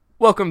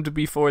Welcome to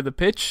Before the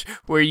Pitch,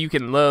 where you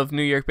can love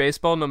New York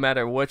baseball no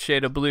matter what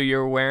shade of blue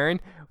you're wearing.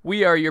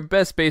 We are your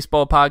best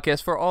baseball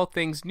podcast for all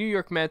things New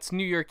York Mets,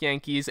 New York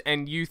Yankees,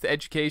 and youth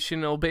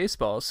educational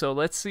baseball. So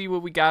let's see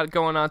what we got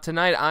going on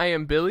tonight. I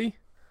am Billy.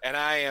 And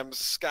I am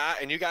Scott,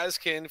 and you guys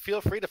can feel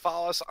free to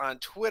follow us on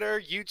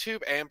Twitter,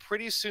 YouTube, and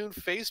pretty soon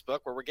Facebook,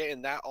 where we're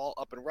getting that all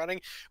up and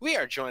running. We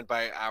are joined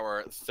by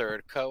our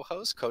third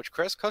co-host, Coach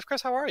Chris. Coach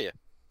Chris, how are you?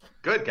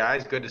 Good,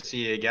 guys. Good to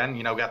see you again.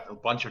 You know, got a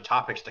bunch of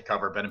topics to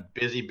cover. Been a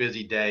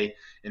busy day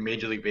in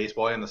Major League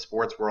Baseball and the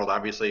sports world.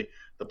 Obviously,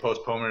 the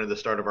postponement of the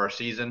start of our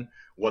season,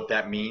 what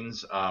that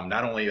means,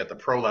 not only at the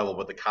pro level,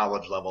 but the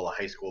college level, the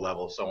high school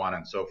level, so on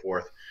and so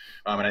forth.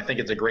 And I think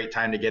it's a great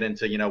time to get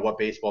into, what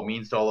baseball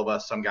means to all of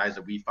us, some guys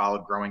that we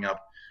followed growing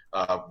up,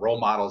 role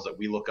models that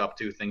we look up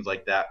to, things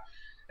like that.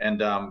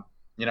 And,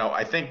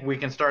 I think we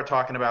can start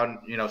talking about,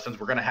 since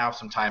we're going to have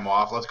some time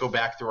off, let's go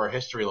back through our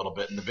history a little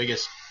bit. And the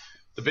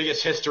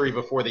biggest history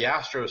before the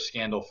Astros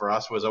scandal for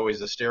us was always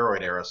the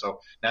steroid era.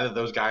 So now that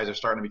those guys are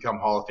starting to become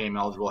Hall of Fame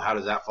eligible, how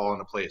does that fall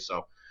into place?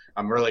 So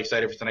I'm really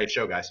excited for tonight's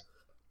show, guys.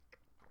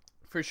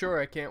 For sure,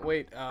 I can't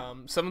wait.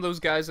 Some of those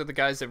guys are the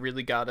guys that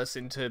really got us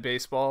into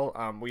baseball.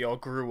 We all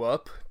grew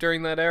up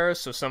during that era,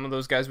 so some of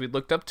those guys we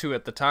looked up to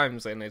at the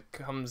times, and it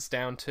comes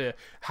down to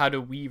how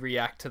do we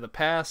react to the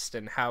past,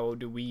 and how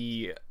do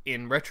we,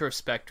 in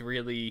retrospect,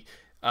 really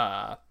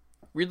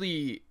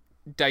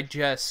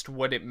digest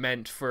what it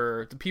meant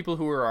for the people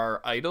who were our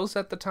idols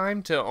at the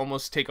time to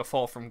almost take a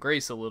fall from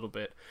grace a little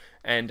bit.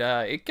 And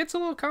it gets a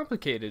little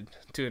complicated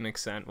to an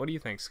extent. What do you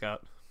think,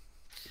 Scott?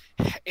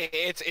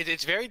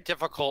 It's very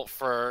difficult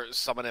for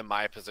someone in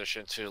my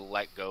position to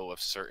let go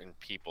of certain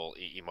people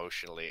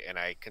emotionally, and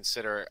I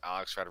consider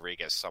Alex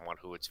Rodriguez someone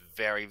who it's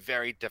very,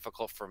 very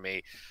difficult for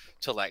me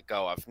to let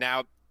go of.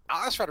 Now,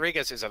 Alex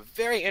Rodriguez is a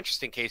very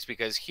interesting case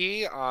because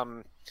he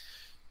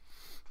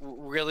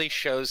really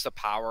shows the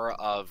power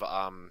of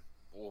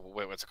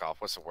what's it called?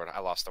 What's the word? I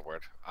lost the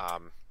word.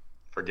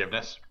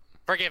 Forgiveness.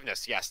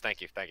 Forgiveness. Yes, thank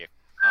you.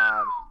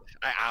 I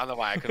don't know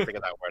why I couldn't think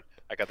of that word.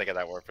 I couldn't think of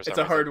that word for some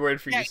reason. It's a hard word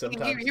for you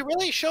sometimes. He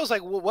really shows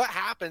what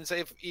happens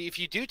if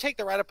you do take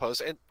the right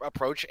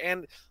approach,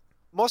 and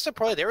most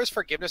importantly, there is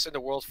forgiveness in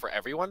the world for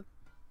everyone.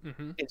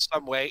 Mm-hmm. In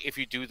some way, if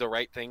you do the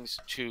right things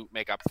to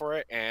make up for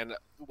it. And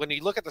when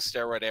you look at the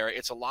steroid era,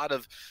 it's a lot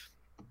of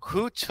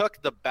who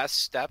took the best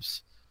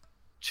steps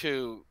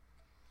to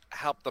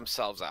help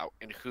themselves out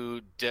and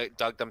who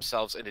dug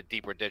themselves into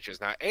deeper ditches.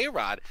 Now,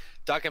 A-Rod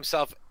dug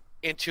himself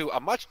into a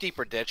much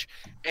deeper ditch,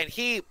 and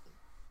you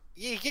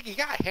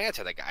got a hand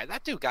to the guy.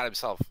 That dude got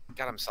himself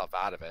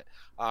out of it.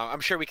 I'm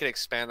sure we can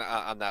expand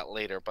on that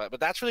later, but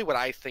that's really what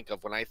I think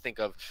of when I think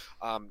of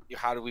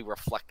how do we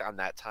reflect on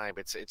that time.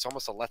 It's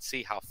almost a let's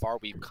see how far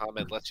we've come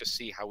and let's just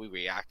see how we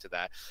react to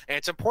that. And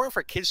it's important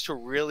for kids to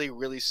really,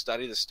 really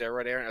study the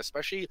steroid era, and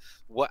especially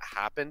what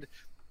happened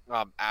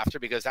after,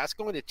 because that's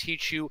going to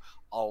teach you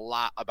a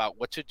lot about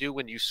what to do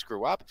when you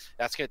screw up.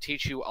 That's going to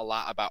teach you a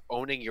lot about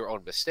owning your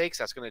own mistakes.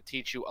 That's going to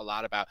teach you a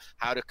lot about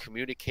how to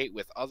communicate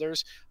with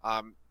others,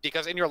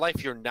 because in your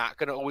life, you're not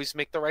going to always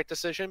make the right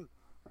decision,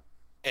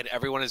 and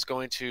everyone is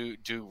going to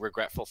do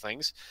regretful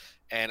things.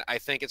 And I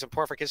think it's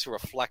important for kids to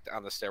reflect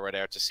on the steroid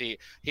era, to see,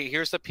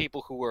 here's the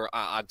people who were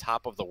on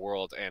top of the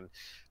world, and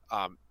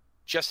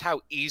just how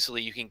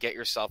easily you can get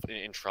yourself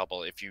in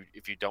trouble if you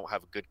don't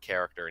have a good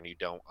character and you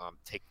don't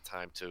take the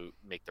time to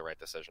make the right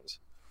decisions.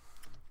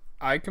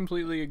 I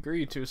completely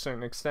agree to a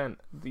certain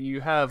extent.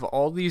 You have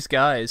all these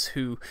guys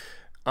who,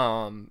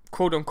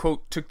 quote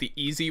unquote, took the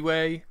easy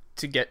way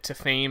to get to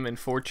fame and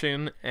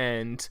fortune,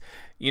 and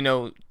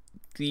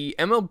the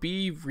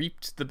MLB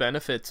reaped the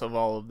benefits of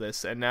all of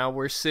this, and now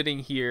we're sitting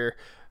here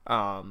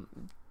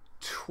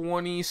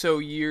 20 so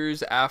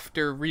years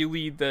after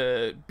really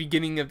the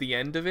beginning of the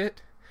end of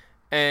it.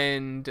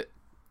 And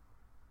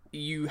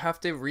you have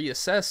to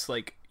reassess,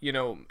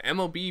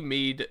 MLB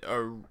made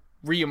a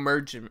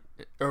reemergence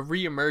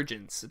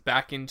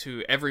back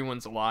into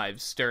everyone's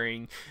lives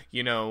during,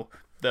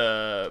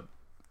 the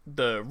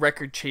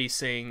record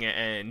chasing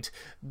and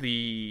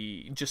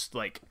the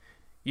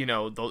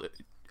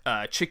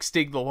chicks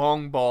dig the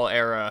long ball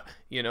era.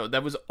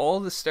 That was all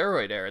the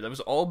steroid era. That was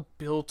all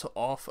built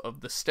off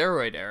of the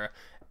steroid era.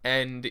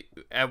 And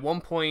at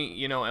one point,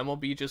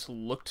 MLB just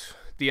looked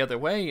the other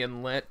way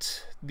and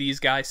let these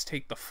guys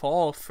take the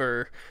fall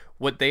for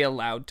what they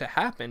allowed to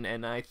happen.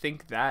 And I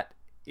think that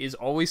is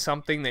always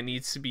something that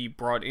needs to be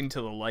brought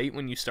into the light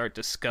when you start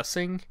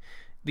discussing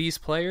these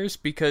players,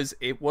 because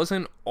it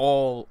wasn't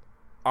all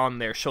on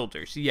their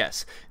shoulders.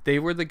 Yes, they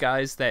were the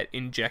guys that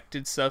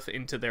injected stuff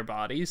into their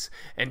bodies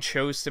and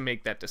chose to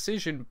make that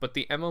decision, but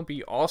the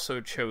MLB also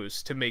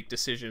chose to make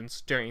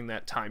decisions during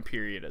that time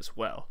period as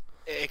well.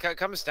 It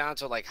comes down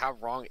to how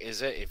wrong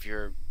is it if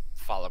you're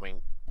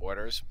following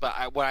orders?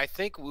 But what I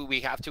think we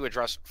have to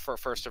address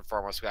first and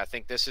foremost, I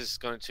think this is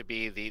going to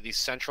be the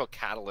central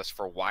catalyst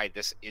for why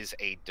this is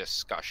a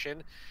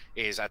discussion,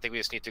 is I think we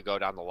just need to go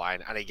down the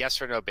line on a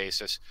yes or no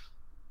basis.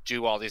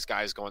 do all these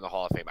guys go in the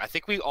Hall of Fame? I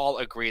think we all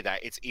agree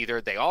that it's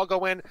either they all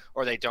go in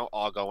or they don't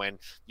all go in.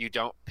 You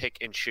don't pick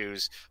and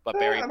choose. But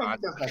Barry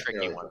Bonds is a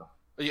tricky one.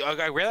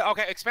 Okay, really?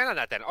 Okay, expand on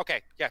that then.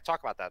 Okay, yeah,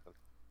 talk about that then.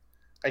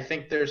 I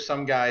think there's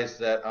some guys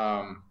that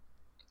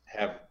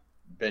have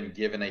been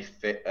given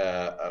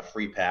a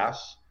free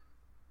pass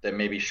that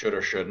maybe should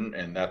or shouldn't,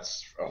 and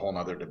that's a whole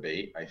nother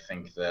debate. I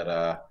think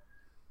that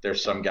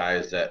there's some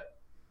guys that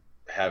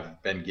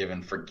have been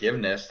given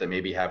forgiveness that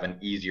maybe have an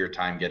easier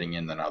time getting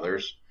in than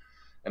others.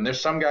 And there's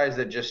some guys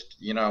that just,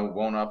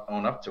 won't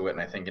own up to it,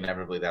 and I think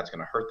inevitably that's going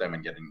to hurt them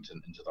in getting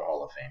into the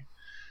Hall of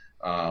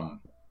Fame.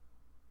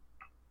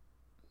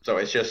 So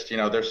it's just,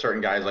 there's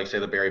certain guys like, say,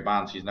 the Barry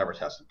Bonds, he's never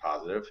tested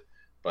positive,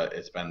 but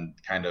it's been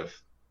kind of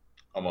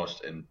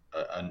almost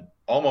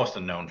a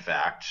known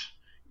fact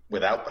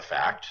without the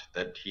fact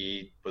that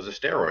he was a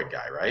steroid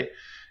guy, right?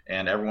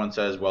 And everyone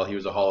says, well, he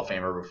was a Hall of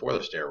Famer before the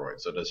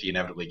steroids, so does he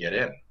inevitably get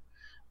in?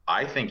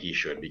 I think he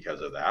should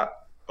because of that.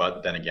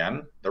 But then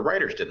again, the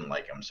writers didn't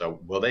like him, so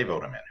will they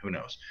vote him in? Who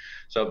knows?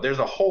 So there's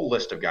a whole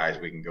list of guys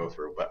we can go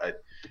through. But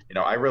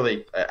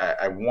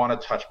I want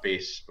to touch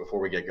base before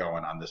we get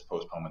going on this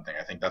postponement thing.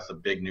 I think that's the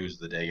big news of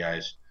the day,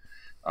 guys.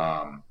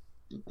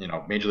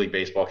 Major League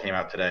Baseball came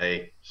out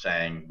today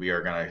saying we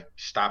are going to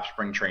stop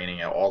spring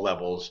training at all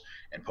levels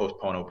and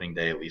postpone opening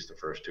day at least the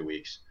first 2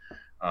 weeks.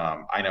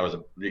 I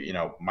know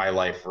my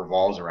life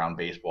revolves around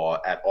baseball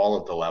at all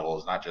of the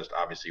levels, not just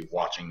obviously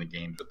watching the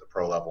games at the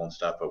pro level and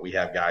stuff, but we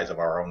have guys of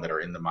our own that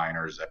are in the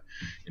minors that,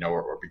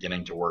 are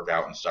beginning to work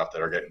out and stuff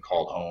that are getting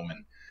called home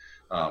and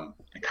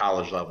at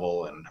college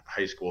level and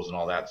high schools and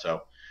all that.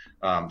 So,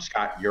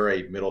 Scott, you're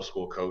a middle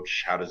school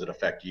coach. How does it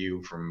affect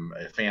you from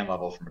a fan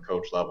level, from a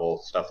coach level,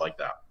 stuff like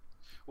that?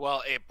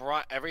 Well, it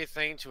brought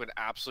everything to an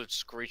absolute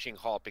screeching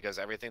halt because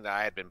everything that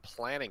I had been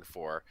planning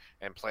for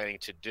and planning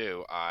to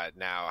do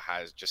now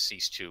has just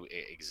ceased to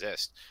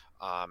exist.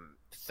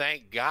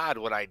 Thank God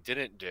what I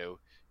didn't do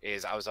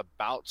is I was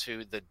about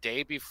to, the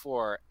day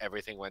before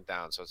everything went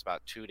down, so it's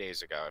about 2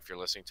 days ago. If you're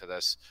listening to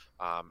this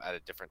at a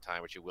different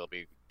time, which you will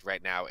be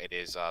right now, it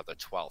is the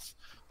 12th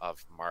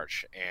of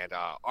March. And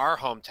our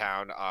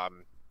hometown,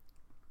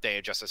 they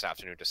just this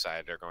afternoon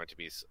decided they're going to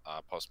be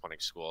postponing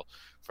school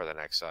for the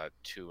next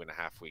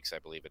 2.5 weeks, I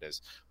believe it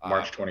is.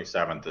 March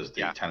 27th is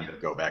the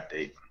tentative go back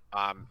date.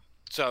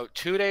 So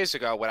 2 days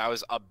ago, what I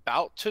was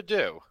about to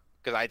do,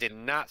 because I did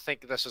not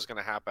think this was going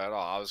to happen at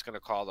all, I was going to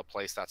call the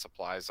place that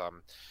supplies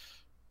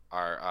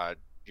our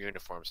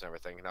uniforms and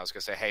everything, and I was going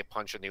to say, hey,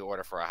 punch in the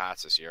order for our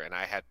hats this year. And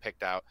I had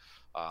picked out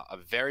a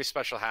very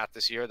special hat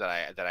this year that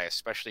I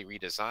especially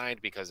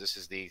redesigned because this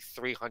is the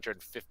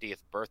 350th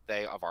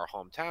birthday of our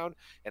hometown,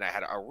 and I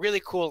had a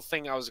really cool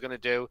thing I was going to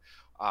do.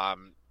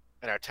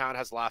 And our town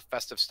has a lot of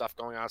festive stuff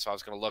going on, so I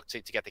was going to look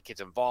to get the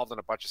kids involved in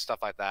a bunch of stuff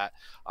like that.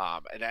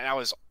 And I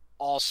was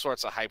all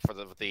sorts of hype for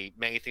the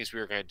many things we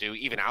were going to do,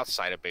 even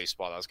outside of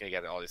baseball, that I was going to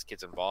get all these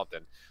kids involved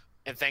in.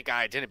 And thank God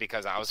I didn't,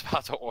 because I was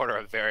about to order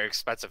a very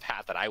expensive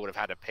hat that I would have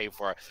had to pay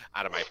for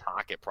out of my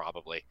pocket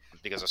probably,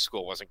 because the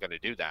school wasn't going to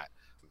do that.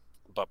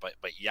 But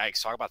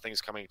yikes! Talk about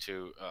things coming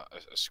to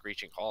a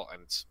screeching halt,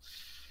 and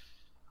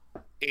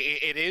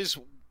it is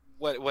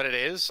what it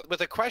is. But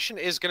the question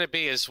is going to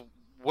be is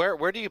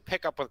where do you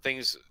pick up when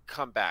things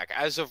come back?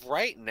 As of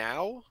right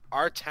now,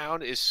 our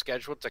town is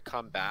scheduled to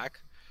come back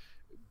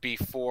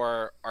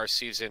before our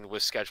season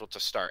was scheduled to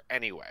start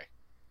anyway.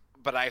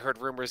 But I heard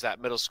rumors that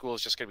middle school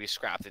is just going to be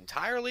scrapped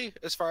entirely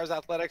as far as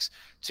athletics.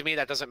 To me,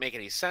 that doesn't make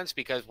any sense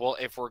because, well,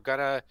 if we're going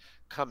to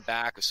come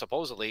back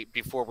supposedly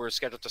before we're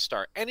scheduled to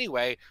start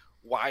anyway,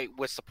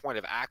 what's the point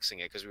of axing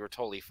it? Because we were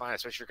totally fine,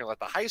 especially if you're going to let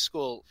the high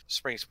school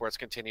spring sports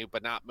continue,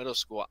 but not middle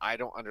school. I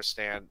don't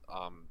understand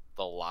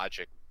the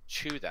logic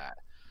to that.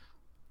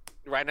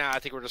 Right now, I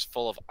think we're just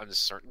full of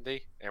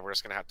uncertainty, and we're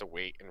just going to have to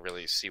wait and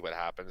really see what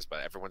happens. But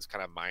everyone's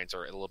kind of minds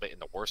are a little bit in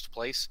the worst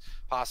place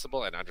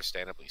possible, and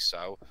understandably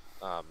so.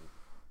 What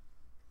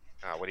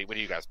do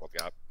you guys both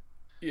got?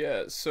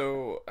 Yeah,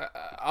 so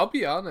I'll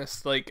be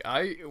honest.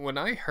 When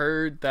I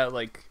heard that,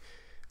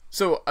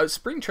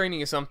 spring training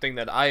is something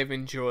that I have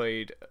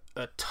enjoyed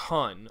a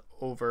ton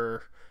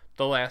over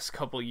the last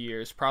couple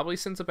years. Probably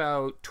since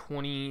about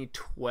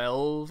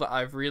 2012,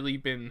 I've really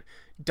been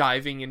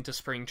diving into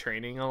spring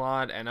training a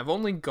lot, and I've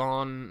only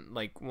gone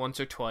once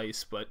or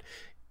twice, but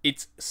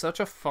it's such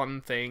a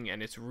fun thing,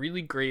 and it's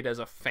really great as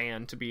a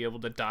fan to be able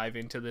to dive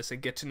into this and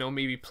get to know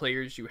maybe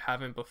players you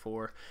haven't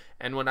before.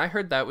 And when I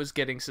heard that was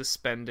getting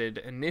suspended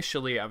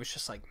initially, I was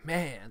just like,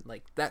 man,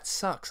 that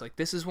sucks.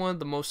 This is one of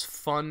the most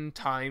fun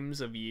times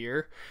of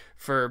year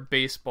for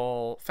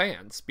baseball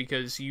fans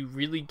because you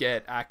really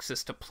get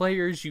access to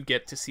players, you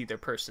get to see their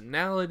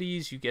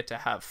personalities, you get to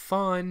have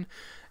fun.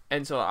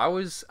 And so I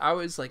was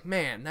like,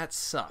 man, that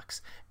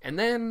sucks. And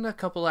then a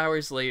couple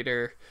hours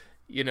later,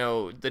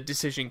 the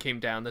decision came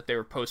down that they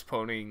were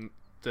postponing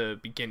the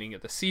beginning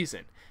of the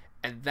season.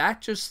 And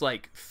that just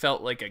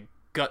felt like a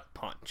gut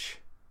punch.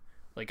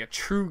 Like a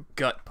true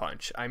gut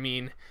punch. I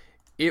mean,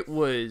 it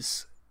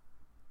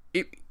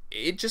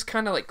just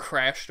kind of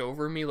crashed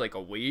over me like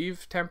a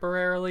wave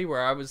temporarily,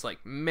 where I was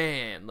like,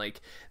 man,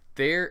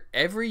 there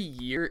every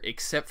year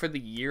except for the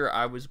year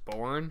I was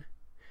born,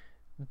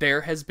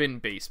 there has been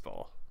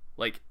baseball.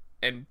 Like,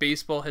 and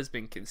baseball has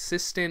been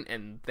consistent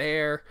and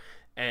there,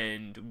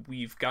 and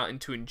we've gotten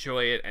to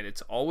enjoy it, and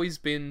it's always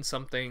been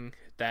something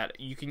that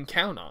you can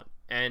count on.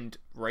 And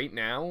right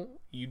now,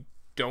 you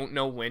don't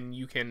know when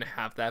you can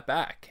have that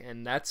back.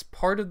 And that's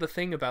part of the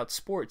thing about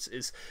sports,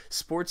 is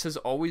sports has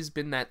always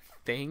been that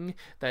thing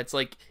that's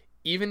like,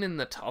 even in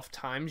the tough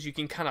times, you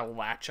can kind of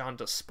latch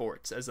onto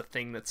sports as a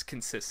thing that's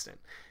consistent.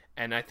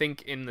 And I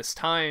think in this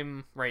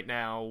time right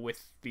now,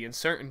 with the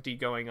uncertainty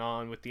going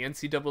on, with the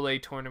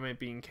NCAA tournament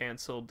being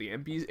canceled, the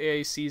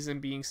NBA season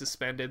being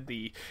suspended,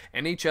 the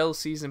NHL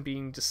season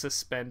being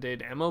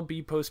suspended,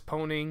 MLB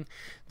postponing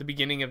the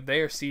beginning of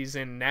their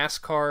season,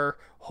 NASCAR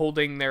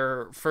holding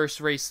their first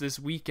race this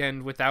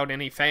weekend without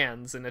any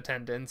fans in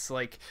attendance,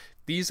 like,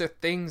 these are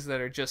things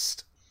that are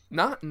just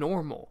not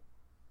normal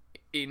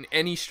in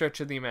any stretch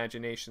of the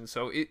imagination.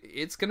 So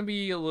it's going to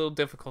be a little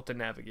difficult to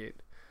navigate.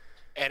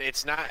 And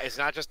it's not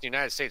just the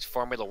United States.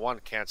 Formula One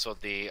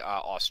canceled the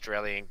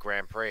Australian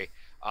Grand Prix,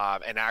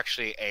 and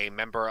actually a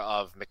member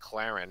of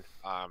McLaren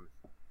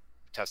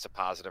tested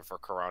positive for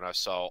corona.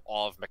 So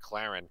all of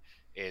McLaren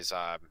is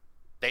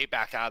they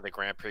back out of the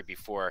Grand Prix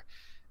before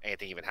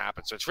anything even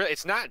happened. So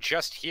it's not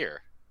just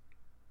here.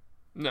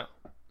 No.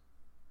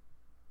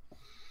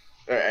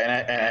 And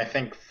I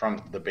think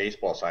from the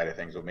baseball side of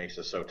things, what makes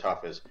this so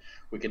tough is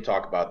we can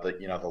talk about the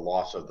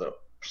loss of the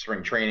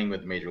spring training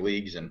with major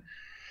leagues, and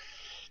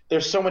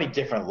there's so many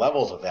different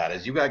levels of that.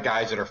 As you got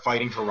guys that are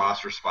fighting for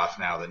roster spots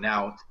now, that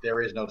now there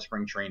is no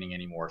spring training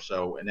anymore.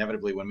 So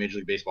inevitably, when Major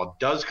League Baseball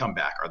does come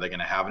back, are they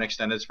going to have an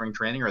extended spring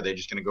training, or are they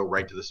just going to go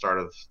right to the start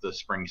of the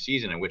spring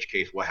season? In which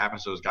case, what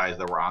happens to those guys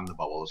that were on the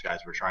bubble, those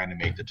guys who were trying to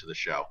make it to the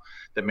show,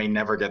 that may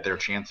never get their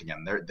chance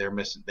again? They're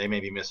missing. They may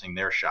be missing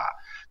their shot.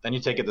 Then you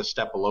take it the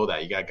step below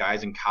that. You got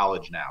guys in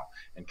college now,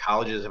 and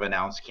colleges have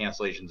announced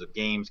cancellations of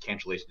games,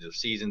 cancellations of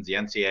seasons. The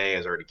NCAA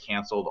has already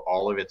canceled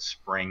all of its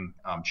spring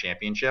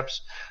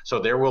championships. So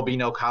there will be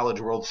no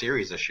College World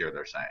Series this year,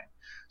 they're saying.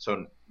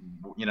 So,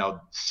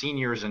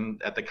 seniors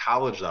at the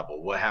college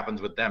level, what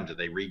happens with them? Do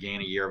they regain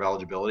a year of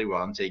eligibility?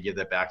 Well, NCAA give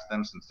that back to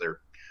them since they're,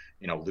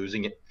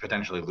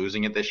 potentially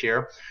losing it this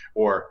year.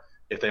 Or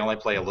if they only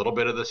play a little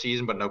bit of the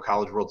season but no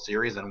College World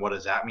Series, then what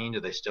does that mean? Do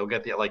they still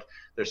get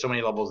there's so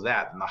many levels of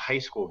that. And the high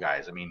school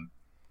guys,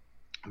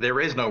 there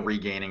is no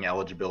regaining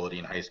eligibility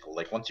in high school.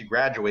 Like, once you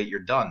graduate,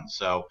 you're done.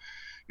 So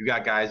you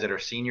got guys that are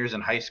seniors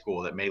in high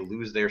school that may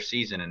lose their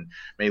season and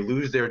may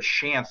lose their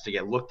chance to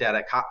get looked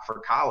at for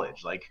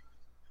college. Like,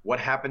 what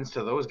happens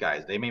to those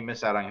guys? They may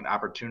miss out on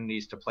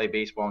opportunities to play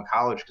baseball in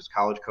college because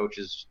college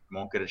coaches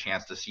won't get a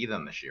chance to see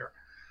them this year.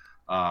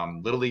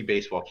 Little League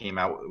Baseball came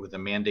out with a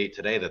mandate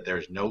today that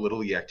there's no Little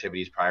League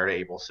activities prior to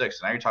April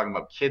 6th. Now you're talking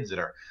about kids that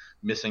are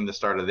missing the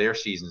start of their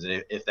seasons.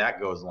 And if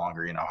that goes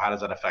longer, how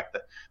does that affect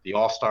the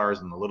All-Stars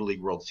and the Little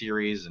League World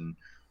Series and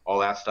all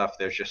that stuff?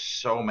 There's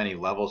just so many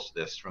levels to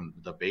this from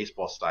the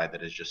baseball side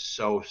that is just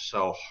so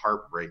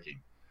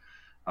heartbreaking.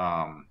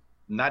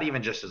 Not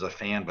even just as a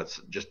fan, but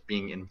just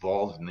being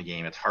involved in the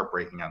game. It's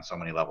heartbreaking on so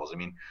many levels.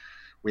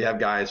 We have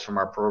guys from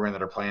our program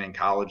that are playing in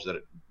college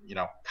that,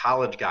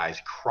 college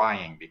guys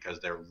crying because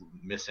they're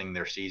missing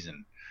their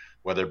season,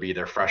 whether it be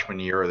their freshman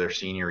year or their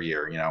senior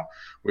year.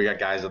 We got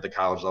guys at the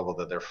college level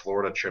that their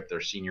Florida trip,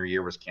 their senior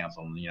year was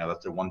canceled. And,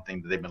 that's the one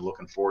thing that they've been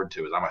looking forward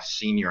to is I'm a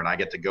senior and I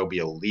get to go be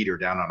a leader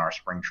down on our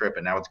spring trip,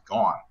 and now it's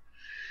gone.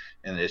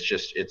 And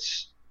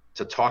it's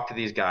to talk to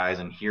these guys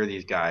and hear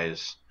these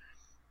guys,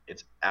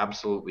 it's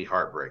absolutely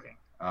heartbreaking.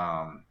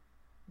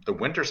 The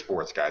winter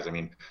sports guys,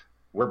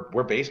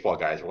 we're baseball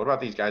guys. What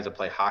about these guys that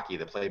play hockey,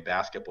 that play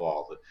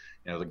basketball,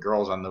 the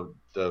girls on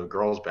the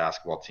girls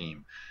basketball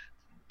team?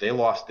 They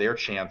lost their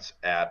chance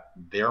at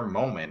their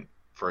moment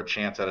for a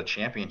chance at a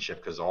championship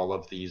because all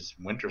of these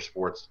winter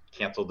sports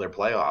canceled their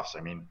playoffs.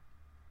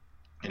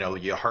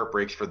 Your heart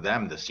breaks for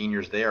them, the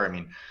seniors there.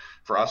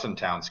 For us in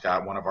town,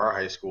 Scott, one of our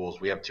high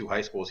schools, we have two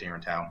high schools here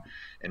in town,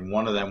 and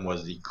one of them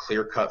was the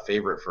clear-cut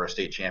favorite for a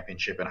state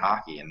championship in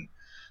hockey. And,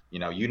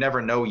 you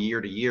never know year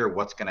to year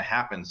what's going to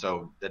happen,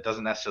 so that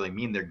doesn't necessarily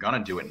mean they're going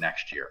to do it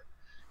next year.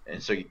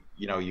 And so,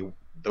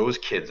 those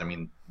kids,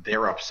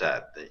 they're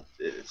upset.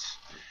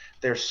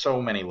 There's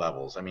so many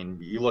levels.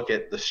 You look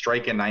at the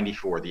strike in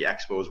 '94. The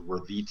Expos were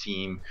the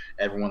team.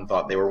 Everyone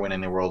thought they were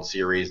winning the World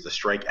Series. The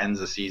strike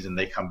ends the season.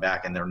 They come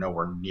back, and they're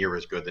nowhere near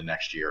as good the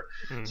next year.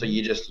 Mm-hmm. So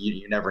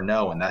you never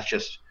know. And that's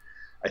just,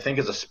 I think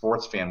as a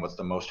sports fan, what's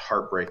the most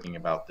heartbreaking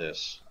about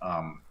this.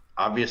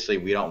 Obviously,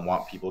 we don't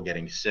want people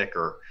getting sick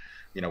or,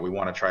 we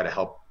want to try to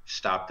help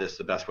stop this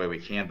the best way we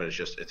can. But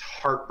it's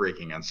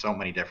heartbreaking on so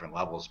many different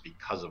levels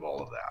because of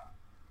all of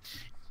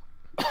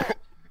that.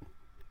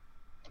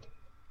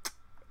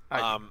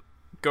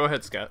 Go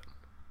ahead, Scott.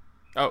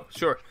 Oh,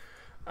 sure.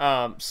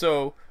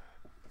 So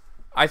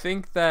I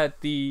think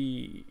that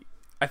the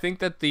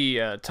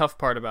tough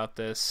part about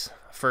this,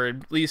 for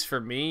at least for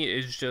me,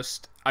 is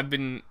just I've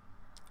been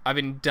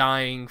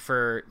dying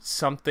for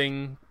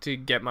something to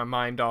get my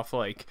mind off,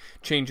 like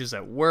changes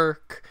at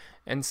work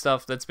and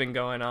stuff that's been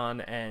going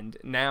on, and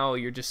now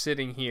you're just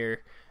sitting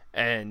here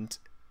and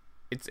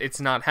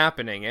it's not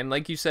happening. And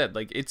like you said,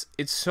 like it's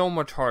so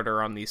much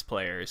harder on these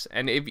players,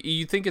 and if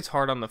you think it's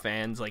hard on the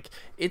fans, like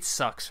it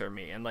sucks for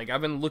me. And like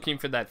I've been looking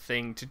for that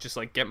thing to just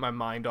like get my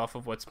mind off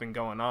of what's been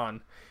going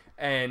on,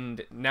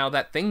 and now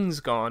that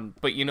thing's gone.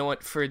 But you know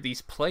what, for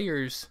these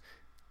players,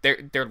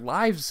 their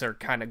lives are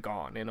kind of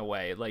gone in a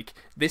way. Like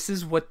this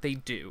is what they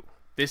do.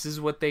 This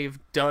is what they've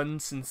done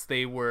since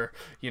they were,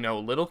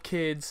 little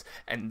kids,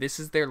 and this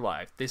is their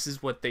life. This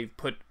is what they've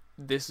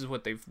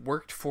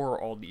worked for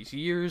all these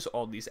years,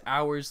 all these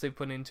hours they've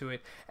put into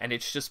it, and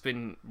it's just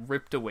been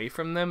ripped away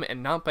from them,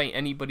 and not by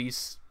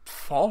anybody's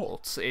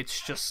fault. It's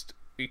just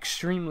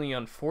extremely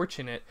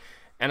unfortunate.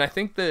 And I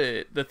think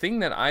the thing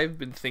that I've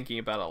been thinking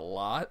about a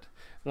lot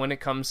when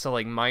it comes to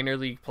like minor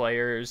league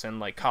players and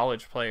like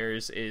college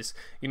players is,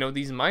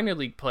 these minor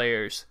league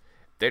players,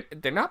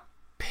 they're not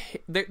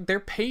they're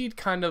paid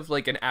kind of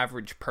like an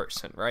average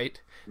person, right?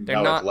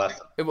 They're not. It's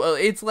less. Well,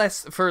 it's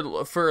less for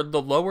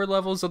the lower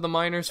levels of the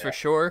minors, for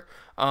sure.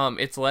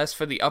 It's less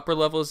for the upper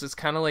levels. It's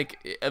kind of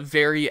like a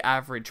very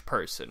average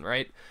person,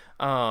 right?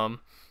 Are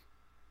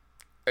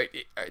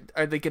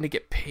they going to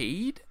get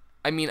paid?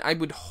 I mean, I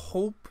would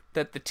hope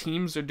that the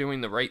teams are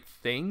doing the right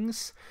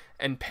things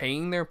and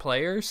paying their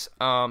players,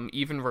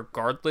 even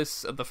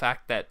regardless of the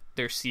fact that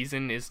their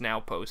season is now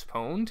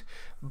postponed,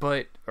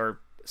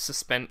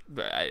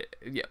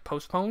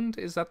 postponed,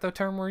 is that the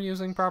term we're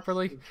using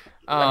properly?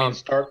 The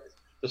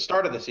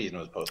start of the season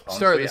was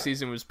postponed.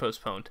 Season was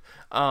postponed.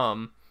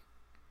 Are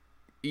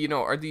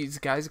these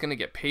guys going to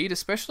get paid,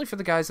 especially for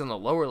the guys on the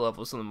lower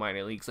levels in the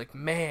minor leagues? Like,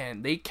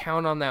 man, they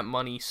count on that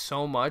money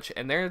so much,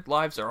 and their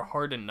lives are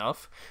hard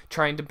enough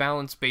trying to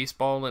balance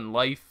baseball and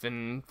life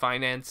and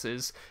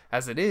finances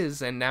as it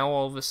is, and now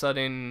all of a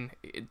sudden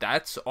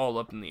that's all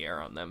up in the air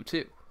on them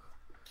too.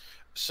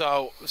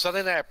 So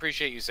something that I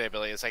appreciate you say,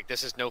 Billy, is like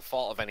this is no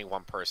fault of any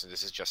one person.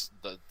 This is just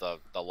the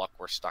luck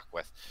we're stuck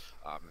with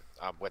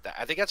that.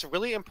 I think that's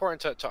really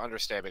important to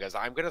understand, because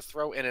I'm going to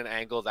throw in an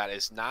angle that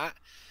is not.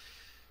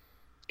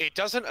 It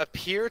doesn't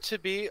appear to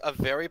be a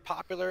very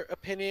popular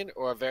opinion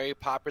or a very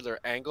popular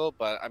angle,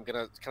 but I'm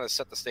going to kind of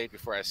set the stage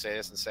before I say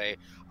this and say,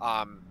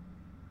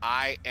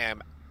 I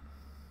am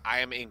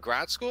in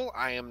grad school.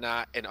 I am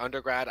not an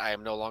undergrad. I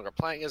am no longer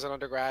playing as an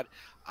undergrad.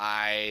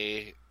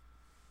 I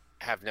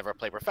have never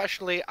played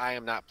professionally. I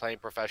am not playing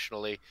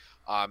professionally.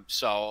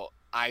 So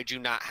I do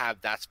not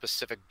have that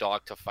specific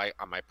dog to fight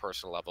on my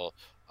personal level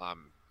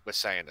with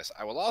saying this.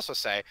 I will also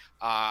say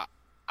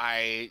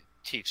I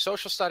teach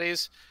social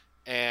studies,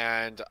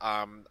 and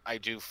I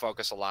do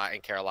focus a lot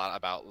and care a lot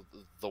about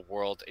the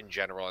world in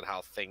general and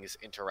how things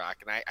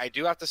interact. And I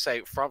do have to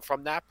say,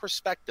 from that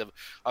perspective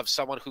of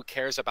someone who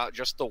cares about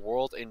just the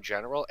world in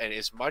general, and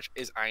as much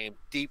as I am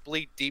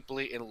deeply,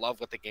 deeply in love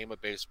with the game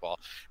of baseball,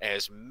 and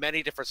as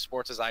many different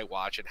sports as I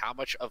watch, and how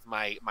much of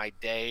my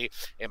day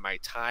and my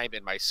time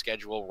and my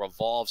schedule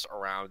revolves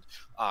around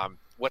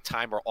what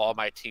time are all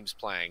my teams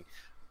playing,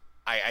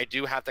 I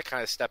do have to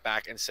kind of step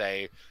back and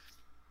say,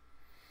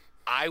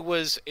 I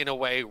was, in a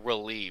way,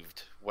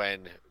 relieved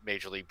when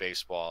Major League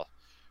Baseball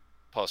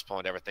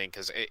postponed everything,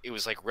 because it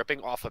was like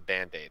ripping off a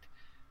Band-Aid.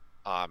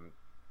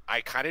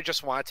 I kind of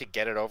just wanted to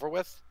get it over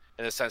with,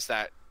 in the sense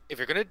that if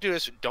you're going to do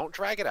this, don't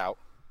drag it out.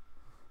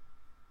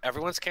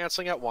 Everyone's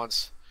canceling at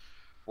once.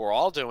 We're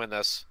all doing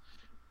this.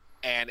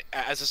 And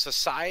as a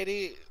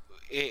society,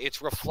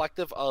 it's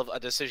reflective of a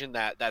decision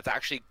that's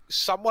actually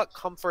somewhat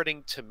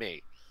comforting to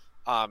me.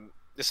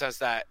 The sense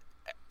that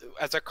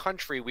as a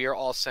country, we are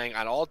all saying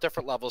on all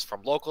different levels,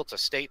 from local to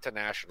state to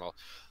national,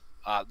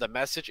 the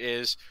message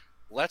is,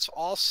 let's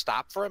all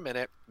stop for a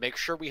minute, make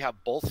sure we have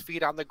both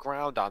feet on the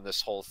ground on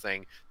this whole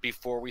thing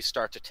before we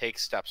start to take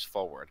steps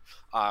forward.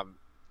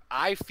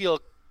 I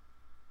feel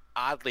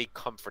oddly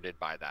comforted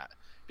by that,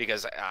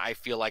 because I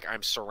feel like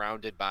I'm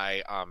surrounded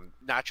by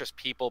not just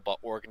people, but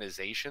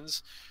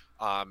organizations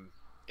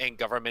and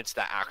governments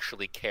that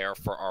actually care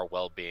for our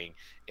well-being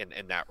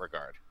in that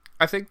regard.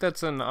 I think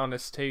that's an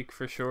honest take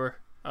for sure.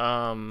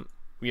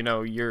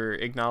 You're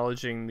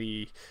acknowledging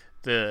the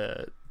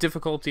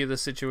difficulty of the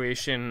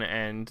situation,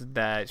 and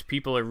that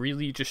people are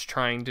really just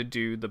trying to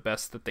do the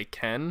best that they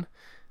can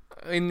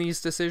in these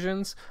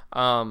decisions.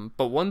 But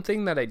one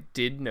thing that I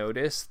did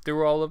notice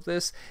through all of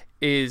this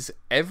is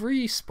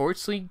every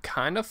sports league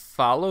kind of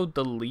followed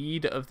the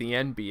lead of the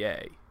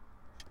NBA,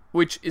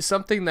 which is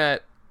something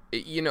that,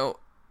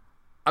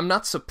 I'm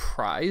not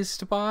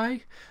surprised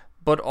by.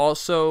 But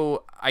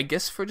also, I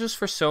guess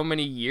for so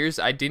many years,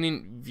 I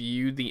didn't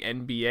view the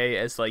NBA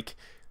as like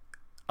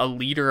a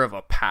leader of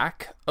a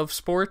pack of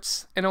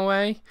sports in a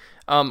way.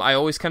 I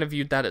always kind of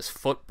viewed that as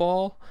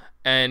football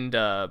and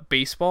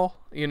baseball,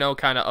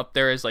 kind of up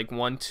there as like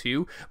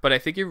 1-2. But I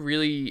think it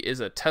really is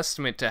a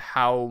testament to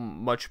how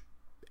much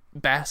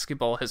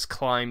basketball has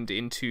climbed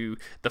into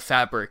the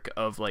fabric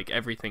of like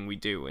everything we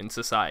do in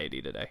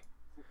society today.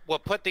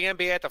 What put the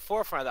NBA at the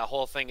forefront of that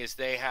whole thing is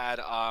they had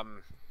a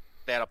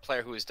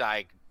player who was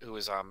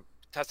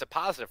tested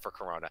positive for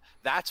corona.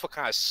 That's what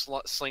kind of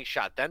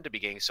slingshot them to be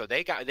getting. So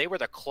they were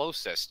the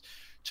closest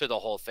to the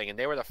whole thing, and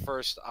they were the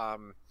first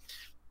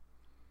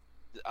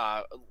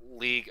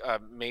league,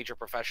 major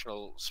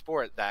professional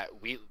sport that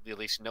we at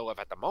least know of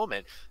at the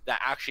moment that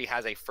actually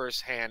has a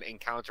first-hand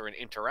encounter and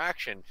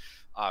interaction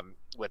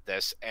with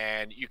this.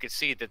 And you could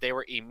see that they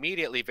were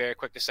immediately very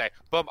quick to say,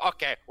 boom,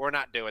 okay, we're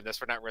not doing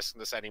this, we're not risking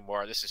this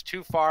anymore, this is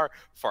too far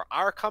for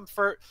our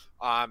comfort,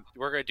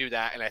 we're going to do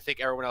that. And I think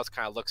everyone else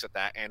kind of looks at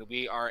that, and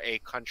we are a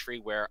country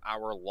where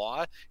our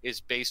law is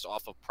based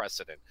off of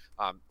precedent,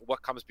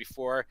 what comes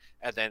before,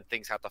 and then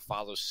things have to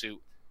follow suit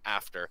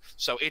after.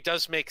 So it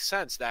does make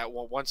sense that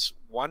once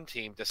one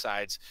team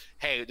decides,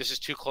 hey, this is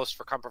too close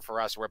for comfort for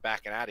us, we're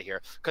backing out of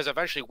here. Because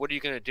eventually, what are you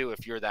going to do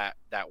if you're that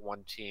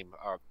one team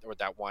or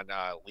that one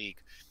league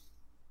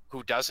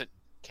who doesn't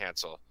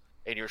cancel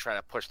and you're trying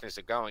to push things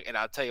to going? And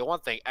I'll tell you one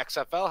thing,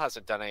 XFL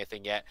hasn't done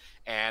anything yet,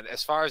 and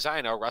as far as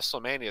I know,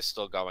 WrestleMania is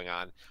still going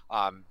on.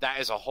 That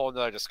is a whole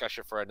nother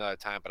discussion for another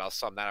time, but I'll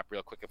sum that up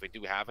real quick if we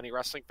do have any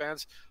wrestling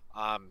fans.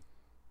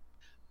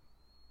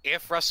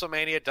 If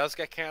WrestleMania does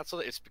get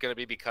canceled, it's going to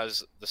be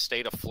because the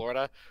state of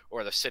Florida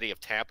or the city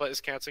of Tampa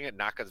is canceling it,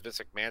 not because Vince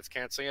McMahon's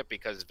canceling it,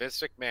 because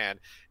Vince McMahon,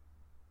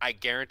 I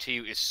guarantee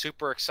you, is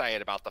super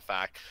excited about the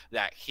fact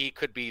that he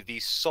could be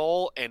the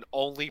sole and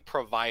only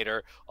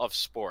provider of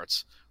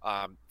sports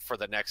for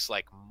the next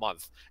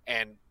month.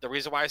 And the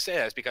reason why I say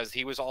that is because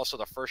he was also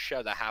the first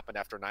show that happened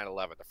after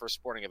 9/11. The first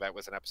sporting event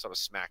was an episode of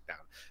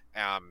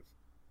SmackDown.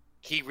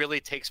 He really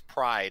takes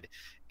pride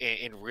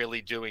in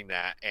really doing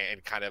that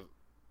and kind of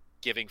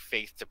giving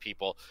faith to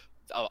people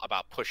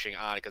about pushing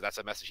on, because that's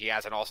a message he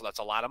has, and also that's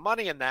a lot of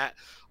money in that.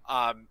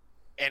 And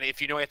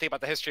if you know anything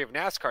about the history of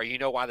NASCAR, you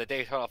know why the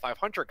Daytona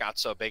 500 got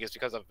so big is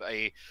because of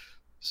a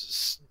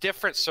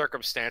different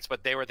circumstance,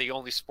 but they were the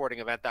only sporting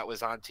event that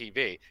was on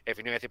TV. If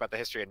you know anything about the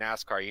history of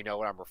NASCAR, you know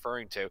what I'm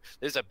referring to.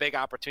 There's a big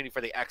opportunity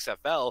for the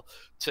XFL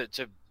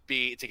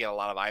to get a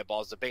lot of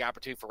eyeballs. It's a big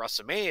opportunity for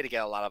WrestleMania to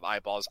get a lot of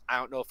eyeballs. I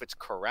don't know if it's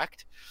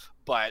correct,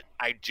 but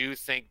I do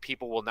think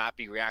people will not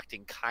be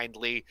reacting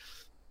kindly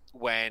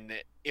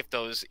if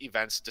those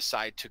events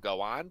decide to go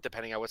on,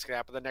 depending on what's going to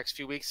happen the next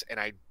few weeks. And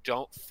I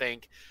don't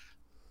think,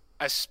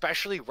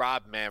 especially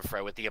Rob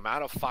Manfred, with the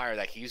amount of fire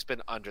that he's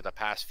been under the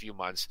past few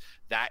months,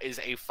 that is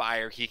a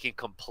fire he can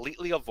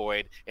completely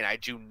avoid. And I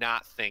do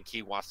not think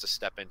he wants to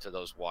step into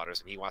those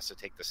waters, and he wants to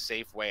take the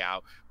safe way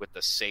out with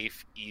the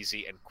safe,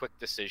 easy, and quick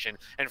decision.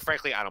 And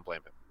frankly, I don't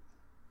blame him.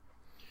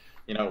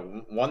 You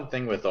know, one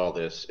thing with all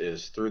this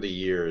is through the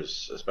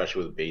years,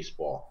 especially with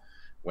baseball,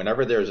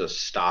 whenever there's a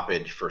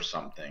stoppage for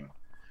something,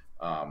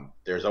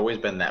 there's always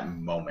been that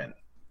moment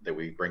that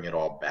we bring it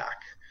all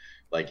back.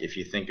 Like if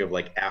you think of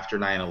after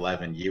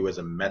 9/11, you as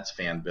a Mets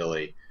fan,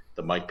 Billy,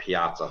 the Mike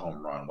Piazza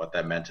home run, what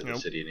that meant to the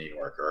city of New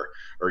York,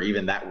 or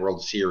even that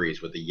World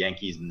Series with the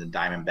Yankees and the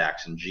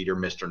Diamondbacks and Jeter,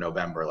 Mr.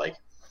 November.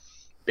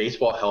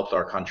 Baseball helped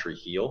our country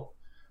heal.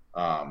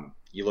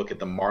 You look at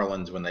the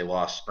Marlins when they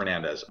lost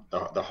Fernandez,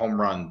 the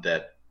home run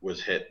that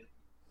was hit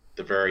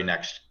the very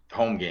next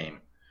home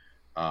game.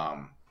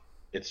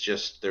 It's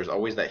just, there's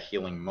always that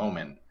healing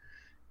moment.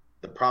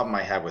 The problem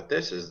I have with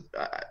this is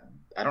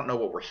I don't know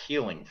what we're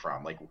healing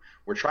from.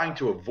 We're trying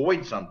to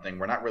avoid something.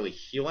 We're not really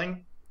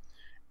healing.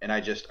 And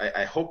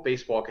I hope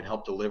baseball can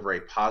help deliver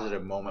a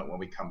positive moment when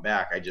we come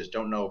back. I just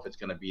don't know if it's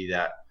going to be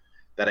that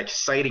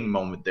exciting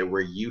moment that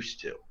we're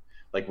used to.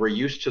 We're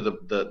used to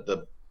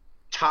the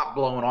top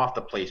blowing off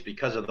the place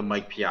because of the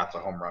Mike Piazza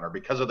home run, or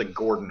because of the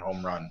Gordon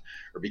home run,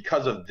 or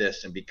because of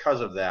this and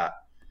because of that.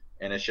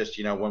 And it's just,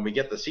 when we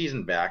get the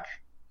season back,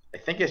 I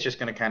think it's just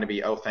going to kind of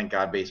be, oh, thank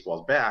God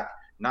baseball's back,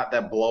 not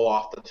that blow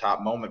off the top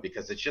moment,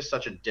 because it's just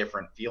such a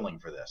different feeling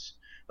for this.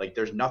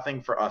 There's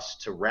nothing for us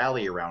to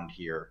rally around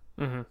here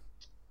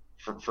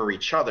for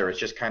each other. It's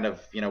just kind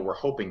of, we're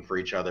hoping for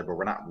each other, but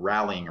we're not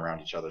rallying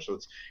around each other. So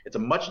it's a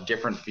much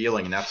different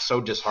feeling, and that's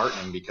so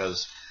disheartening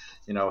because,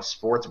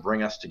 sports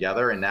bring us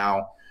together. And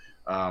now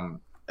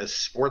as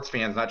sports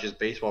fans, not just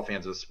baseball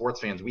fans, as sports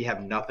fans, we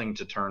have nothing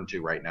to turn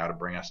to right now to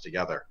bring us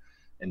together.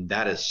 And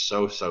that is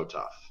so, so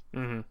tough.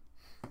 Mm-hmm.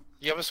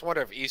 You almost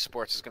wonder if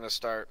esports is going to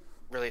start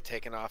really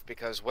taking off,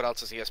 because what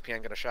else is ESPN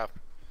going to show?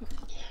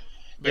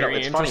 Very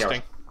it's interesting.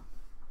 Funny.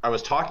 I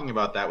was talking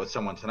about that with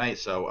someone tonight.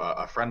 So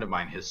a friend of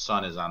mine, his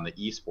son is on the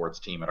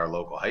esports team at our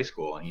local high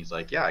school, and he's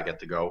like, "Yeah, I get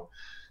to go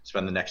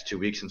spend the next 2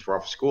 weeks since we're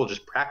off of school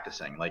just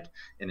practicing."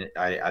 And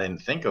I didn't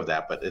think of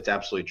that, but it's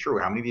absolutely true.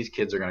 How many of these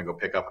kids are going to go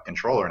pick up a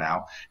controller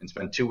now and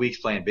spend 2 weeks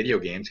playing video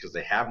games because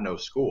they have no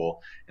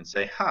school and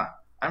say,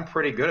 I'm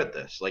pretty good at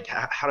this.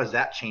 How does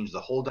that change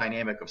the whole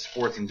dynamic of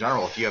sports in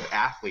general? If you have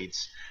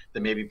athletes that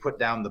maybe put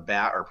down the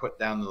bat or put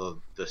down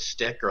the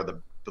stick or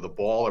the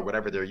ball or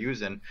whatever they're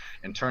using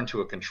and turn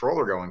to a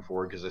controller going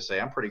forward because they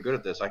say, I'm pretty good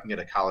at this, I can get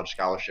a college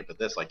scholarship at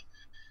this.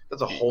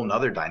 That's a whole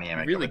nother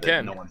dynamic really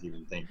that no one's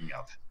even thinking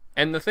of.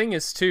 And the thing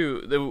is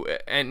too,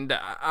 and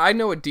I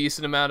know a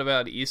decent amount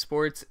about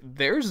esports.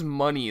 There's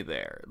money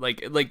there.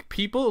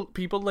 People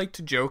like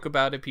to joke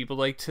about it. People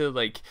like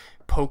to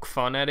poke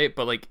fun at it.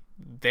 But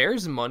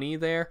there's money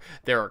there.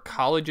 There are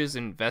colleges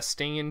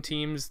investing in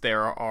teams.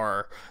 There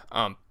are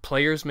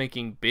players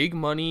making big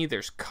money.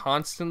 There's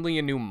constantly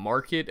a new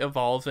market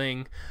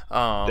evolving.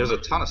 There's a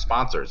ton of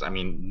sponsors. I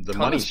mean, the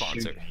money's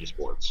huge in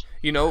esports.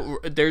 You know,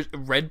 there's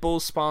Red Bull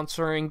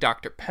sponsoring,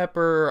 Dr.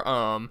 Pepper,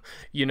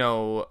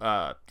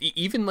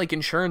 even like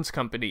insurance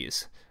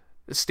companies.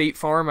 State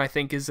Farm, I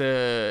think, is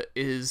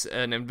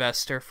an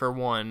investor for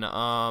one.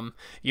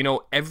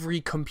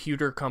 Every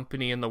computer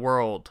company in the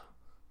world.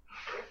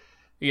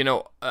 They're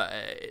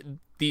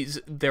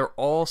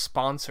all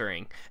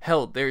sponsoring.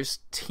 Hell, there's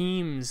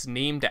teams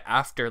named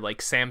after like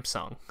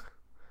Samsung.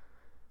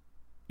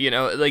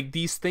 Like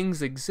these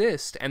things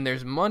exist and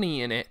there's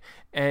money in it.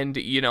 And,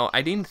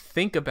 I didn't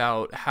think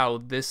about how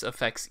this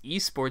affects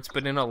esports,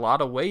 but in a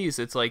lot of ways,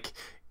 it's like,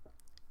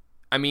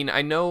 I mean,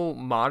 I know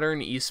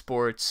modern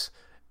esports,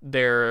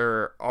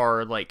 there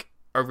are like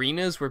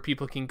arenas where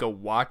people can go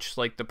watch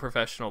like the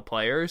professional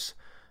players,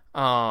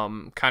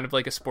 kind of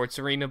like a sports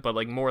arena, but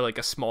like more like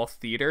a small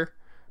theater.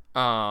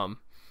 So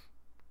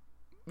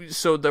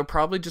they'll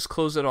probably just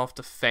close it off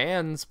to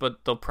fans,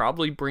 but they'll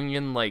probably bring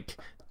in like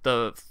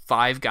the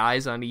 5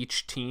 guys on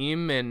each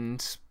team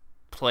and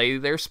play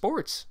their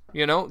sports,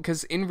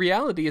 because in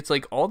reality, it's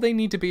like all they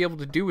need to be able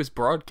to do is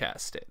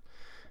broadcast it.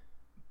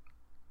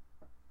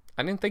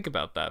 I didn't think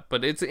about that,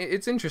 but it's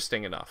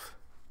interesting enough.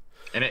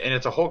 And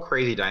it's a whole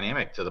crazy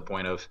dynamic to the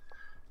point of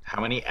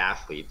how many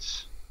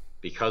athletes,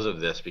 because of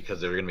this, because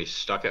they're going to be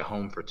stuck at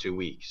home for 2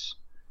 weeks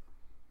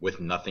with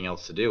nothing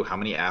else to do, how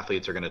many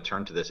athletes are going to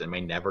turn to this and may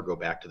never go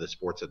back to the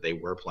sports that they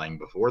were playing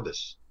before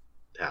this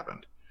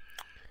happened?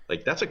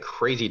 Like, that's a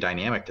crazy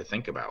dynamic to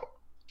think about.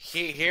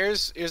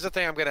 Here's the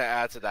thing I'm going to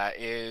add to that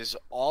is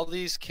all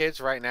these kids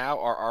right now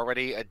are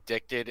already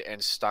addicted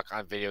and stuck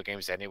on video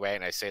games anyway,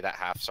 and I say that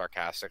half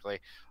sarcastically.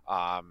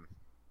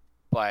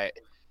 But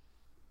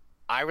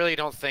I really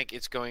don't think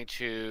it's going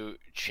to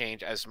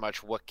change as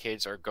much what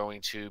kids are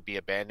going to be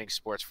abandoning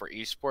sports for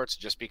esports,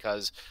 just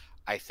because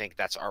I think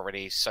that's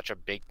already such a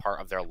big part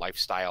of their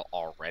lifestyle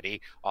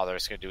already. All they're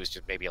just going to do is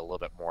just maybe a little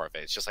bit more of it.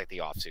 It's just like the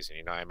off season,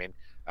 you know what I mean?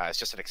 It's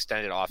just an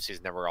extended off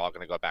season. Then we're all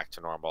going to go back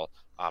to normal.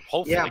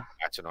 Hopefully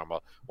back to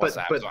normal. But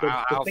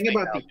the thing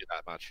about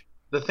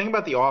the thing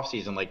about the off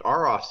season, like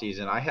our off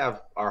season, I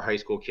have our high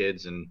school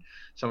kids and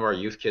some of our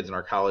youth kids and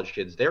our college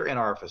kids. They're in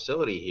our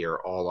facility here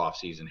all off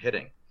season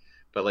hitting.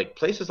 But like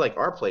places like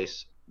our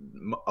place,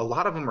 a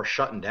lot of them are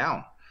shutting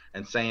down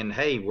and saying,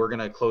 hey, we're going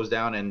to close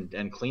down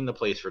and clean the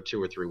place for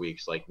 2 or 3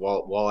 weeks, like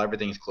while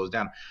everything's closed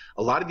down.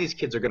 A lot of these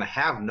kids are going to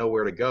have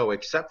nowhere to go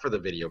except for the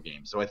video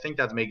game. So I think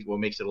that's what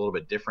makes it a little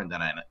bit different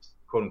than a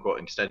quote unquote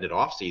extended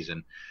off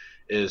season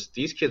is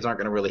these kids aren't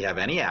going to really have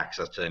any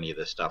access to any of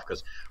this stuff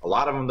because a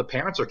lot of them, the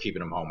parents are keeping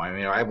them home. I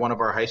mean, I have one of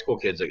our high school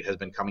kids that has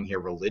been coming here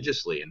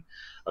religiously, and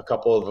a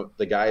couple of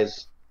the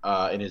guys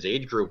in his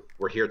age group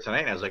were here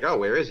tonight, and I was like, oh,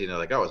 where is he? And they're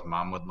like, oh, his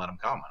mom wouldn't let him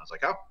come. And I was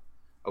like, oh,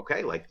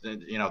 okay. Like,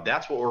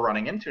 that's what we're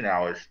running into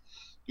now is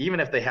even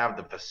if they have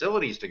the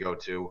facilities to go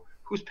to,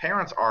 whose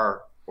parents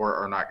are or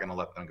are not going to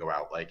let them go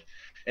out? Like,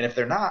 and if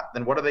they're not,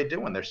 then what are they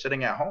doing? They're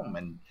sitting at home.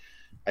 And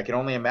I can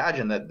only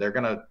imagine that they're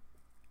going to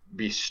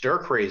be stir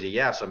crazy.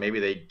 Yeah. So maybe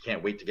they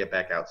can't wait to get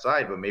back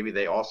outside, but maybe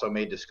they also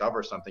may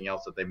discover something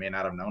else that they may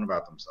not have known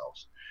about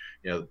themselves.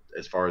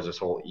 As far as this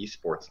whole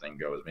esports thing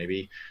goes,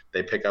 maybe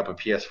they pick up a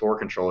PS4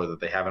 controller that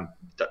they haven't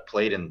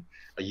played in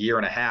a year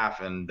and a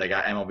half, and they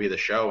got MLB The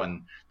Show,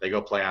 and they go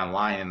play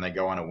online, and they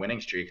go on a winning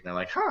streak, and they're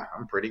like,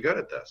 I'm pretty good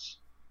at this.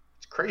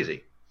 It's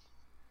crazy.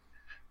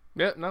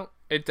 Yeah, no,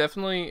 it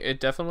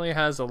definitely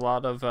has a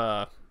lot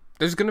of,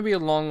 there's going to be a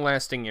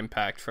long-lasting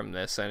impact from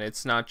this, and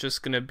it's not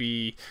just going to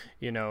be,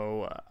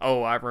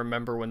 I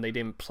remember when they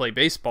didn't play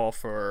baseball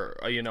for,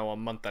 a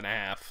month and a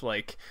half.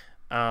 Like,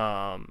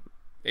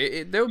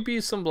 there'll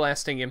be some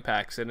lasting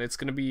impacts, and it's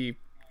going to be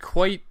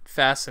quite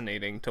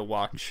fascinating to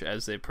watch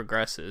as it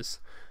progresses.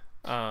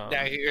 Now,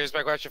 here's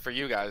my question for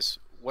you guys: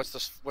 What's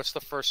the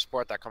first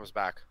sport that comes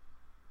back?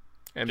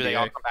 NBA. Do they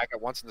all come back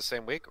at once in the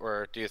same week,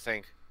 or do you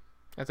think?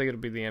 I think it'll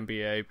be the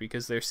NBA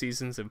because their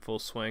season's in full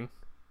swing.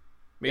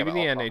 Maybe the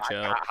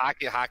NHL.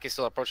 Hockey's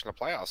still approaching the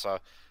playoffs, so are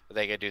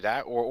they gonna do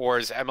that, or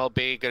is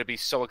MLB gonna be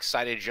so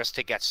excited just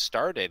to get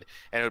started,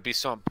 and it would be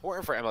so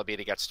important for MLB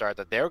to get started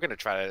that they're gonna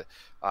try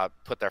to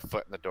put their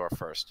foot in the door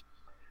first?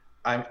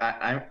 I'm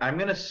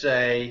gonna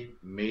say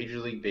Major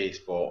League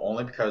Baseball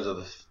only because of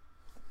the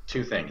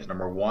two things.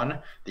 Number one,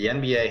 the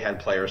NBA had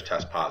players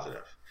test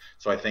positive,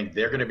 so I think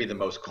they're gonna be the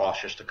most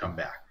cautious to come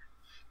back.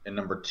 And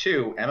number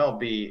two,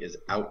 MLB is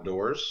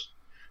outdoors.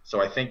 So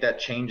I think that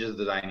changes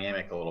the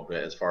dynamic a little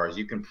bit as far as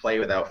you can play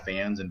without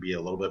fans and be a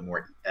little bit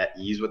more at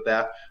ease with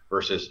that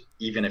versus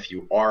even if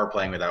you are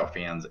playing without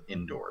fans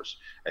indoors.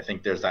 I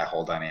think there's that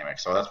whole dynamic.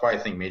 So that's why I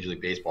think Major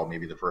League Baseball may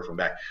be the first one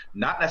back.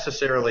 Not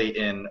necessarily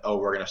in,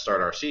 we're going to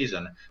start our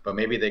season, but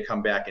maybe they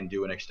come back and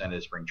do an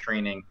extended spring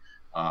training,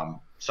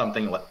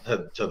 something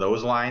to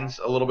those lines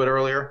a little bit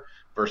earlier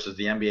versus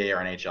the NBA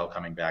or NHL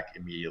coming back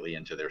immediately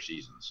into their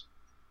seasons.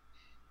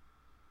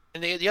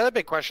 And the other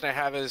big question I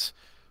have is,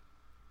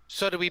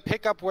 so do we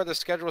pick up where the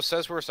schedule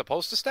says we're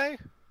supposed to stay?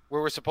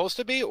 where we're supposed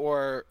to be,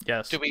 or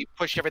yes, do we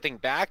push everything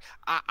back?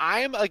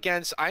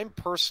 I'm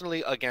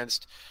personally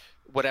against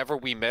whatever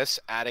we miss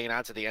adding it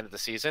on to the end of the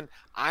season.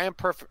 I am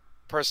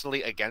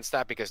personally against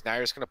that because now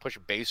you're just going to push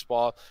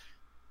baseball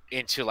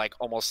into like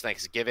almost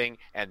Thanksgiving,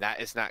 and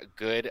that is not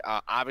good.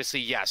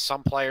 Obviously, yes,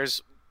 some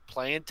players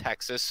play in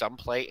Texas, some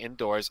play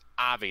indoors,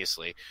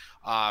 obviously.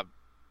 But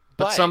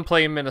some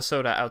play in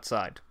Minnesota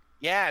outside.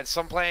 Yeah, and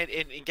some play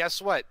and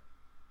guess what?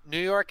 New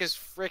York is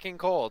freaking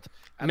cold.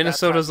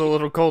 Minnesota's a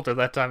little colder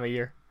that time of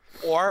year.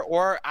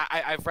 Or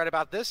I've read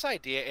about this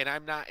idea, and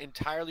I'm not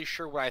entirely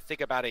sure what I think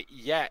about it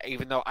yet,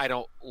 even though I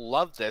don't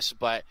love this,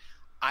 but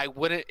I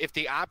wouldn't, if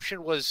the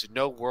option was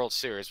no World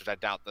Series, which I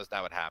doubt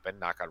that would happen,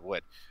 knock on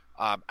wood,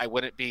 I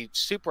wouldn't be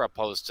super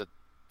opposed to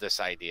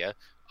this idea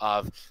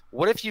of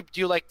what if you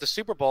do like the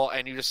Super Bowl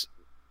and you just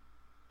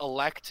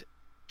elect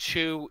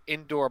 2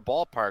 indoor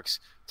ballparks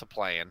to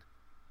play in?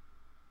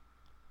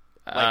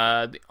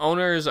 The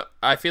owners,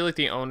 I feel like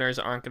the owners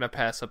aren't going to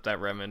pass up that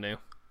revenue.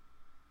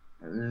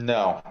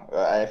 No,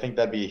 I think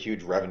that'd be a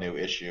huge revenue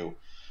issue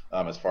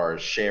as far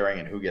as sharing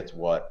and who gets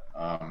what.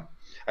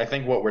 I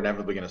think what we're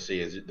inevitably going to see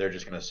is they're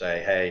just going to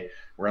say, hey,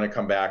 we're going to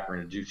come back. We're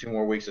going to do 2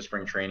 more weeks of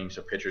spring training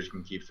so pitchers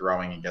can keep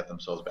throwing and get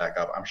themselves back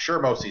up. I'm sure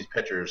most of these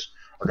pitchers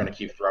are going to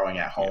keep throwing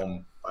at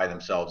home by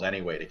themselves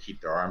anyway to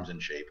keep their arms in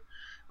shape.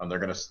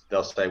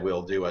 They'll say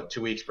we'll do a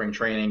 2-week spring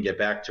training, get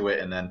back to it,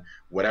 and then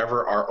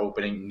whatever our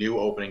new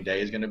opening day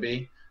is going to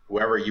be,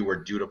 whoever you were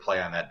due to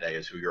play on that day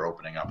is who you're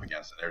opening up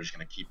against. And they're just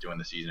going to keep doing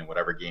the season.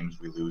 Whatever games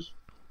we lose,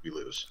 we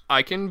lose.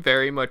 I can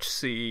very much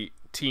see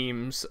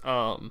teams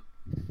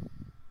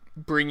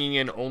bringing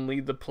in only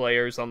the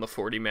players on the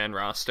 40-man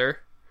roster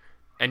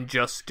and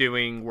just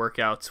doing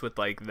workouts with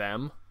like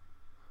them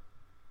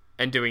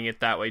and doing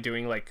it that way,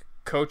 doing like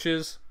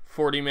coaches,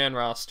 40-man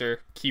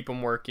roster, keep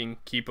them working,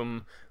 keep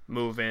them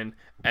moving,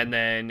 and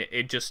then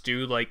it just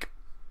do like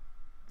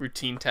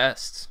routine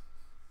tests.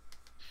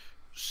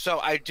 So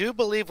I do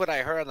believe what I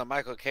heard on the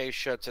Michael Kay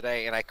show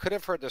today, and I could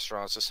have heard this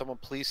wrong, so someone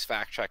please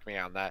fact check me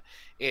on that,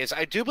 is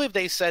I do believe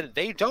they said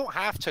they don't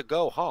have to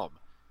go home,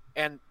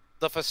 and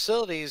the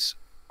facilities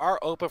are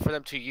open for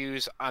them to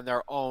use on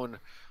their own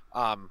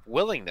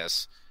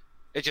willingness.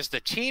 It's just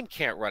the team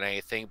can't run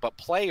anything, but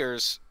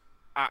players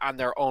on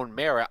their own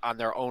merit, on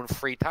their own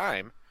free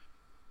time,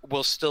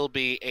 will still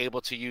be able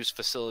to use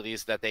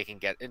facilities that they can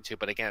get into.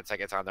 But again, it's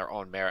like it's on their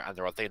own merit, on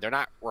their own thing. They're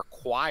not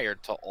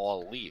required to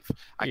all leave.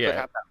 I could have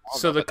that wrong,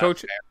 so the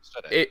coach,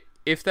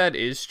 if that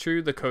is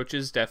true, the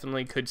coaches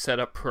definitely could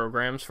set up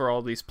programs for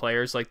all these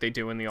players like they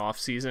do in the off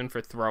season for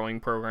throwing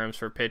programs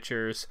for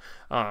pitchers,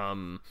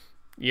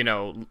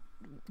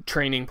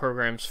 training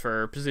programs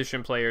for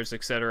position players,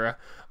 etc.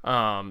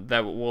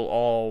 That will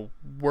all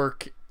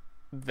work,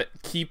 that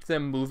keep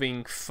them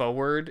moving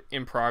forward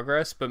in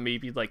progress, but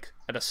maybe like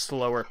at a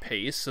slower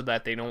pace so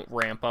that they don't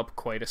ramp up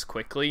quite as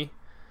quickly.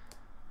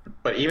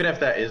 But even if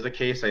that is the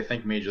case, I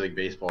think Major League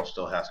Baseball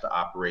still has to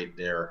operate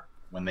there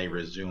when they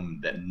resume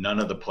that none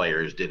of the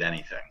players did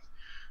anything.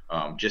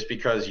 Just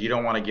because you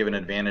don't want to give an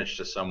advantage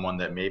to someone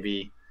that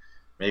maybe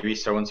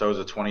so-and-so is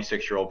a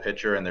 26-year-old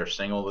pitcher and they're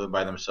single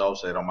by themselves,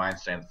 so they don't mind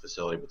staying at the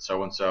facility. But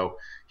so-and-so,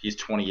 he's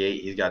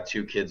 28, he's got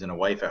 2 kids and a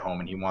wife at home,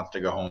 and he wants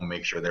to go home and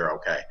make sure they're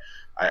okay.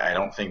 I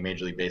don't think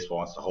Major League Baseball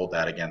wants to hold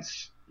that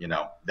against,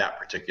 that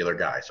particular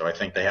guy. So I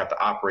think they have to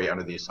operate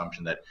under the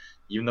assumption that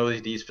even though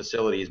these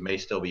facilities may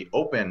still be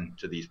open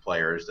to these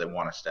players that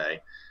want to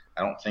stay,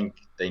 I don't think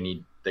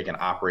they can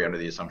operate under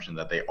the assumption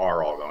that they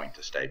are all going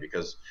to stay,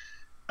 because,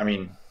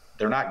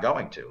 they're not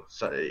going to.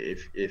 So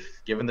if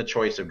given the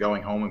choice of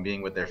going home and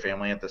being with their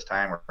family at this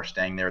time, or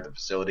staying there at the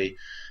facility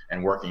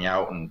and working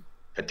out and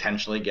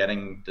potentially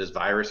getting this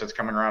virus that's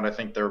coming around, I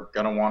think they're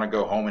going to want to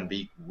go home and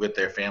be with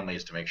their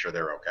families to make sure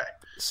they're okay.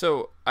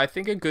 So I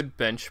think a good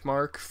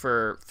benchmark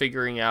for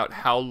figuring out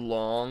how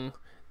long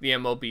the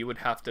MLB would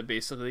have to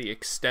basically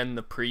extend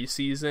the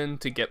preseason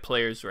to get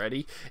players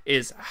ready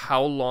is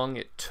how long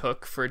it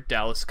took for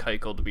Dallas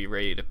Keuchel to be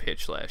ready to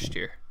pitch last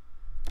year.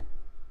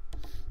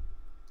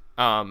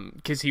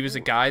 Because he was a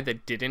guy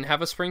that didn't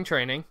have a spring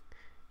training.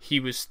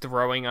 He was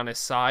throwing on his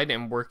side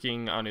and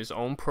working on his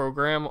own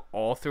program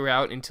all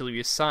throughout until he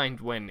was signed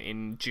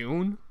in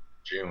June?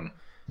 June.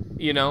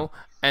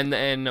 And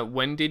then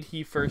when did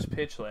he first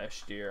pitch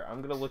last year? I'm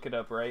going to look it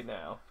up right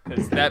now,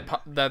 because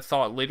that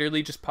thought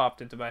literally just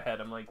popped into my head.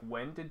 I'm like,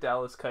 when did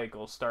Dallas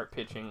Keuchel start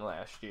pitching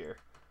last year?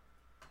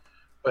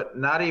 But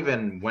not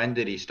even when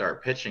did he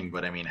start pitching,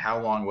 but how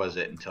long was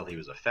it until he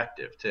was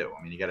effective too?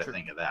 You got to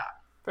think of that.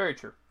 Very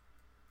true.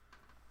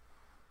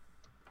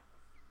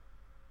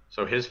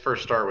 So his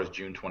first start was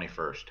June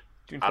 21st.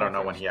 I don't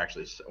know when he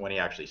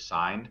actually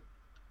signed,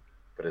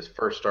 but his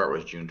first start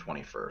was June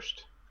 21st.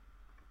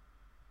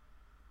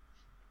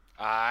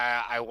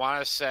 I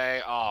want to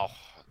say,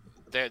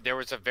 there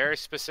was a very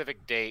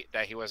specific date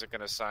that he wasn't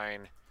going to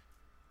sign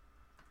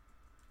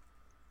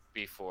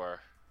before.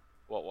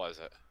 What was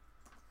it?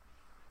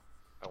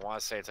 I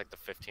want to say it's like the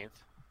 15th.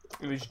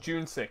 It was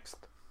June 6th.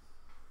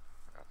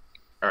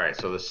 All right,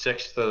 so the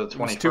 6th to the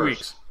 21st. 2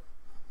 weeks.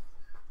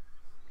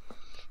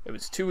 It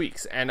was 2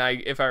 weeks, and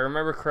if I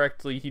remember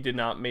correctly, he did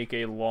not make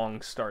a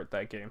long start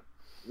that game.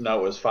 No,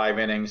 it was 5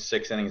 innings,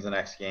 6 innings the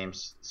next game,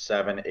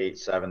 7, 8,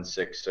 7,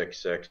 6, 6,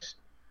 6.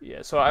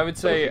 Yeah, so I would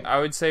say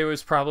it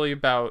was probably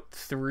about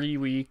 3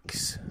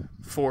 weeks,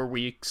 4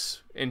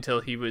 weeks until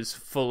he was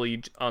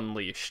fully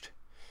unleashed.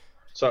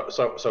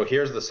 So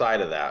here's the side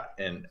of that,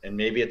 and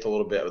maybe it's a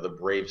little bit of the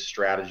Braves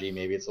strategy,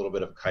 maybe it's a little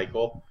bit of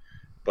Keuchel,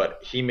 but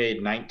he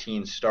made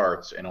 19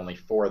 starts and only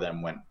 4 of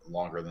them went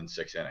longer than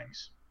 6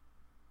 innings.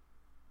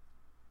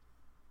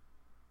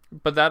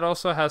 But that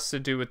also has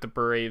to do with the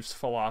Braves'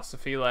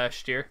 philosophy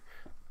last year.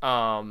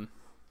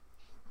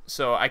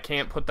 So I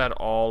can't put that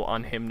all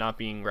on him not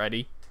being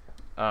ready.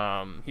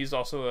 He's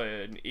also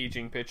an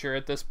aging pitcher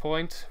at this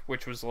point,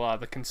 which was a lot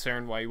of the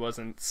concern why he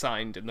wasn't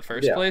signed in the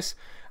first place.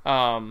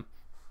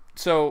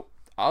 So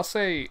I'll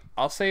say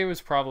it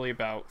was probably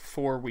about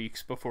 4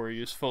 weeks before he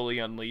was fully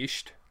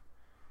unleashed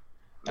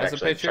as a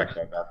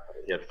pitcher.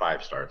 He had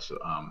 5 starts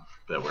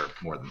that were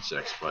more than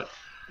 6, but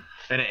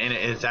and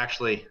it's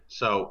actually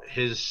so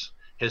his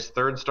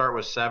third start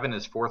was 7,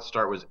 his fourth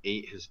start was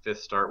 8, his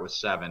fifth start was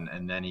 7,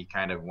 and then he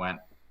kind of went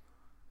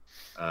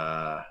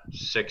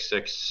 6,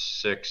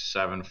 6, 6,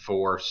 7,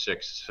 4,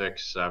 6,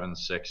 6, 7,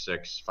 6,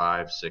 6,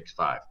 5, 6,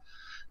 5.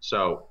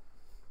 So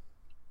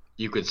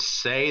you could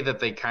say that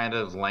they kind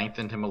of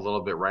lengthened him a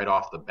little bit right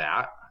off the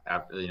bat.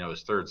 After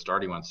his third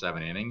start, he went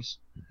 7 innings.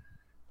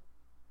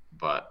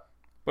 But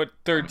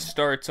third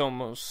start's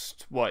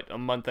almost a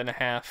month and a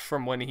half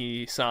from when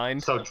he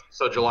signed. So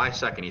July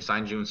 2nd, he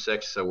signed June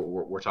 6th. So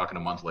we're talking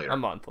a month later. A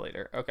month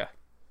later, okay.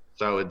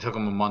 So it took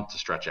him a month to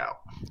stretch out.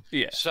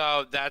 Yeah.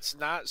 So that's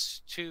not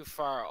too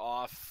far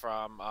off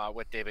from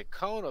what David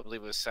Cohn, I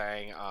believe, was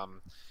saying.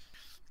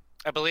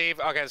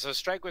 So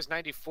strike was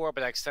 94,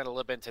 but I extended a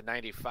little bit into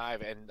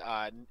 95. And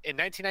in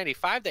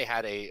 1995, they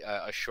had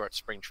a short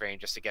spring train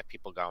just to get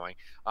people going.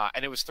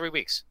 And it was 3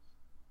 weeks.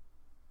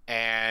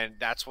 And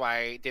that's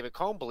why David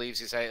Cohn believes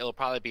he said it'll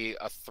probably be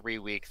a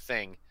 3-week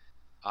thing,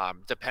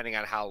 depending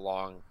on how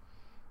long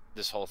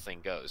this whole thing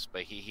goes.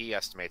 But he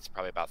estimates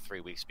probably about 3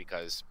 weeks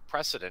because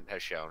precedent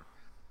has shown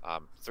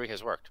 3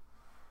 has worked.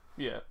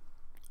 Yeah,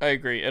 I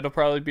agree. It'll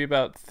probably be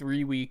about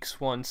 3 weeks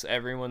once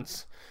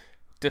everyone's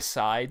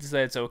decides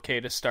that it's okay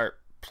to start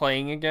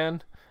playing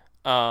again.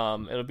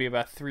 It'll be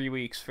about 3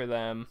 weeks for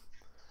them,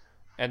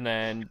 and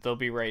then they'll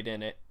be right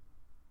in it.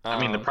 I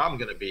mean, the problem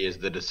going to be is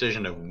the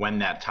decision of when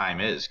that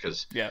time is,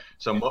 because yeah.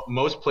 So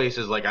most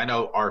places, like I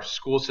know our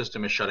school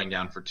system is shutting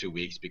down for 2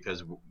 weeks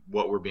because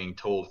what we're being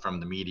told from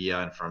the media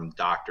and from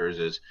doctors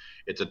is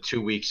it's a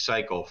 2-week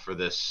cycle for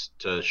this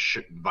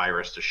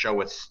virus to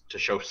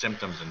show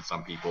symptoms in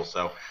some people.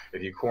 So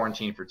if you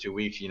quarantine for 2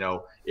 weeks,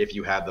 if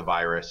you had the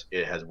virus,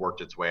 it has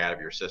worked its way out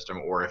of your system,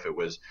 or if it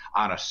was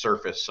on a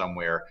surface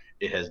somewhere,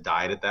 it has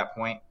died at that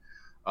point.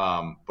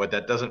 But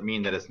that doesn't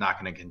mean that it's not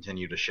going to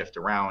continue to shift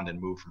around and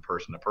move from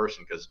person to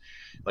person, because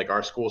like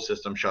our school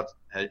system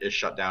is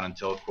shut down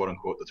until quote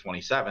unquote the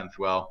 27th.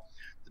 Well,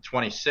 the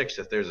 26th,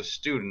 if there's a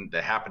student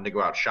that happened to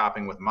go out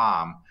shopping with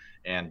mom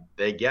and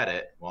they get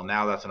it, well,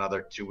 now that's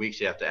another 2 weeks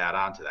you have to add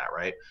on to that,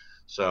 right?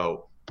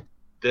 So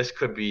this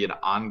could be an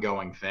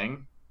ongoing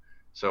thing.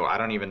 So I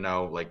don't even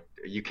know, like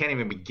you can't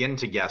even begin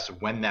to guess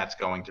when that's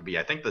going to be.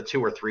 I think the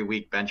 2 or 3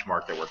 week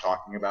benchmark that we're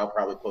talking about,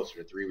 probably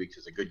closer to 3 weeks,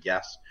 is a good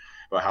guess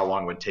about how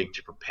long it would take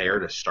to prepare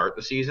to start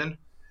the season.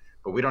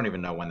 But we don't even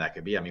know when that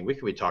could be. I mean, we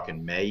could be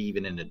talking May,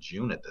 even into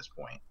June at this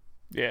point.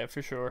 Yeah,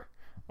 for sure.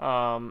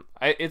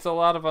 It's a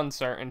lot of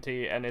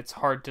uncertainty, and it's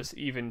hard to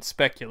even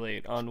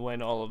speculate on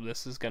when all of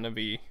this is going to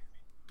be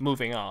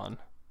moving on.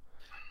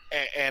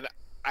 And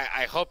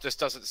I hope this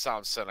doesn't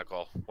sound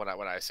cynical when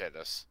I say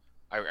this.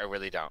 I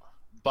really don't.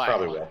 But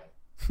probably will.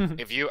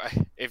 if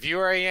you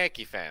are a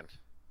Yankee fan,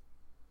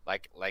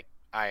 like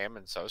I am,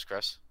 and so is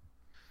Chris,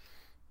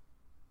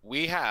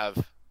 we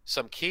have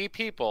some key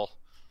people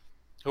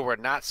who were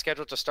not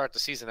scheduled to start the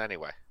season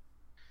anyway,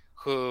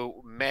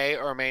 who may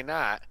or may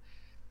not,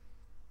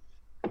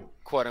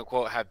 quote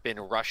unquote, have been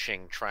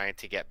rushing trying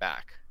to get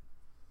back.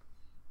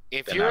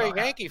 If you're a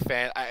Yankee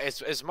fan,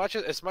 as much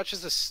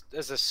as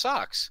this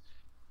sucks,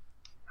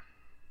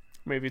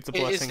 maybe it's a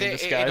blessing in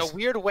disguise. In a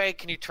weird way,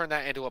 can you turn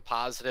that into a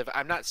positive?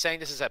 I'm not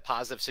saying this is a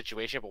positive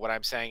situation, but what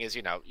I'm saying is,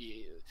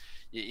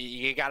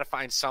 you got to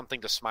find something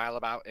to smile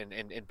about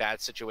in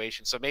bad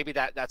situations. So maybe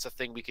that's a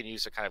thing we can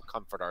use to kind of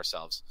comfort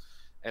ourselves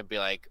and be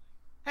like,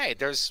 hey,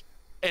 there's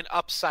an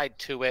upside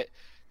to it,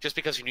 just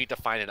because you need to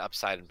find an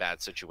upside in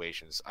bad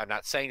situations. I'm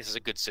not saying this is a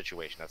good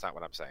situation. That's not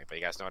what I'm saying, but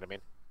you guys know what I mean?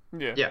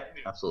 Yeah,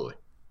 absolutely.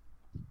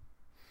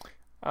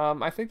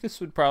 I think this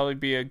would probably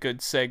be a good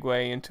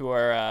segue into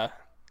our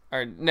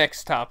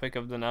next topic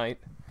of the night.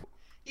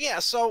 Yeah,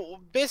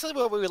 so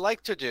basically what we would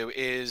like to do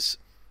is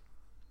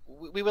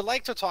we would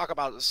like to talk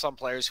about some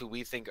players who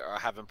we think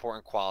have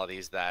important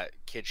qualities that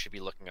kids should be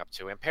looking up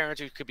to, and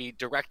parents who could be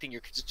directing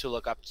your kids to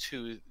look up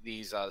to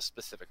these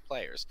specific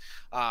players.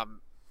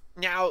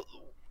 Now,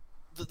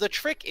 the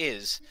trick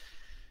is,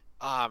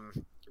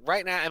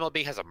 right now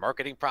MLB has a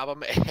marketing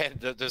problem, and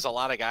there's a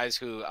lot of guys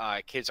who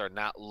kids are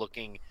not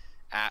looking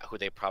at who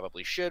they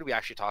probably should. We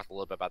actually talked a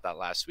little bit about that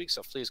last week,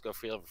 so please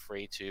feel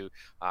free to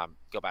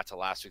go back to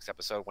last week's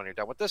episode when you're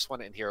done with this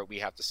one and hear what we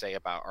have to say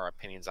about our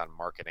opinions on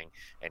marketing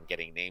and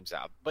getting names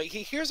out. But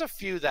here's a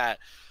few that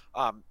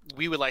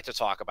we would like to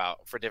talk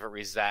about for different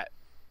reasons that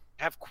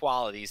have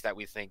qualities that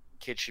we think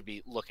kids should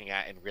be looking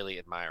at and really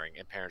admiring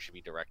and parents should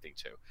be directing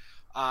to.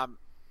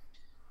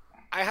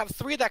 I have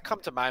three that come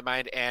to my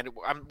mind, and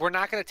we're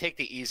not going to take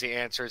the easy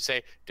answer and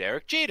say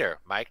Derek Jeter,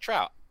 Mike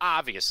Trout,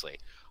 obviously.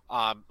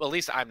 At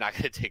least I'm not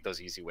going to take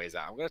those easy ways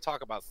out. I'm going to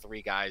talk about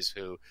three guys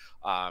who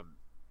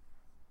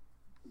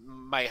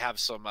might have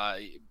some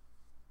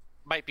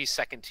might be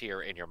second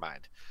tier in your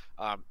mind.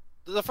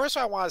 The first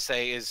one I want to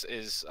say is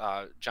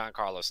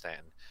Giancarlo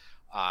Stanton.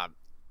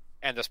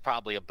 And there's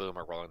probably a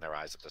boomer rolling their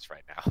eyes at this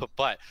right now.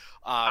 But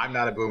I'm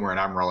not a boomer,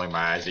 and I'm rolling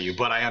my eyes at you.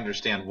 But I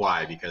understand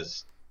why,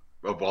 because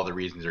of all the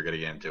reasons you're going to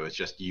get into. It's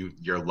just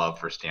your love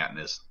for Stanton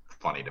is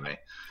funny to me.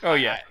 Oh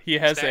yeah, he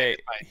has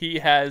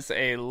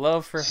a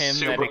love for him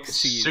that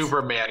exceeds.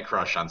 Superman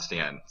crush on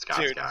Stan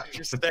Scott.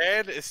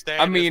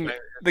 Stan. I mean,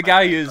 the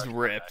guy is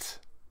ripped.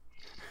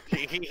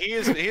 He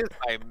is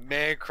my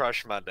man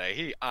crush Monday.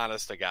 He,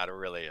 honest to God, it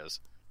really is.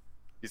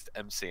 He's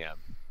the MCM,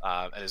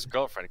 and his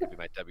girlfriend could be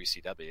my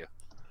WCW.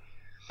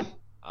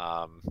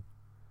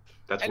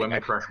 That's anyway.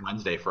 Women Crush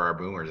Wednesday for our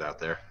boomers out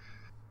there.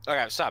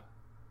 Okay, stop.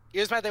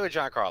 Here's my thing with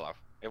Giancarlo,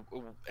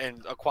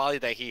 and a quality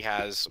that he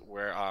has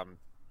where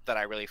that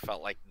I really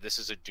felt like this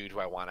is a dude who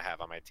I want to have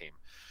on my team.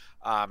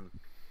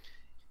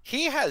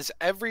 He has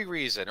every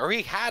reason, or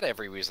he had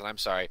every reason, I'm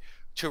sorry,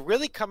 to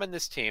really come in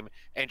this team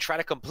and try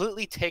to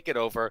completely take it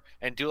over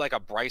and do like a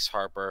Bryce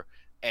Harper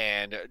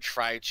and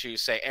try to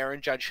say,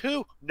 Aaron Judge,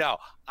 who? No,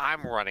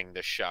 I'm running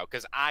this show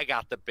because I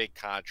got the big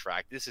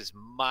contract. This is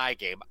my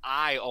game.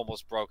 I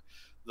almost broke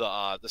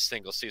the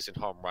single season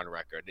home run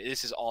record.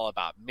 This is all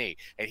about me.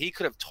 And he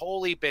could have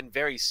totally been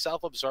very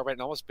self-absorbent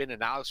and almost been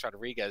an Alex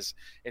Rodriguez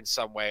in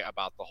some way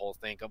about the whole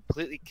thing,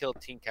 completely killed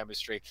team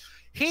chemistry.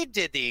 He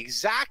did the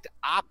exact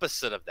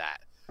opposite of that.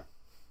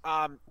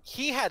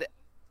 He had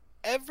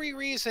every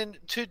reason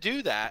to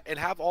do that and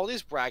have all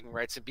these bragging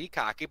rights and be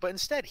cocky, but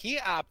instead he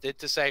opted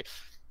to say,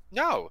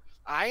 no,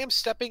 I am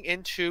stepping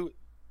into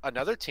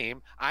another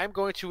team. I'm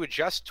going to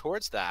adjust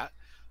towards that.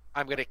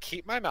 I'm going to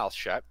keep my mouth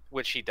shut,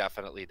 which he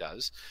definitely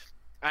does.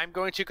 I'm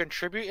going to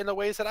contribute in the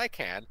ways that I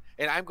can,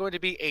 and I'm going to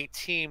be a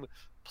team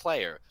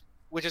player,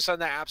 which is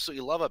something I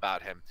absolutely love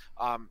about him.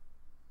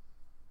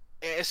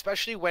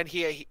 Especially when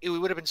it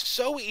would have been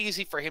so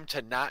easy for him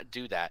to not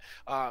do that.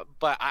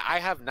 But I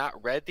have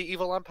not read The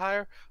Evil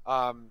Empire.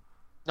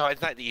 No,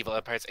 it's not The Evil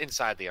Empire. It's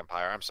Inside the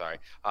Empire. I'm sorry.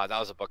 That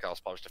was a book that was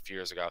published a few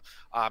years ago.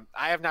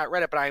 I have not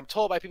read it, but I am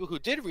told by people who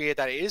did read it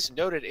that it is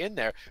noted in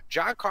there.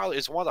 Giancarlo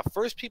is one of the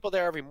first people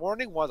there every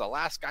morning, one of the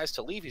last guys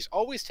to leave. He's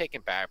always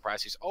taking back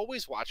press. He's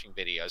always watching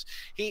videos.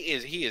 He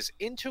is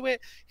into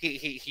it.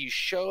 He's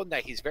shown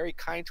that he's very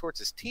kind towards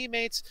his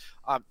teammates.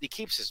 He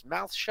keeps his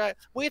mouth shut.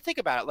 When you think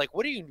about it, like,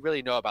 what do you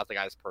really know about the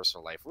guy's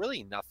personal life?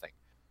 Really nothing.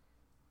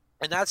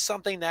 And that's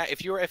something that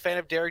if you're a fan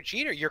of Derek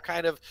Jeter, you're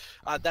kind of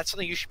that's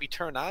something you should be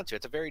turned on to.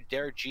 It's a very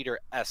Derek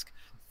Jeter-esque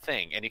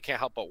thing. And you can't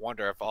help but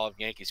wonder if all of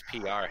Yankees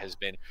PR has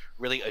been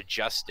really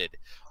adjusted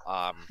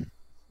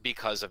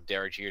because of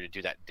Derek Jeter to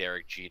do that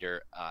Derek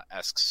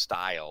Jeter-esque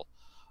style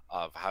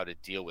of how to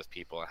deal with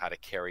people and how to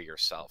carry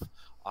yourself.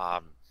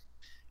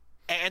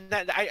 And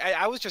that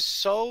I was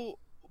just so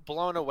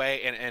blown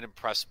away and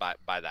impressed by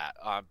that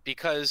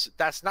because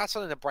that's not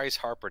something that Bryce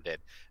Harper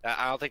did.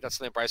 I don't think that's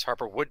something Bryce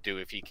Harper would do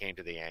if he came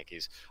to the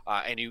Yankees.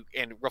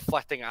 And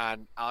reflecting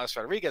on Alex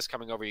Rodriguez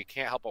coming over, you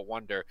can't help but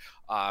wonder,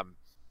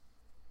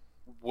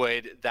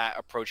 would that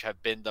approach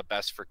have been the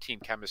best for team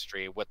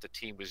chemistry, what the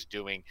team was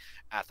doing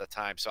at the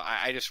time? So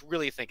I just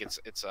really think it's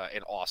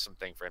an awesome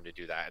thing for him to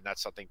do that. And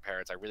that's something,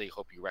 parents, I really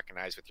hope you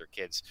recognize with your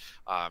kids.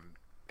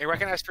 And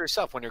recognize for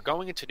yourself when you're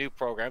going into new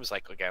programs,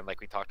 like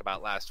we talked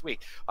about last week.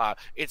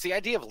 It's the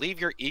idea of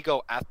leave your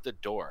ego at the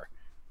door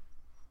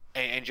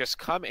and just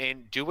come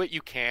in, do what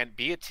you can,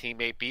 be a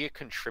teammate, be a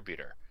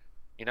contributor.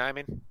 You know what I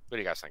mean? What do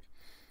you guys think?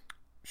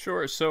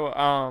 Sure. So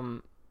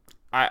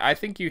I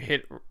think you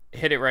hit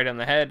it right on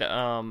the head.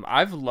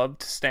 I've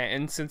loved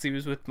Stanton since he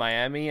was with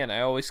Miami, and I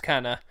always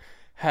kind of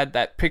had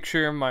that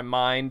picture in my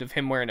mind of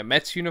him wearing a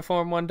Mets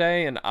uniform one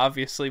day, and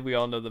obviously we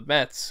all know the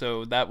Mets,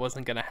 so that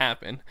wasn't going to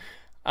happen.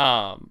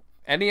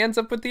 And he ends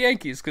up with the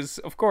Yankees because,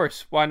 of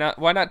course, why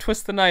not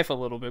twist the knife a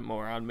little bit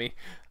more on me?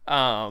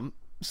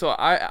 So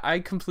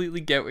I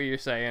completely get what you're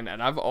saying,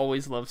 and I've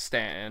always loved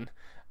Stanton.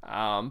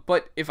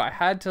 But if I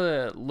had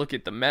to look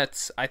at the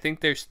Mets, I think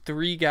there's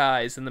three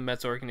guys in the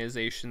Mets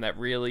organization that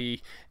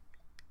really,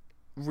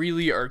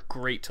 really are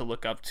great to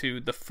look up to.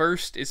 The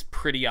first is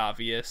pretty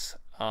obvious.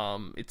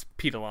 It's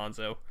Pete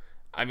Alonso.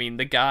 I mean,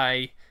 the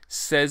guy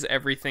says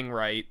everything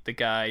right. The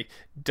guy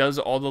does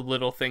all the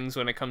little things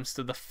when it comes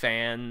to the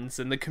fans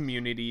and the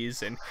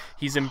communities, and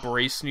he's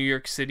embraced New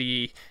York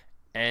City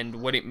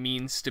and what it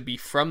means to be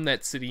from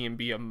that city and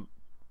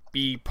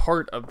be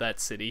part of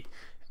that city.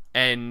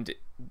 And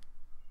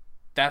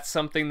that's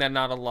something that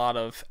not a lot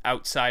of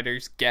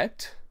outsiders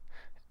get.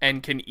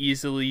 and can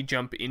easily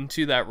jump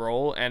into that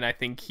role, and I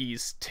think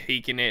he's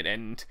taken it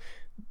and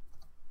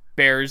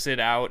bears it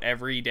out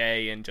every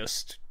day and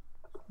just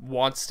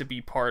wants to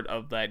be part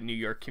of that New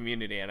York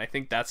community. And I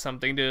think that's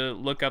something to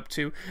look up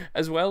to,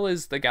 as well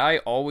as the guy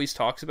always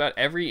talks about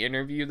every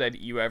interview that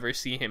you ever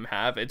see him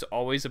have. It's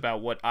always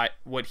about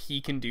what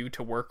he can do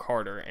to work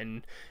harder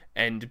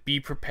and be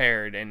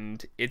prepared,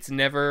 and it's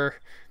never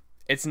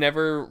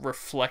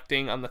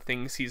reflecting on the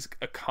things he's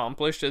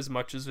accomplished as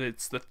much as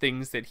it's the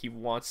things that he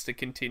wants to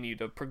continue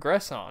to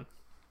progress on.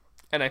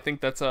 And I think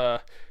that's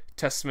a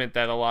testament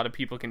that a lot of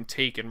people can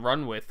take and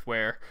run with,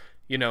 where,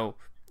 you know,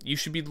 you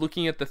should be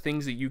looking at the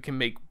things that you can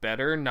make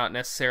better, not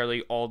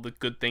necessarily all the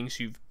good things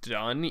you've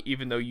done,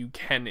 even though you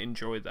can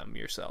enjoy them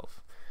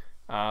yourself.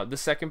 The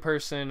second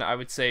person I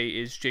would say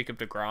is Jacob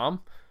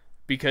deGrom,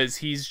 because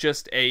he's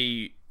just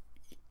he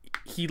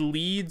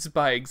leads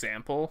by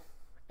example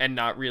and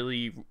not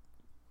really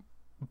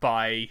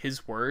by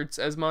his words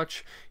as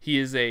much. He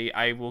is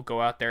I will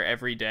go out there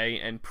every day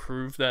and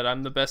prove that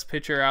I'm the best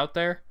pitcher out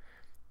there.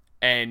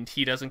 And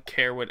he doesn't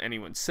care what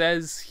anyone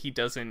says. He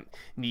doesn't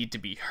need to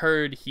be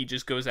heard. He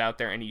just goes out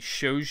there and he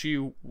shows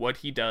you what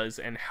he does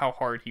and how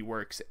hard he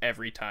works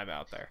every time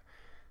out there.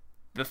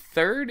 The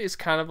third is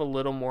kind of a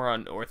little more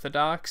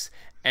unorthodox,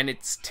 and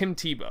it's Tim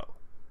Tebow.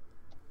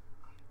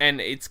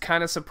 And it's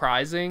kind of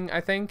surprising,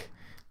 I think.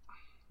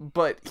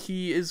 But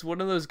he is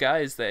one of those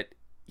guys that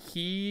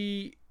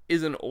he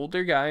is an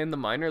older guy in the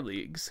minor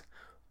leagues,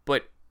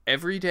 but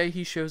every day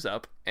he shows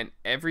up and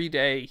every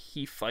day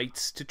he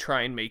fights to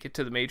try and make it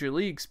to the major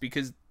leagues,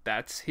 because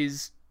that's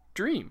his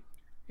dream.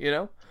 You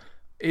know,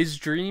 his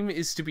dream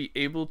is to be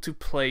able to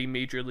play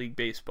Major League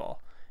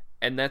Baseball,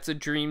 and that's a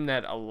dream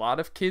that a lot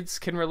of kids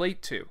can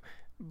relate to.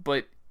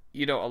 But,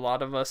 you know, a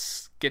lot of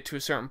us get to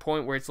a certain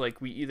point where it's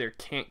like we either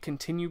can't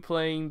continue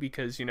playing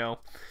because, you know,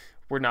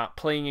 we're not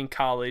playing in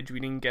college, we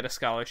didn't get a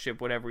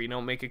scholarship, whatever, we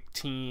don't make a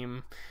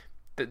team.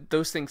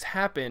 Those things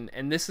happen,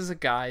 and this is a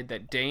guy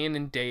that day in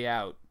and day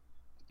out,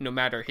 no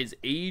matter his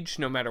age,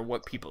 no matter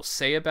what people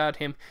say about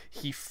him,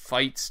 he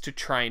fights to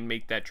try and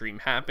make that dream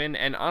happen.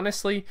 And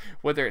honestly,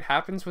 whether it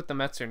happens with the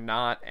Mets or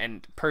not,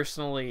 and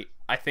personally,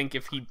 I think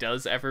if he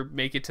does ever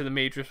make it to the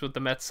majors with the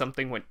Mets,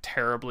 something went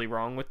terribly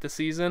wrong with the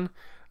season.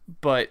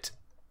 But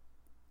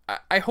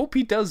I hope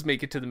he does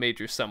make it to the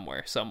majors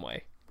somewhere, some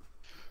way.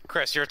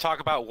 Chris, you're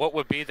talking about what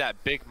would be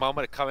that big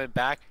moment of coming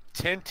back.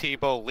 Tim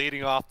Tebow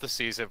leading off the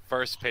season,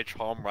 first pitch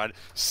home run.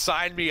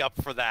 Sign me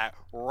up for that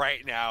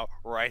right now,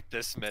 right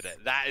this minute.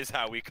 That is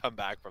how we come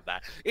back from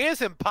that. It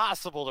is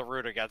impossible to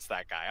root against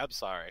that guy. I'm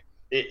sorry.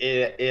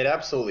 It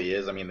absolutely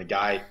is. I mean, the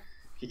guy,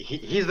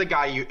 he's the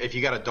guy if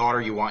you got a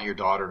daughter, you want your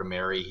daughter to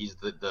marry. He's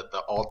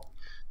the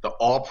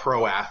all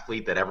pro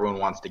athlete that everyone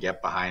wants to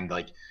get behind.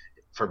 Like,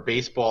 for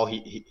baseball,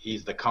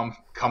 he's the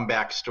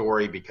comeback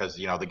story, because,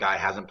 you know, the guy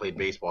hasn't played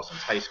baseball since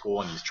high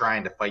school and he's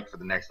trying to fight for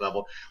the next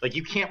level. Like,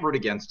 you can't root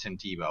against Tim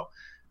Tebow.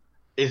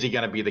 Is he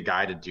going to be the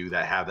guy to do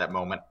that, have that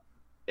moment?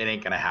 It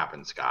ain't going to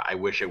happen, Scott. I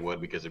wish it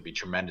would, because it'd be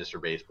tremendous for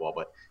baseball,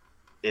 but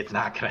it's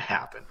not going to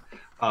happen.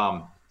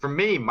 For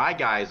me, my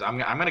guys, I'm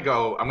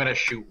going to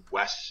shoot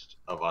west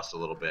of us a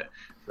little bit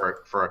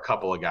for a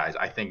couple of guys.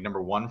 I think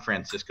number one,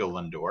 Francisco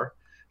Lindor,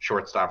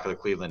 shortstop for the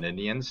Cleveland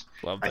Indians.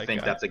 I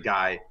think that's a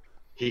guy.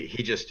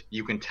 He just,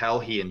 you can tell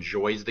he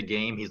enjoys the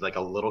game. He's like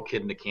a little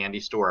kid in a candy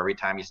store every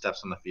time he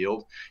steps on the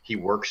field. He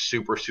works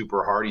super,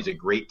 super hard. He's a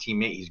great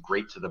teammate. He's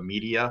great to the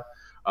media.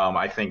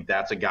 I think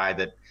that's a guy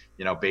that,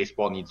 you know,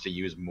 baseball needs to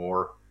use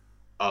more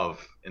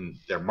of in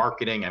their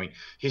marketing. I mean,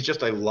 he's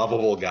just a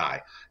lovable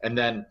guy. And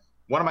then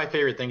one of my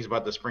favorite things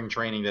about the spring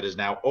training that is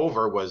now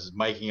over was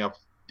miking up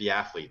the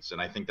athletes,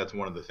 and I think that's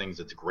one of the things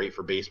that's great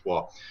for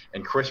baseball.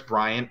 And Chris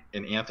Bryant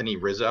and Anthony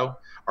Rizzo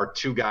are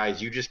two guys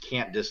you just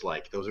can't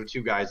dislike. Those are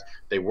two guys,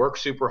 they work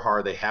super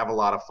hard, they have a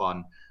lot of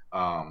fun.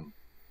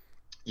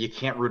 You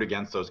can't root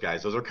against those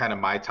guys. Those are kind of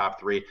my top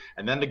three.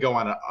 And then to go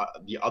on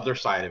the other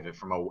side of it,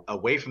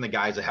 away from the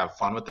guys that have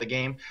fun with the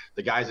game,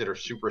 the guys that are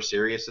super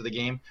serious to the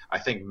game, I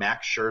think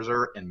Max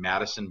Scherzer and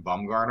Madison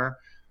Bumgarner,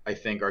 I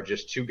think, are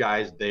just two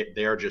guys.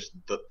 They are just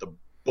the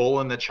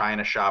bull in the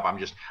china shop.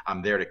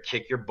 I'm there to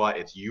kick your butt.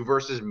 It's you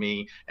versus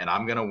me, and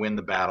I'm going to win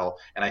the battle.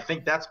 And I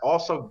think that's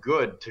also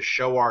good to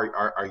show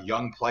our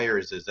young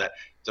players, is that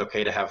it's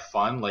okay to have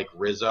fun, like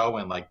Rizzo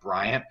and like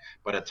Bryant,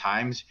 but at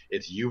times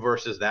it's you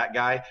versus that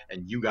guy,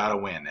 and you got to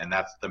win. And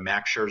that's the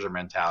Max Scherzer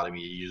mentality. I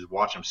mean, you just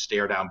watch him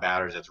stare down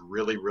batters. It's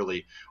really,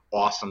 really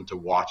awesome to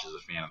watch as a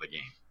fan of the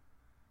game.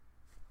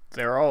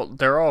 They're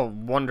all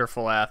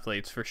wonderful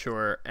athletes for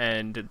sure,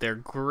 and they're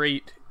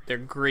great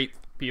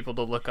people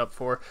to look up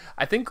for.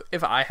 I think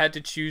if I had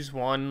to choose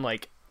one,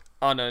 like,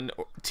 on a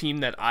team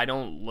that I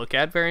don't look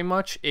at very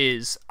much,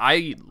 is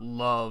I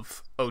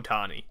love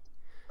Ohtani.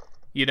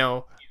 You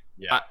know,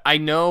 yeah. I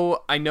know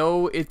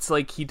it's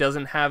like he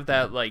doesn't have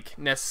that like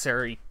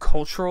necessary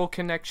cultural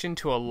connection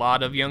to a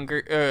lot of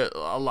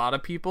a lot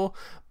of people,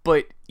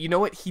 but you know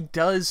what, he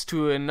does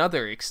to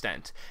another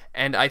extent.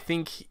 And I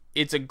think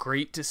it's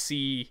great to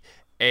see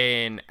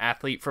an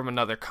athlete from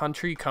another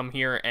country come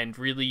here and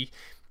really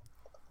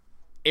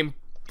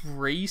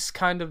embrace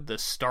kind of the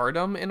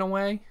stardom in a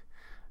way.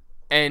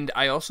 And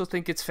I also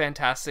think it's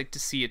fantastic to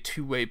see a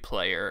two-way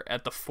player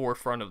at the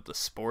forefront of the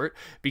sport,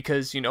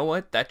 because you know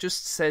what? That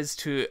just says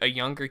to a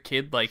younger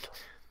kid, like,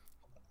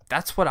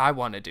 that's what I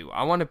want to do.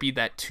 I want to be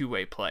that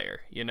two-way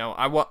player. You know,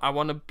 I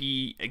want to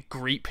be a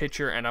great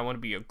pitcher and I want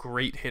to be a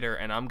great hitter,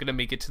 and I'm going to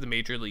make it to the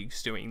major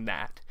leagues doing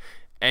that.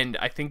 And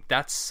I think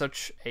that's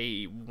such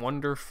a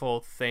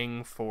wonderful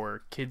thing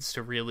for kids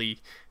to really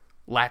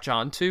latch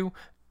onto.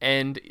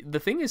 And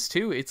the thing is,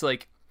 too, it's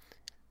like,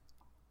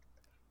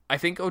 I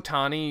think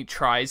Ohtani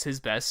tries his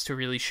best to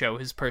really show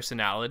his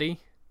personality,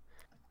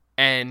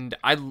 and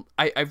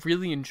I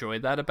really enjoy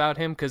that about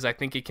him, because I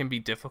think it can be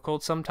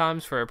difficult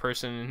sometimes for a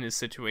person in his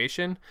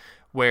situation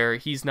where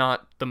he's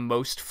not the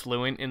most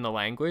fluent in the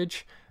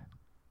language.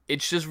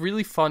 It's just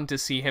really fun to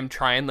see him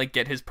try and like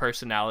get his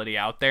personality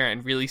out there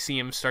and really see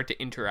him start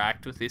to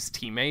interact with his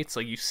teammates.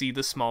 Like, you see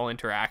the small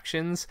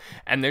interactions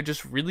and they're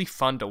just really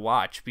fun to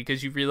watch,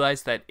 because you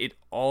realize that it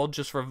all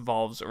just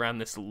revolves around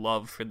this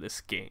love for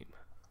this game.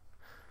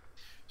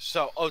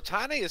 So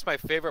Ohtani is my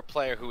favorite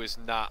player who is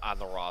not on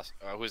the roster,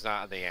 who's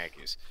not on the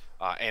Yankees,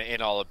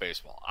 in all of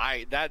baseball.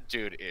 That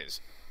dude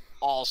is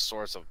all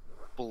sorts of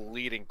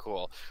bleeding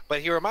cool.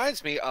 But he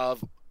reminds me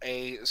of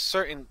a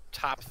certain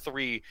top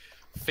 3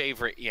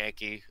 favorite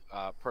Yankee,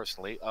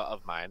 personally,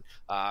 of mine,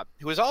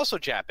 who is also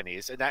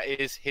Japanese, and that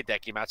is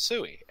Hideki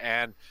Matsui.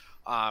 And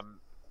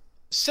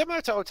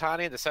similar to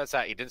Ohtani in the sense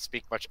that he didn't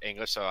speak much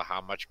English, so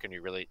how much can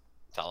you really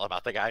tell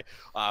about the guy?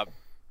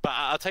 But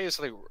I'll tell you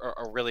something,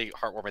 a really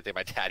heartwarming thing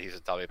my dad used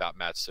to tell me about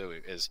Matsui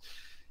is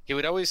he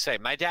would always say,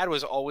 my dad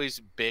was always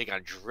big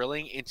on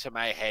drilling into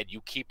my head, you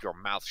keep your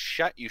mouth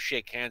shut, you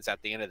shake hands at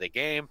the end of the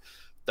game.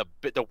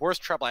 The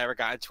worst trouble I ever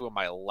got into in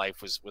my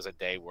life was a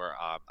day where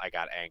I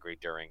got angry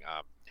during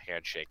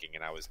handshaking,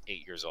 and I was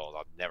 8 years old.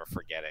 I'll never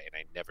forget it, and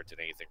I never did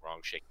anything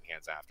wrong shaking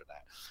hands after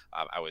that.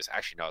 I was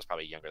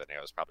probably younger than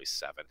I was probably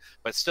 7.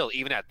 But still,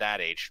 even at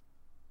that age,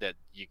 that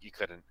you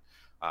couldn't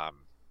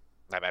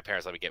my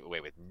parents let me get away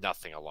with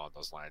nothing along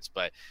those lines.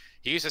 But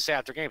he used to say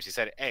after games, he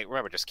said, hey,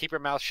 remember, just keep your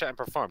mouth shut and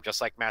perform,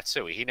 just like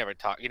Matsui. He never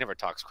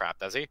talks crap,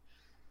 does he?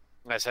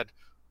 And I said,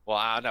 well,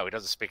 I don't know. He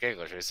doesn't speak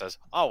English. And he says,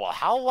 oh, well,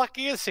 how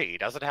lucky is he? He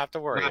doesn't have to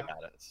worry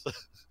about it.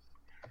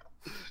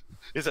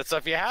 He said, so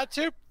if you had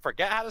to,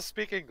 forget how to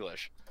speak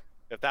English,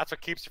 if that's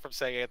what keeps you from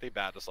saying anything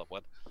bad to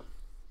someone.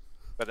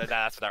 But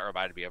that's what that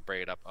reminded me of,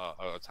 bringing up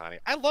Ohtani.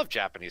 I love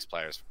Japanese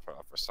players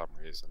for some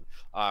reason.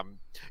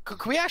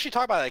 Could we actually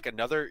talk about like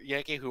another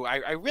Yankee who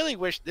I really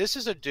wish, this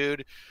is a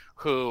dude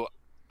who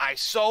I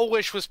so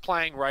wish was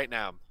playing right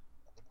now.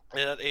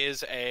 And that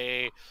is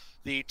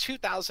the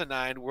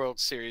 2009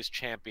 World Series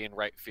champion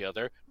right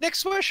fielder, Nick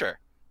Swisher.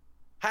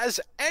 Has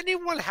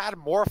anyone had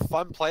more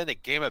fun playing the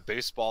game of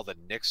baseball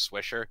than Nick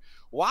Swisher?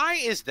 Why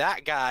is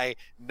that guy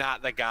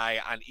not the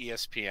guy on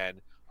ESPN?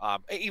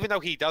 Even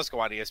though he does go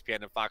on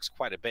ESPN and Fox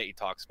quite a bit, he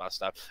talks about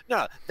stuff.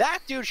 No,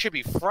 that dude should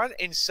be front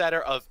and center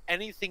of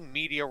anything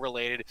media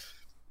related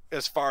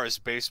as far as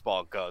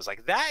baseball goes.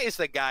 Like, that is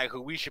the guy who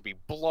we should be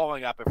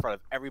blowing up in front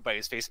of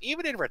everybody's face,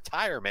 even in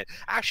retirement.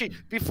 Actually,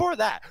 before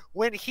that,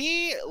 when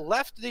he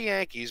left the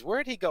Yankees,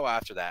 where did he go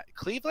after that?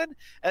 Cleveland?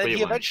 And then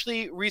he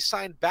eventually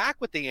re-signed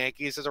back with the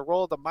Yankees as a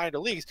role in the minor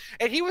leagues,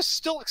 and he was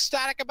still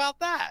ecstatic about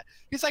that.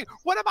 He's like,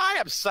 what am I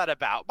upset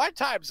about? My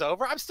time's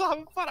over. I'm still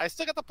having fun. I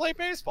still get to play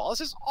baseball.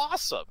 This is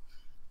awesome.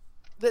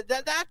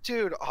 That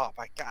dude, oh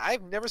my God,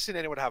 I've never seen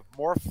anyone have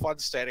more fun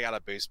standing on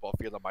a baseball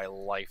field in my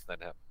life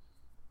than him.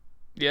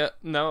 Yeah,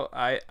 no,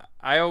 I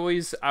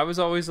was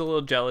always a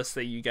little jealous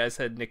that you guys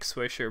had Nick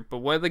Swisher, but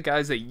one of the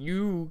guys that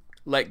you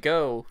let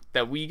go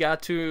that we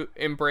got to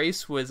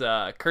embrace was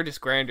Curtis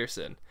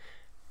Granderson.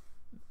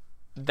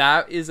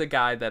 That is a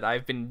guy that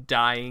I've been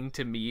dying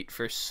to meet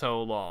for so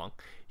long.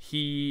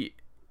 He's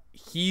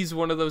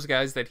one of those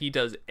guys that he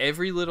does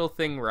every little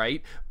thing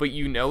right, but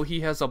you know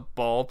he has a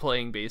ball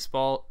playing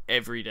baseball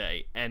every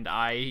day, and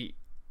I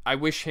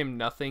wish him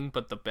nothing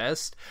but the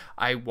best.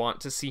 I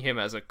want to see him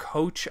as a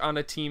coach on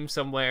a team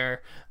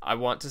somewhere. I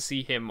want to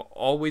see him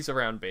always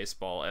around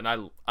baseball, and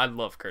I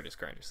love Curtis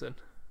Granderson.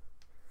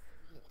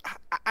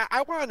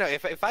 I want to know,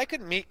 if I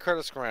could meet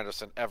Curtis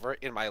Granderson ever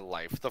in my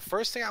life, the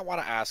first thing I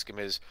want to ask him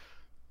is,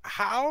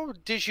 how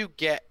did you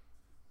get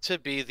to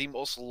be the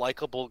most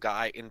likable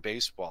guy in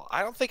baseball?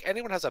 I don't think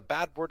anyone has a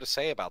bad word to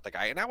say about the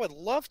guy, and I would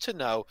love to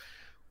know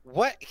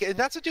and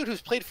that's a dude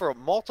who's played for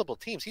multiple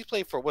teams. He's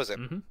played for,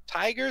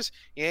 Tigers,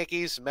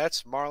 Yankees,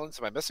 Mets, Marlins.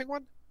 Am I missing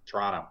one?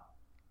 Toronto.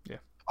 Yeah.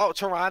 Oh,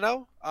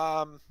 Toronto.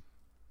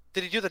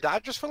 Did he do the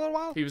Dodgers for a little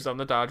while? He was on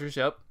the Dodgers,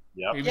 yep.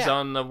 He was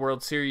on the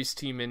World Series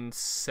team in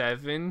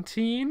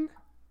 2017.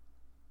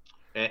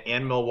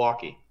 And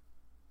Milwaukee.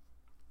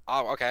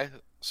 Oh, okay.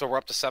 So we're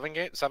up to 7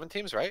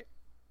 teams, right?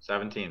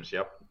 7 teams,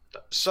 yep.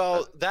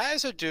 So that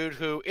is a dude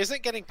who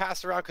isn't getting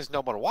passed around because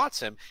no one wants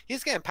him.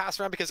 He's getting passed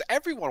around because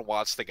everyone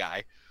wants the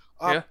guy.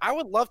 Yeah. I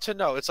would love to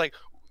know. It's like,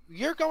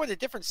 you're going to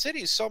different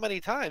cities so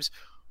many times.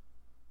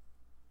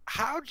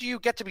 how do you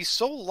get to be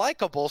so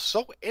likable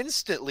so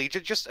instantly,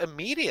 just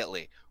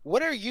immediately?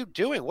 What are you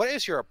doing? What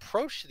is your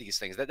approach to these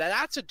things?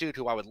 That's a dude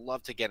who I would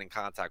love to get in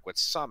contact with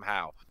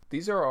somehow.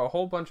 These are a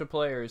whole bunch of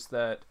players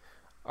that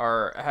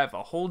have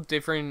a whole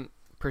different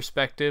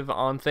perspective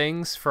on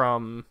things,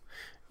 from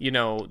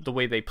the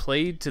way they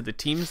played to the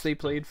teams they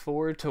played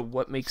for to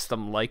what makes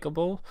them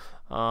likable,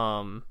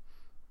 and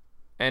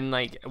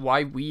like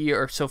why we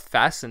are so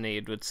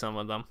fascinated with some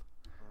of them,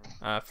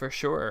 for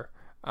sure.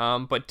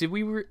 But did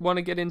we want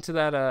to get into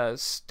that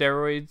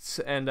steroids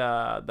and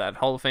that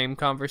Hall of Fame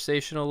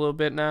conversation a little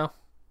bit now?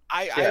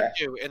 I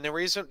do, and the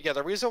reason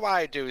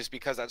why I do is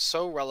because that's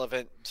so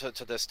relevant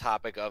to this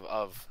topic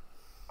of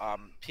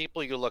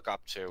people you look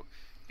up to.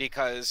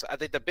 Because I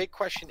think the big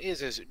question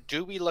is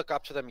do we look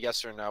up to them,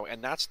 yes or no?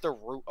 And that's the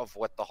root of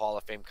what the Hall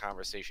of Fame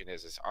conversation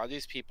is are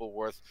these people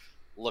worth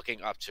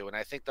looking up to? And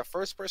I think the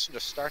first person to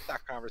start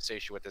that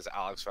conversation with is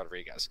Alex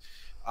Rodriguez,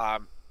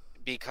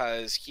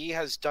 because he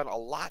has done a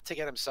lot to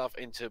get himself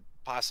into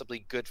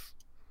possibly good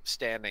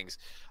standings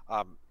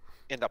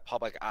in the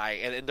public eye.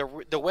 And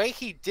the way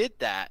he did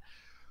that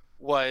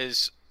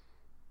was,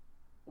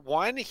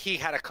 one, he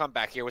had a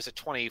comeback year. Was it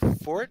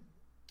 2014?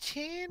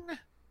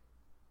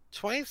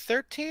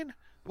 2013?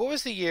 What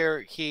was the year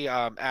he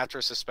after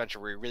a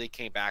suspension where he really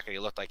came back and he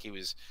looked like he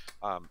was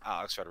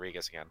Alex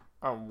Rodriguez again?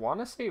 I want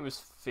to say it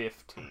was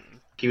 15.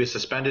 He was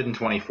suspended in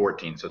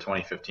 2014, so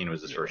 2015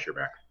 was his first year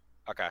back.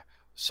 Okay,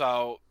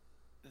 so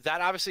that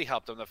obviously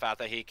helped him. The fact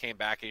that he came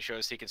back, he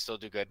shows he can still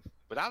do good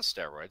without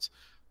steroids.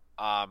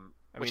 The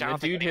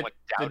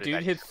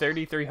dude hit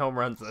 33 home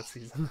runs this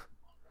season.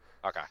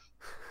 Okay,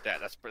 yeah,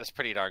 that's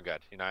pretty darn good.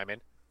 You know what I mean?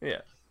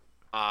 Yeah.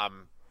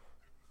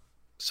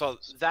 So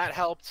that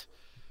helped,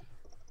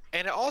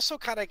 and it also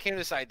kind of came to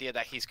this idea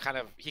that he kind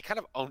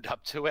of owned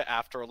up to it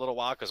after a little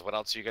while, because what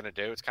else are you going to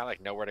do? It's kind of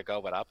like nowhere to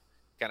go but up.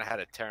 Kind of had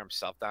to tear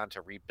himself down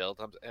to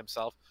rebuild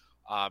himself.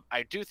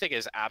 I do think it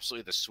is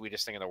absolutely the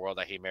sweetest thing in the world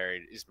that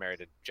is married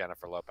to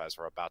Jennifer Lopez,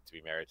 or about to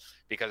be married,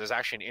 because there's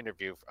actually an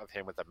interview of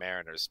him with the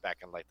Mariners back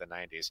in like the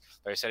 90s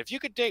where he said, if you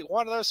could date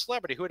one of those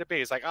celebrity, who would it be?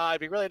 He's like, it'd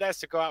be really nice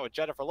to go out with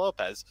Jennifer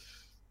Lopez.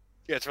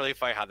 Yeah, it's really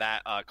funny how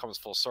that comes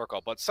full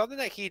circle. But something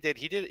that he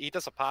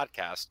does a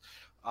podcast,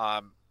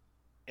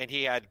 and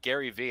he had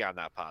Gary Vee on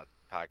that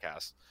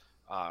podcast.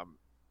 And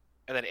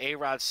then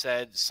A-Rod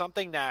said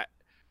something that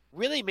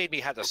really made me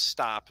had to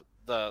stop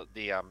the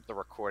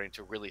recording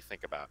to really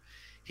think about.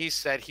 He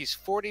said he's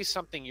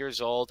 40-something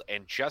years old,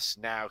 and just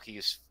now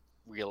he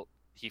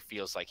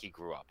feels like he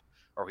grew up,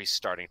 or he's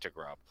starting to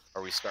grow up,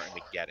 or he's starting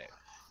to get it.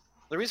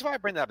 The reason why I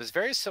bring that up is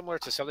very similar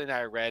to something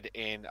that I read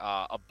in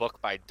a book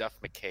by Duff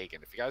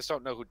McKagan. If you guys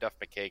don't know who Duff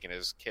McKagan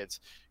is, kids,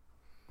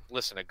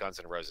 listen to Guns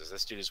N' Roses.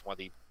 This dude is one of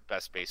the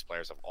best bass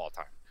players of all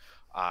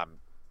time.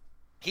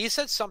 He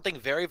said something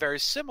very, very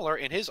similar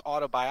in his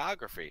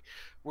autobiography,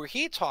 where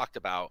he talked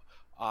about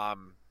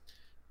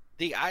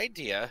the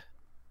idea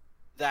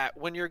that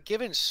when you're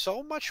given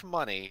so much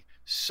money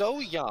so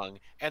young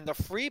and the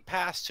free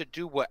pass to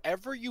do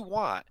whatever you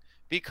want,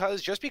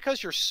 because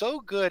you're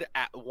so good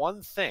at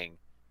one thing,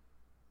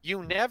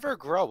 you never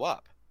grow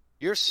up.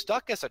 You're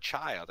stuck as a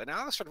child. And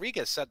Alex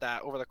Rodriguez said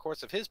that over the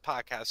course of his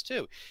podcast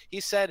too. He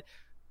said,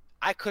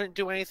 I couldn't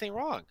do anything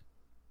wrong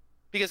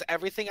because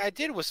everything I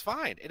did was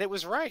fine and it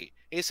was right.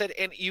 He said,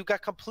 and you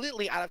got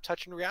completely out of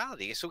touch in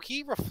reality. So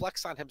he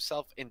reflects on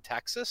himself in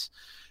Texas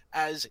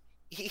as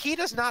he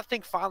does not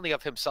think fondly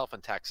of himself in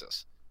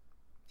Texas.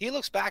 He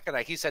looks back at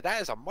that. He said,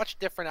 that is a much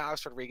different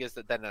Alex Rodriguez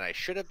than I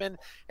should have been,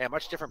 and a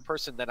much different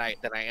person than I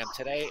am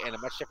today, and a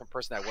much different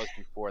person I was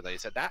before that. He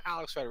said that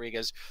Alex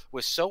Rodriguez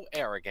was so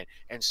arrogant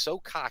and so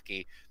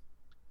cocky,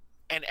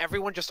 and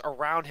everyone just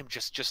around him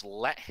just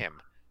let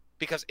him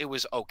because it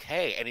was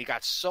okay. And he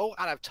got so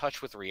out of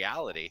touch with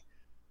reality.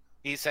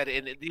 He said,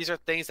 and these are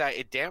things that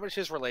it damaged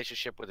his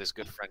relationship with his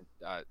good friend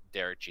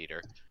Derek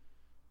Jeter.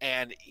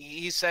 And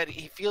he said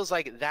he feels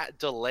like that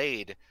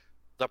delayed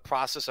the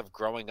process of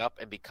growing up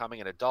and becoming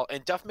an adult.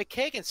 And Duff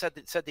McKagan said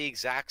the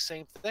exact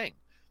same thing,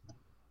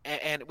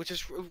 and which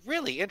is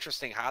really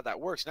interesting how that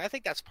works. And I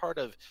think that's part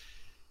of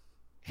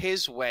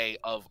his way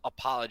of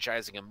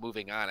apologizing and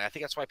moving on. And I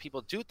think that's why people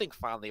do think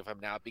fondly of him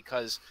now,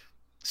 because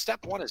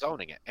step one is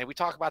owning it. And we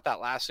talked about that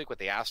last week with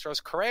the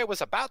Astros. Correa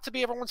was about to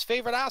be everyone's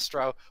favorite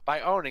Astro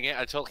by owning it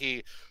until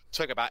he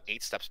took about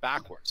 8 steps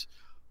backwards.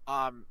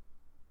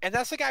 And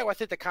that's the guy who I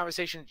think the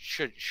conversation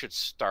should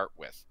start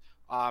with.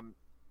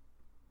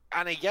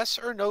 On a yes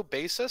or no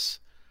basis,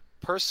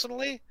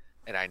 personally,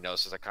 and I know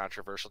this is a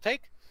controversial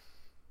take,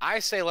 I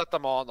say let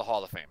them all in the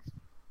Hall of Fame.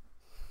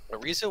 The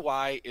reason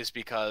why is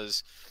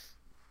because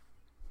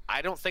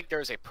I don't think there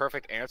is a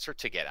perfect answer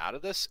to get out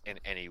of this in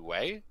any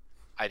way.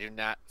 I do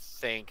not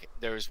think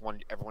there's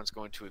one everyone's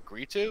going to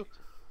agree to,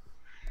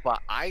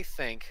 but I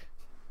think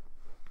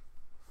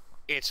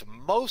it's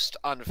most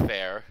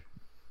unfair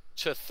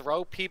to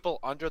throw people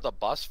under the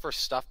bus for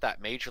stuff that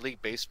Major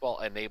League Baseball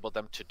enabled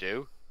them to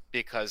do,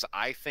 because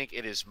I think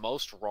it is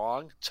most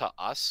wrong to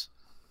us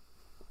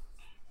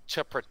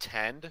to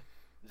pretend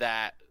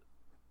that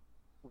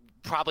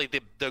probably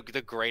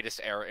the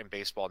greatest era in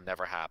baseball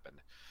never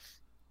happened.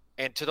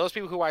 And to those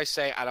people who I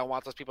say I don't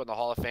want those people in the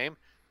Hall of Fame,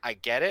 I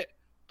get it,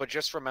 but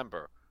just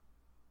remember,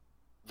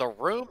 the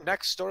room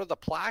next door to the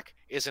plaque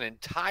is an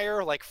entire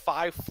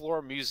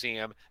 5-floor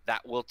museum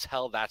that will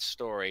tell that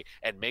story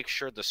and make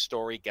sure the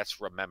story gets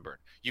remembered.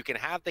 You can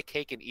have the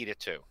cake and eat it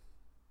too.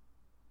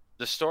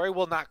 The story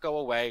will not go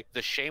away.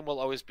 The shame will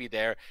always be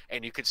there,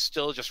 and you can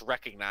still just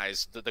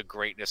recognize the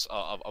greatness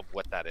of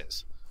what that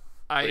is.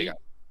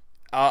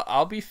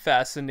 I'll be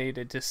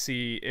fascinated to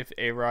see if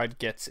A-Rod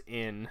gets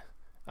in,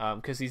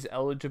 because he's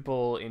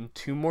eligible in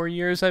 2 more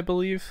years, I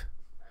believe.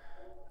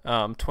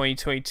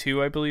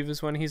 2022, I believe,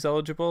 is when he's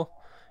eligible,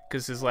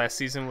 because his last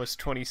season was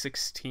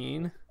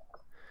 2016.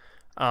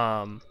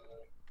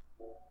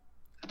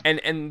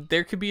 And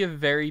there could be a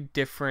very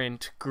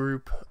different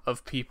group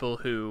of people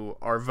who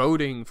are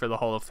voting for the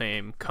Hall of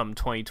Fame come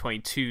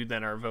 2022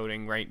 than are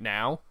voting right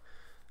now.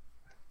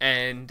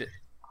 And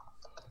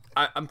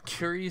I'm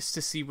curious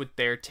to see what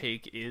their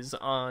take is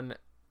on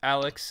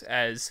Alex,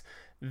 as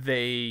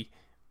they've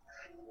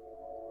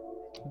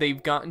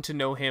gotten to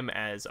know him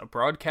as a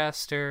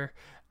broadcaster,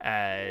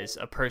 as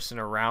a person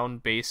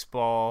around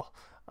baseball,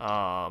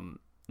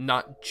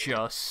 not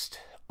just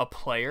a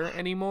player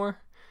anymore.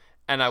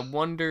 And I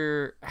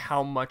wonder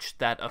how much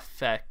that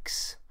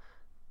affects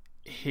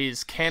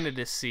his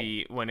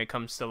candidacy when it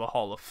comes to the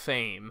Hall of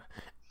Fame.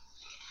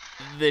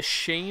 The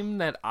shame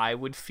that I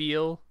would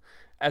feel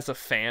as a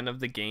fan of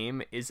the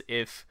game is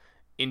if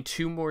in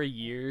 2 more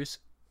years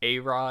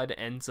A-Rod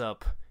ends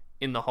up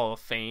in the Hall of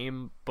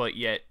Fame, but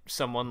yet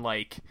someone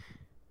like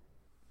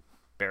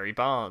Barry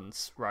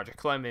Bonds, Roger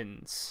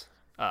Clemens,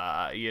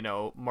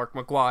 Mark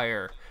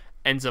McGwire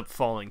ends up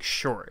falling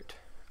short.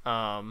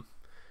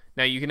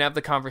 Now, you can have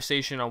the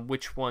conversation on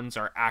which ones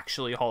are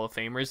actually Hall of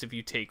Famers if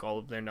you take all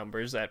of their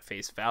numbers at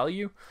face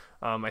value.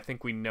 I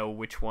think we know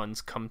which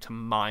ones come to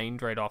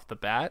mind right off the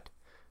bat.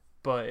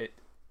 But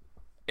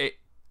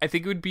I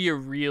think it would be a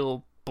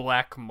real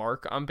black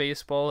mark on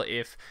baseball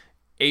if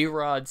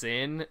A-Rod's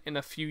in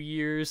a few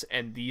years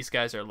and these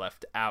guys are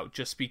left out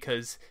just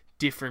because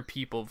different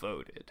people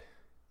voted.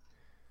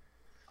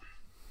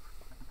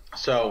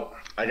 So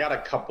I got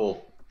a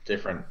couple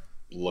different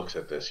looks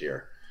at this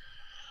year.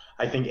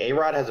 I think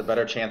A-Rod has a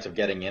better chance of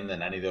getting in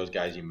than any of those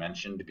guys you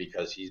mentioned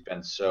because he's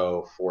been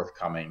so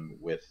forthcoming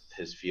with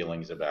his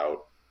feelings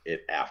about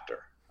it after.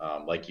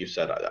 Like you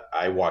said,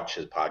 I watch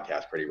his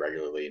podcast pretty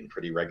regularly, and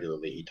pretty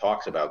regularly he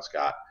talks about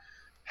Scott,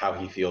 how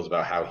he feels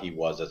about how he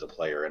was as a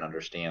player and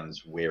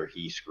understands where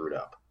he screwed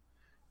up.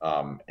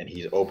 And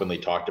he's openly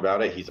talked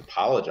about it. He's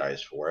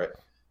apologized for it.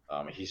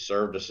 He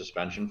served a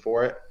suspension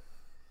for it.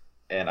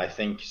 And I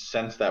think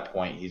since that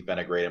point, he's been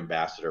a great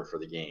ambassador for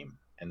the game.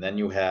 And then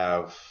you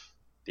have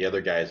the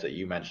other guys that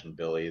you mentioned,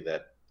 Billy,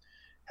 that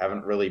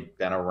haven't really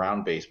been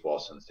around baseball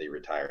since they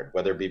retired,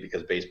 whether it be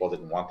because baseball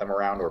didn't want them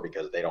around or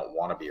because they don't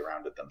want to be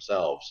around it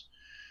themselves.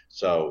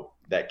 So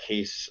that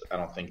case, I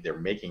don't think they're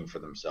making for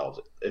themselves.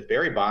 If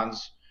Barry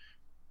Bonds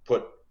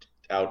put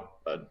out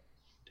an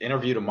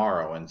interview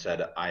tomorrow and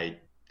said, I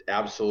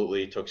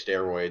absolutely took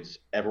steroids,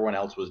 everyone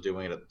else was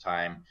doing it at the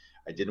time,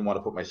 I didn't want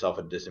to put myself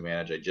at a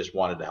disadvantage, I just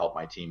wanted to help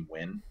my team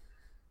win,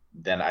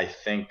 then I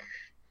think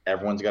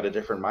everyone's got a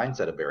different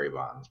mindset of Barry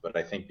Bonds. But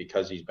I think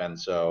because he's been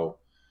so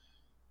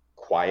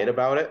quiet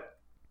about it,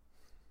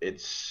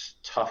 it's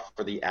tough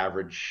for the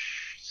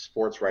average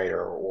sports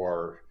writer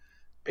or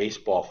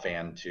baseball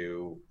fan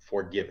to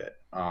forgive it.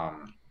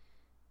 I'm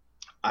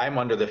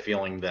under the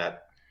feeling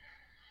that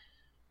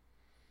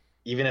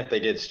even if they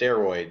did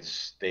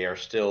steroids, they are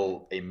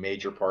still a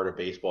major part of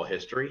baseball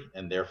history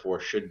and therefore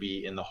should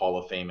be in the Hall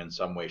of Fame in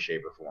some way,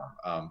 shape, or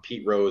form.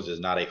 Pete Rose is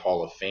not a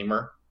Hall of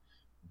Famer,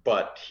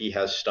 but he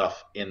has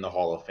stuff in the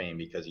Hall of Fame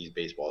because he's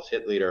baseball's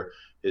hit leader.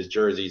 His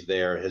jersey's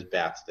there, his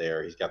bat's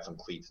there, he's got some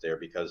cleats there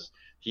because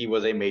he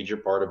was a major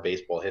part of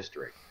baseball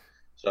history.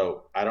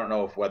 So I don't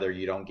know if whether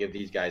you don't give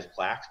these guys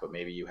plaques, but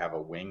maybe you have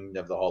a wing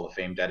of the Hall of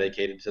Fame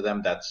dedicated to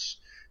them. That's,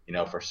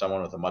 for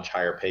someone with a much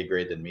higher pay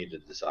grade than me to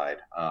decide.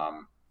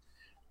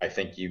 I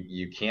think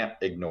you can't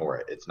ignore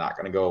it. It's not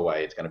going to go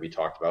away. It's going to be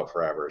talked about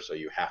forever. So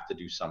you have to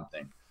do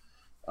something.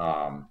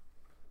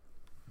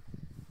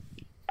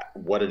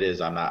 What it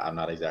is, I'm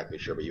not exactly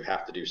sure, but you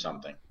have to do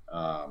something.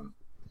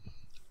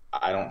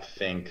 I don't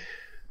think.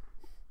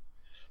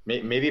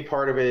 Maybe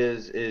part of it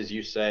is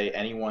you say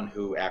anyone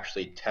who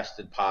actually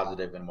tested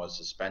positive and was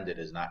suspended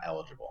is not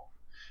eligible,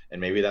 and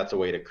maybe that's a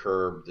way to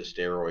curb the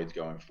steroids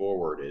going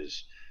forward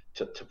is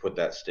to put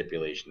that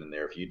stipulation in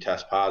there. If you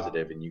test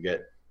positive and you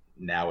get,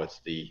 now it's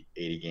the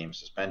 80-game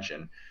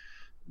suspension.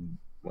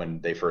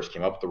 When they first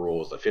came up with the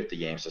rules, the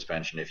 50-game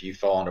suspension. If you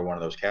fall under one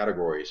of those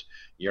categories,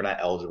 you're not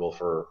eligible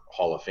for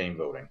Hall of Fame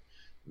voting.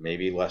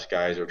 Maybe less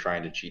guys are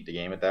trying to cheat the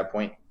game at that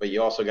point, but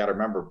you also got to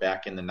remember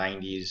back in the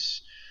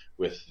 90s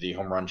with the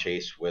home run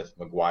chase with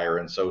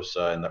McGwire and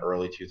Sosa in the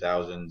early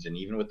 2000s, and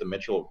even with the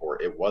Mitchell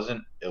report, it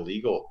wasn't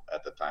illegal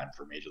at the time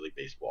for Major League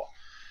Baseball.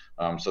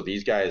 So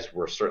these guys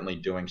were certainly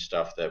doing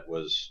stuff that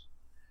was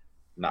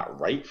not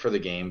right for the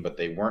game, but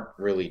they weren't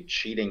really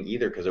cheating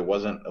either because it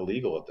wasn't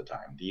illegal at the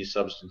time. These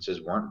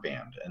substances weren't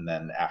banned. And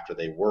then after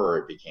they were,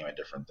 it became a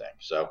different thing.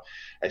 So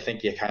I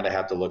think you kind of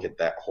have to look at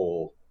that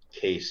whole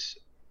case,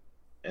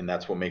 and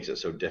that's what makes it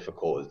so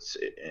difficult. It's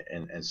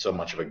and so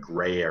much of a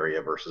gray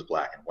area versus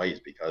black and white, is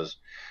because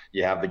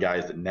you have the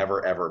guys that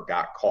never ever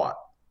got caught,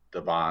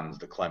 the Bonds,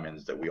 the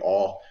Clemens, that we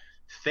all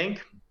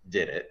think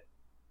did it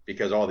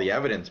because all the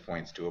evidence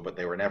points to it, but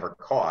they were never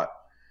caught,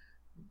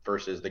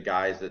 versus the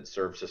guys that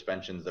served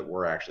suspensions that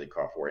were actually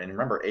caught for it. And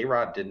remember,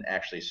 A-Rod didn't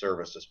actually serve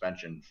a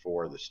suspension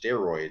for the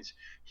steroids.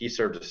 He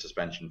served a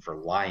suspension for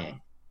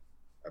lying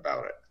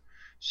about it.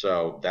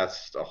 So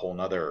that's a whole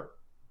nother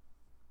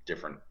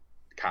different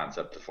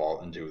concept to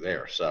fall into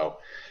there. So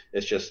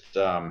it's just,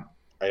 I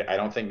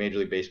don't think Major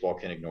League Baseball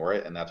can ignore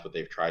it, and that's what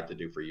they've tried to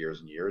do for years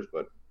and years.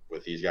 But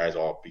with these guys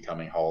all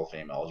becoming Hall of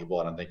Fame eligible,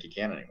 I don't think you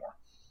can anymore.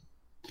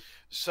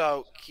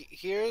 So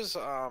here's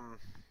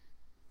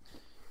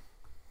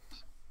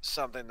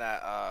something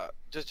that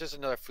just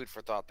another food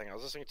for thought thing. I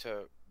was listening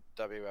to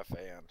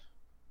WFAN.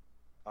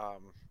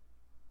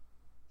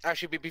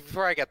 Actually,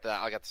 before I get to that,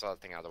 I'll get this other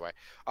thing out of the way.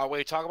 When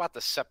you talk about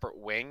the separate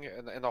wing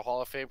in the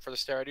Hall of Fame for the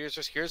steroid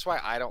users, here's why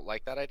I don't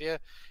like that idea.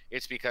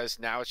 It's because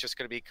now it's just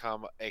going to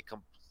become a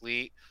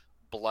complete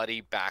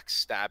bloody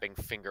backstabbing,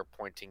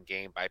 finger-pointing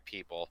game by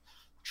people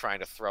trying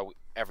to throw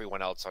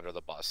everyone else under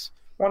the bus.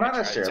 Well, not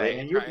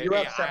necessarily.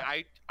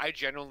 I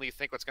genuinely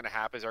think what's going to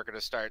happen is they're going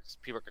to start.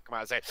 People are going to come out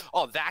and say,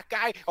 "Oh, that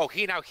guy. Oh,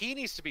 he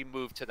needs to be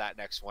moved to that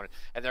next one,"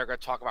 and they're going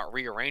to talk about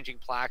rearranging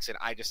plaques. And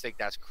I just think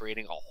that's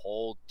creating a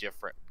whole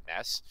different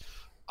mess.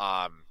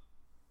 And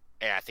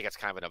I think it's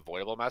kind of an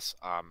avoidable mess.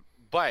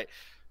 But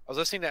I was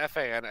listening to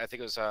FAN. I think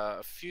it was a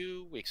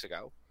few weeks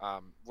ago,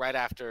 right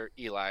after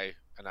Eli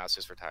announced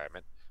his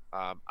retirement.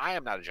 I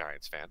am not a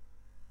Giants fan.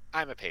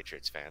 I'm a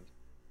Patriots fan.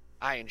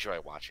 I enjoy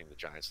watching the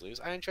Giants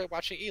lose. I enjoy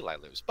watching Eli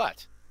lose.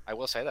 But I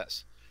will say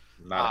this.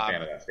 Not a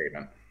fan of that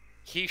statement.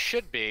 He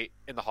should be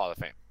in the Hall of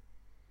Fame.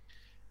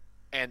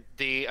 And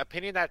the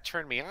opinion that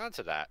turned me on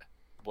to that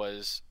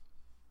was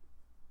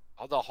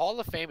the Hall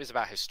of Fame is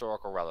about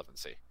historical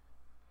relevancy.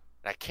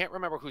 And I can't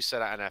remember who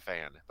said it on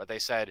FAN, but they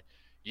said,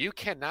 you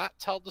cannot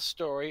tell the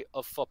story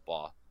of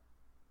football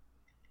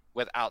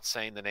without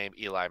saying the name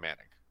Eli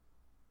Manning.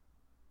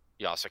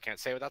 You also can't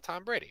say it without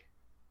Tom Brady.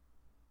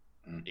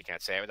 You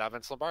can't say it without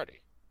Vince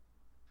Lombardi.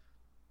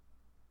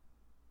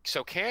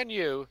 So can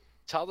you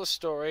tell the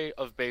story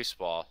of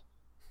baseball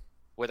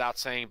without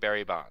saying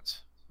Barry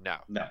Bonds? No.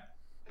 No.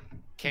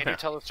 Can you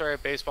tell the story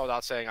of baseball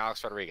without saying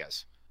Alex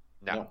Rodriguez?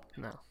 No.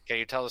 Can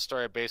you tell the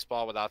story of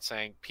baseball without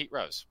saying Pete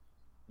Rose?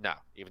 No,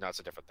 even though it's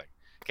a different thing.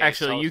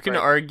 Actually, you can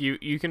argue.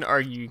 You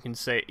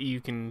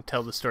can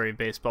tell the story of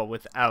baseball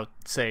without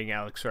saying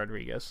Alex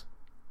Rodriguez.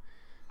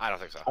 I don't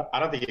think so. I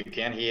don't think you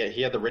can.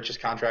 He had the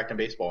richest contract in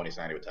baseball when he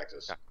signed it with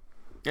Texas.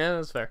 Yeah,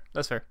 that's fair.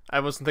 That's fair. I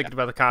wasn't thinking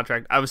about the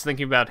contract. I was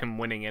thinking about him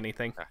winning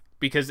anything.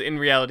 Because in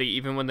reality,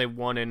 even when they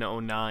won in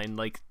 2009,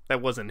 like,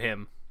 that wasn't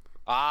him.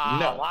 No.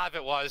 A lot of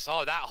it was.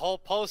 Oh, that whole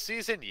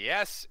postseason?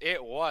 Yes,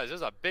 it was. It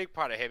was a big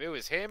part of him. It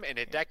was him and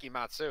Hideki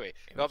Matsui.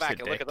 Go back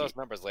and look at those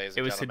numbers, ladies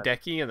and gentlemen. It was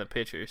Hideki and the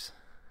pitchers.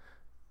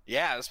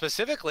 Yeah,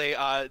 specifically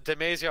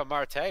Damaso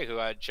Marte, who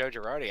Joe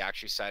Girardi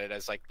actually cited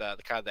as like the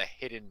kind of the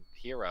hidden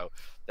hero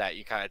that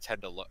you kind of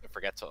tend to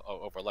forget to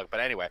overlook.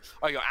 But anyway,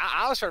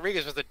 Alex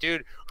Rodriguez was the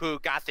dude who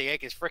got the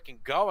Yankees freaking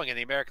going in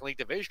the American League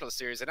Divisional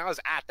Series, and I was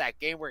at that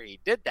game where he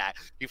did that.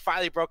 He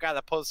finally broke out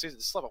of the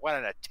postseason slip. It went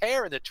on a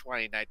tear in the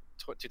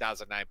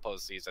 2009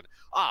 postseason.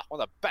 One of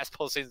the best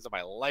postseasons of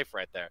my life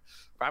right there.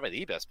 Probably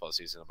the best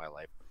postseason of my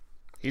life.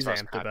 He's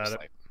amped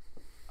about it.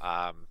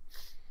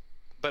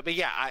 But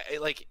yeah,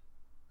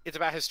 it's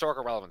about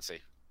historical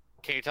relevancy.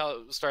 Can you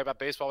tell a story about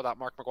baseball without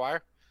Mark McGwire?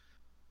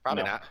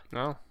 Probably not.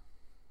 No.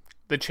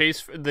 The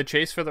chase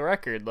for the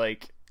record,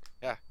 like.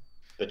 Yeah.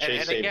 The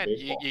chase and again,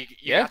 you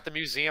got the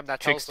museum that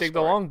tells the story. Dig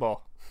the long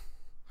ball.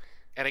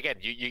 And again,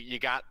 you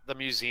got the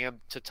museum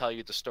to tell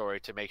you the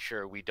story to make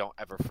sure we don't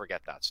ever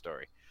forget that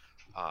story.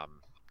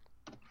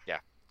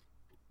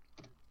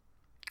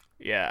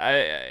 Yeah,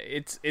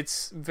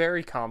 it's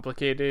very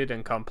complicated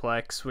and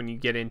complex when you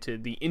get into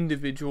the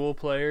individual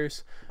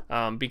players,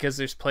 because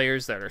there's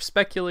players that are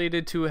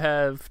speculated to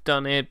have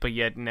done it, but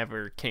yet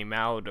never came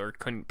out or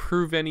couldn't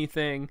prove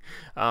anything.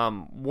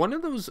 One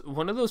of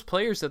those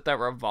players that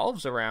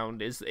revolves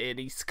around is that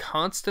he's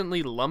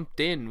constantly lumped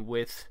in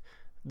with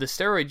the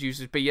steroid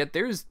users, but yet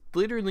there's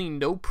literally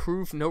no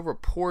proof, no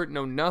report,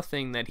 no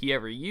nothing that he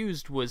ever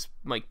used was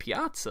Mike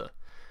Piazza.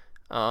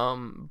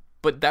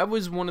 But that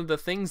was one of the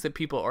things that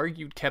people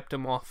argued kept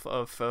him off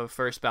of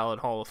first ballot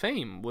Hall of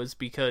Fame, was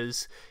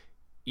because,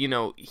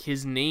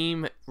 his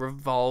name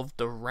revolved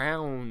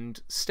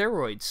around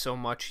steroids so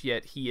much,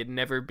 yet he had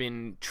never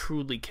been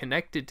truly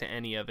connected to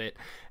any of it.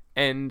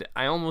 And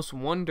I almost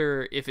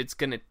wonder if it's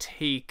going to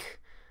take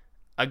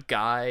a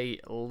guy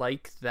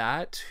like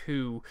that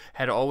who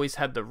had always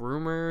had the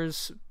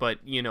rumors, but,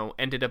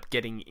 ended up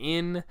getting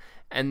in,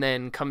 and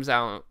then comes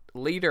out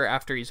later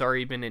after he's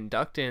already been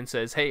inducted and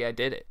says, hey, I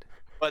did it.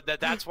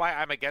 But that's why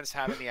I'm against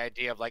having the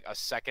idea of like a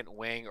second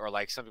wing, or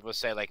like some people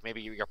say like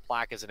maybe your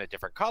plaque is in a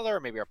different color, or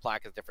maybe your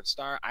plaque is a different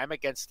star. I'm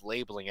against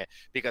labeling it,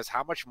 because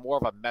how much more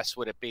of a mess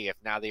would it be if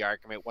now the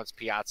argument, once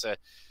Piazza,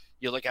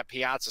 you look at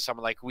Piazza,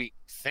 someone like we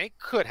think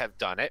could have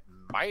done it,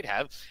 might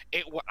have.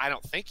 I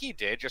don't think he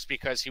did, just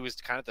because he was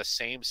kind of the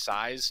same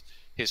size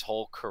his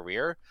whole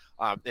career.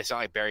 It's not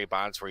like Barry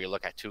Bonds, where you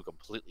look at two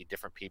completely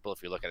different people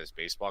if you look at his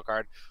baseball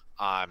card.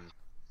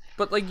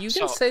 But like you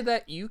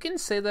can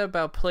say that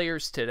about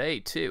players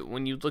today too.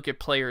 When you look at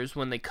players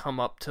when they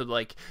come up to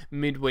like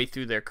midway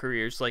through their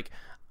careers, like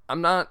I'm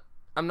not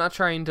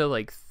trying to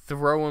like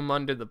throw him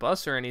under the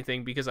bus or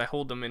anything, because I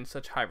hold him in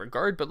such high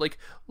regard. But like,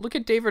 look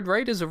at David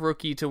Wright as a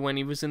rookie to when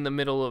he was in the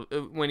middle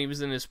of when he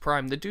was in his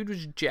prime. The dude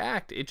was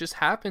jacked. It just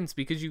happens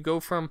because you go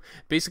from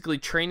basically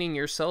training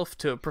yourself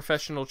to a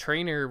professional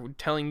trainer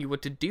telling you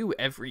what to do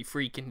every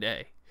freaking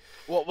day.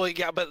 Well,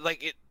 yeah, but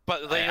like it.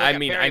 But like, I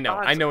mean, I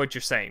know what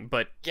you're saying,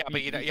 but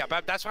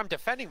but that's why I'm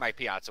defending Mike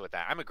Piazza with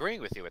that. I'm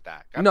agreeing with you with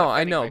that. No,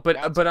 I know,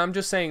 but I'm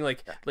just saying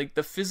like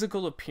the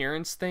physical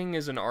appearance thing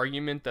is an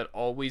argument that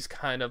always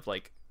kind of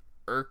like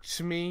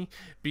irked me,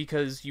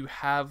 because you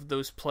have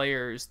those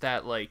players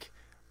that like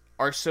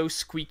are so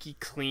squeaky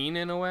clean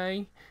in a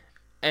way,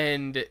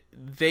 and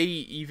they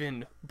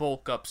even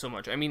bulk up so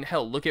much. I mean,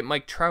 hell, look at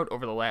Mike Trout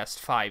over the last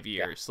 5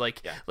 years.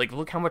 Like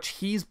look how much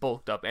he's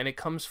bulked up, and it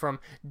comes from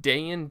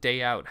day in,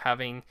 day out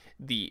having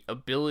the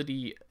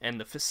ability and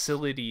the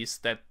facilities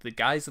that the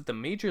guys at the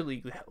major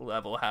league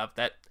level have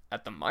that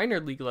at the minor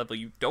league level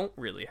you don't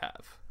really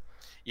have.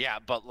 Yeah,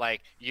 but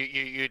like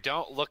you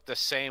don't look the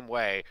same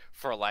way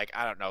for like,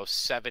 I don't know,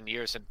 7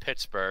 years in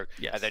Pittsburgh,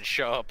 and then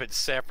show up in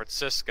San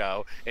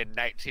Francisco in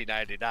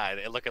 1999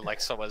 and looking like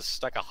someone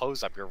stuck a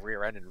hose up your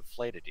rear end and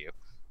inflated you.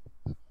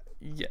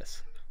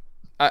 Yes,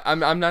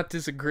 I'm not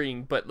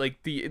disagreeing, but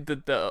like the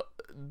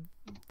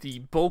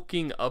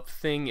bulking up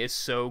thing is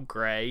so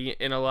gray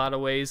in a lot of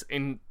ways.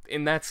 In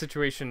that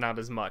situation, not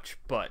as much,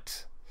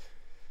 but.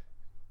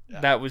 Yeah.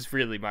 That was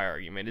really my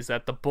argument, is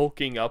that the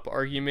bulking up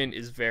argument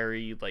is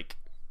very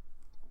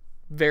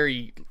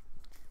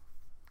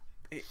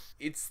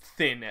it's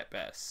thin at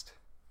best.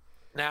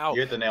 Now you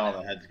hit the nail on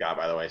the head, Scott,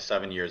 by the way.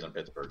 7 years in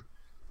Pittsburgh.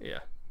 Yeah.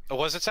 Oh,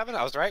 was it 7?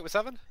 I was right with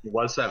 7? It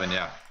was 7,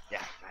 yeah.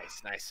 Yeah,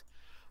 nice.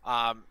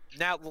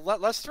 Now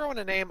let's throw in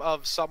a name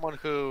of someone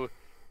who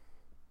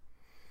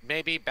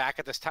maybe back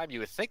at this time you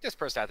would think this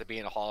person had to be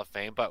in a Hall of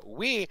Fame, but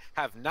we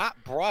have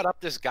not brought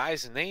up this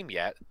guy's name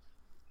yet,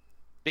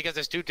 because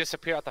this dude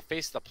disappeared off the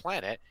face of the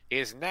planet. He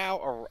is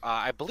now,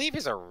 I believe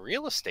he's a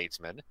real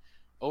estatesman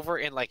over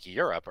in like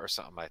Europe or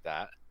something like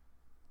that.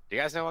 Do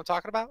you guys know what I'm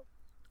talking about?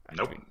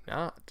 Nope. I do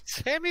not.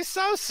 Sammy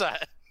Sosa.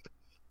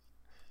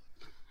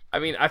 I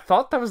mean, I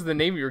thought that was the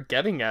name you were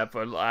getting at,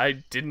 but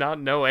I did not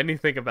know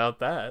anything about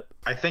that.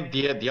 I think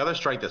the other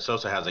strike that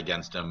Sosa has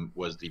against him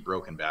was the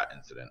broken bat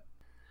incident.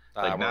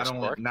 Like not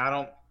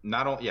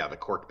only the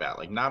cork bat.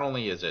 Like not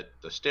only is it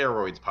the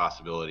steroids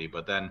possibility,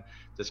 but then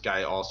this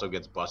guy also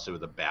gets busted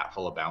with a bat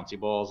full of bouncy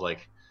balls.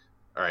 Like,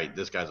 all right,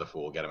 this guy's a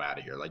fool. Get him out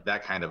of here. Like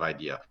that kind of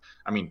idea.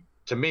 I mean,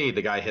 to me,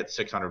 the guy hit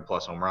 600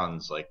 plus home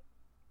runs. Like,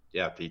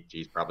 yeah,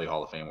 he's probably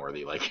Hall of Fame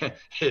worthy. Like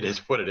it is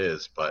what it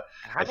is. But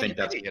I think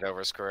that's get over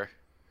his career.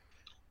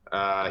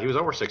 He was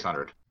over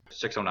 600,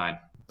 609.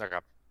 Okay.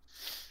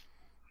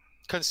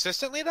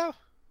 Consistently though.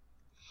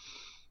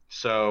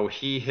 So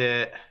he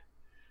hit.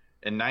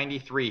 In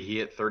 93, he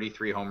hit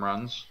 33 home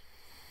runs,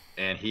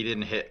 and he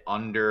didn't hit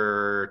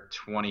under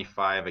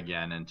 25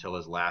 again until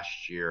his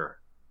last year.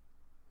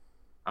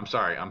 I'm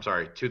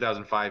sorry.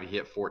 2005, he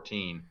hit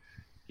 14.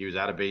 He was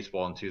out of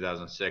baseball in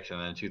 2006, and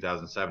then in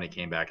 2007, he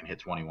came back and hit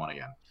 21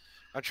 again.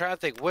 I'm trying to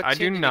think. What I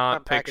team do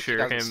not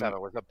picture him.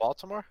 Was it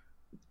Baltimore?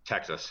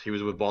 Texas. He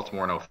was with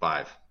Baltimore in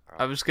 05.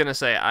 I was going to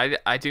say,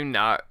 I do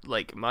not,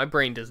 like, my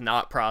brain does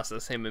not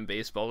process him in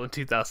baseball in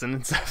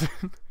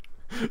 2007.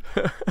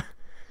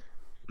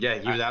 Yeah,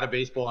 he was out of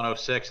baseball in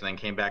 06 and then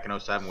came back in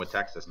 07 with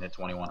Texas and hit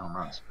 21 home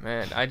runs.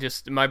 Man,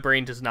 my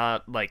brain does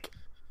not, like,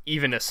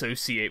 even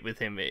associate with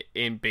him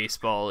in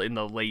baseball in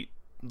the late,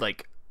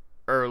 like,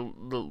 or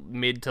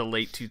mid to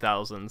late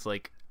 2000s.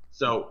 Like,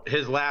 so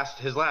his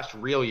last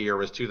real year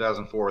was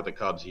 2004 with the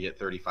Cubs. He hit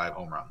 35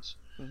 home runs.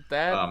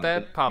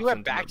 That pops. You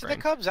went back to the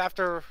Cubs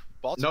after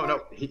Baltimore?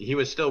 No, he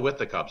was still with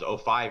the Cubs.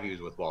 05, he was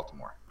with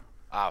Baltimore.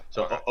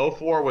 So okay.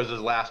 04 was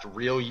his last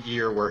real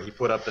year where he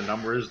put up the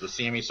numbers, the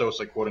Sammy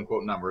Sosa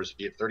quote-unquote numbers.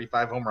 He hit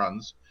 35 home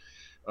runs.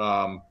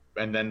 And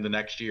then the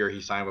next year he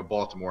signed with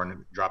Baltimore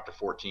and dropped to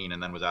 14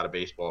 and then was out of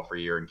baseball for a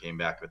year and came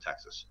back to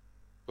Texas.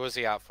 Who was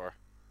he out for?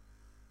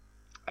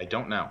 I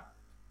don't know.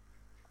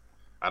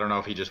 I don't know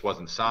if he just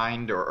wasn't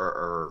signed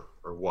or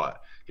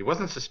what. He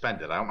wasn't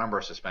suspended. I don't remember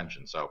a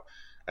suspension, so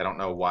I don't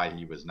know why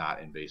he was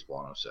not in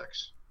baseball in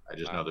 06. I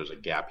just know there's a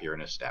gap here in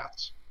his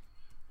stats.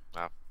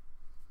 Wow.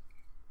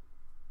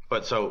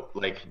 But so,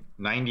 like,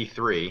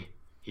 93,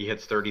 he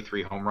hits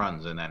 33 home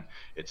runs, and then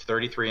it's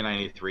 33 in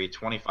 93,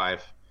 25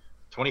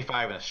 in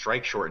a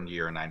strike-shortened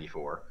year in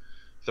 94,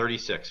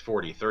 36,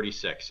 40,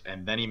 36,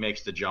 and then he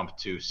makes the jump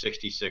to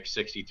 66,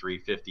 63,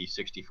 50,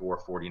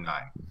 64,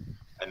 49.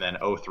 And then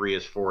 03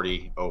 is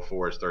 40,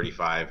 04 is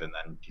 35, and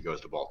then he goes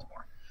to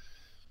Baltimore.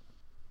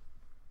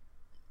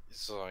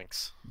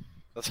 Zoinks.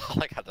 That's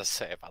all I got to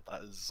say about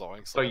that.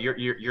 Zoinks. So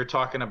you're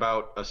talking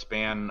about a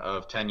span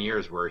of 10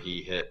 years where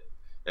he hit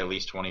at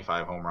least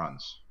 25 home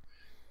runs.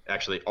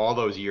 Actually, all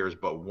those years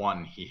but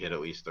one, he hit at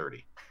least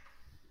 30.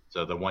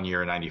 So the 1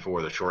 year in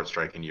 '94, the short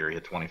striking year, he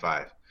hit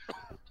 25.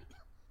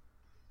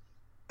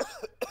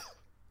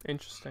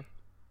 Interesting.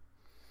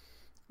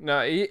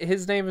 No,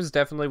 his name is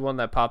definitely one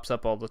that pops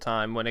up all the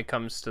time when it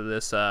comes to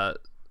this the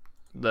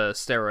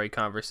steroid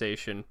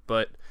conversation,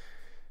 but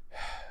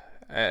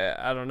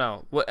I don't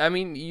know. What I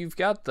mean, you've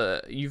got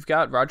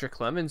Roger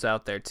Clemens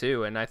out there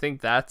too, and I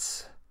think I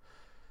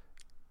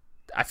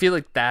feel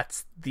like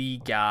that's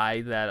the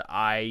guy that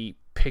I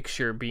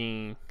picture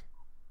being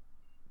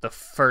the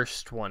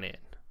first one in.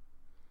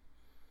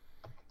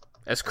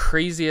 As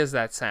crazy as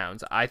that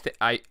sounds, I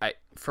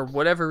for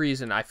whatever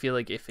reason, I feel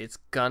like if it's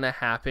gonna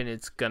happen,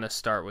 it's gonna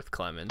start with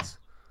Clemens.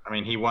 I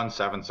mean, he won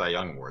 7 Cy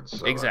Young Awards.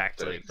 So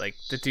exactly. Like,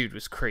 the dude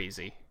was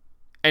crazy.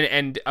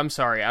 And I'm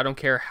sorry, I don't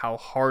care how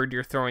hard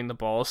you're throwing the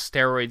ball,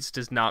 steroids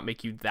does not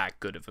make you that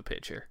good of a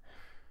pitcher.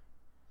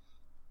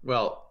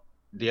 Well,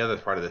 the other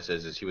part of this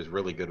is he was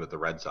really good with the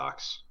Red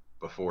Sox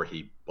before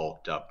he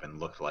bulked up and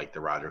looked like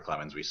the Roger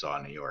Clemens we saw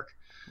in New York.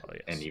 Well,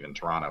 yes. And even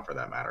Toronto, for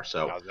that matter.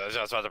 So I was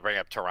about to bring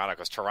up Toronto,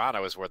 because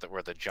Toronto is where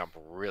the jump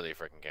really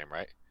freaking came,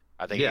 right?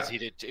 I think he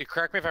did.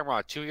 Correct me if I'm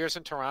wrong. 2 years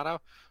in Toronto.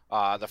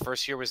 The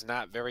first year was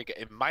not very good.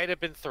 It might have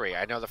been 3.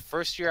 I know the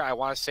first year, I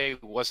want to say,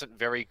 wasn't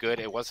very good.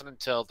 It wasn't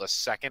until the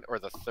second or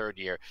the third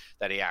year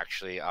that he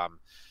actually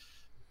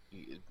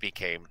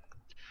became.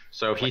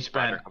 So he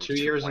spent 2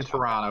 years in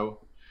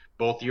Toronto.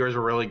 Both years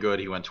were really good.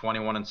 He went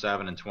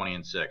 21-7 and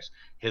 20-6.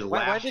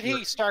 When did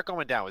he start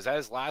going down? Was that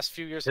his last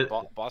few years in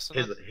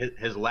Boston?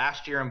 His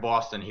last year in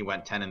Boston, he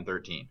went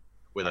 10-13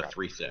 with a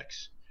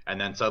 3.6. And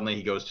then suddenly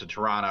he goes to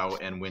Toronto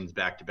and wins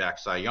back-to-back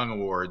Cy Young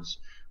Awards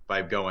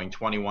by going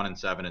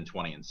 21-7 and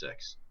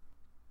 20-6.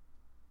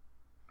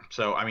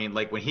 So, I mean,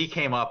 like when he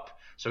came up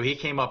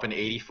in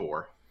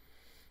 '84,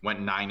 went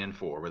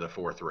 9-4 with a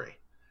 4.3.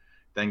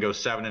 Then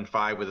goes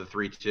 7-5 with a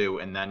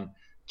 3.2, and then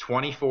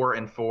 24-4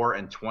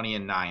 and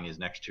 20-9 his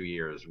next 2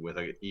 years with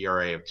an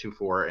ERA of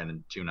 2.4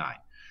 and 2.9.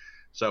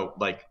 So,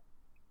 like,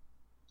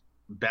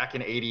 back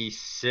in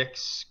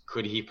 '86,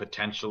 could he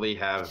potentially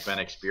have been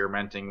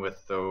experimenting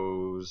with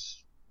those?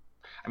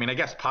 I mean, I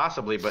guess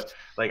possibly, but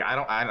like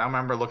I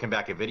remember looking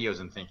back at videos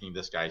and thinking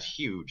this guy's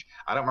huge.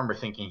 I don't remember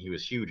thinking he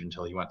was huge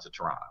until he went to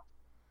Toronto.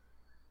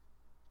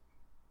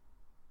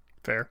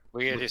 Fair.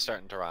 What year did he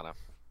start in Toronto?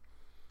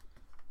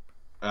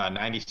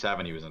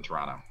 97, he was in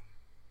Toronto.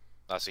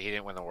 Oh, so he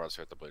didn't win the World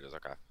Series with the Blue Jays,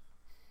 okay.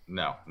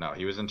 No,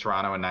 he was in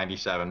Toronto in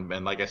 97,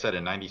 and like I said,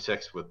 in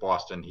 96 with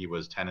Boston, he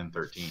was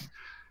 10-13.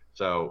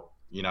 So,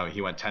 you know,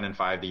 he went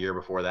 10-5 the year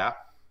before that.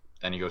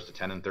 Then he goes to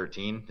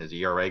 10-13. His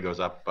ERA goes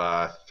up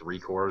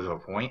 0.75 of a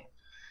point.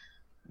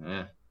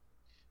 A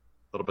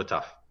little bit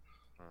tough.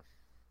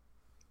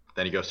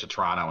 Then he goes to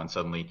Toronto and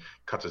suddenly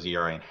cuts his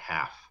ERA in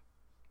half.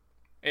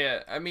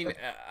 Yeah, I mean,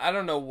 I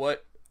don't know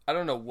what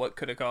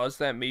could have caused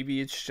that.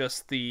 Maybe it's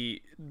just the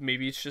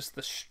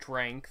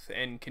strength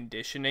and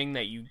conditioning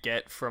that you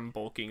get from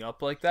bulking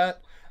up like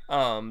that.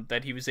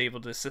 That he was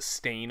able to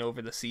sustain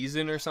over the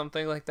season or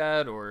something like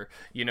that, or,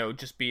 you know,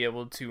 just be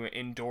able to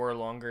endure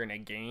longer in a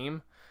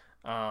game.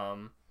 But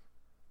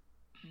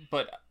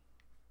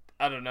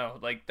I don't know,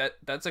 like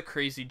that's a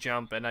crazy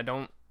jump, and I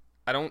don't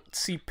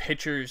see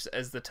pitchers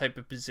as the type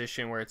of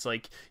position where it's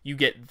like you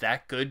get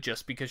that good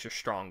just because you're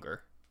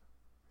stronger.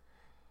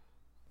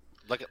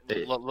 Look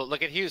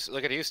at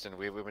Houston.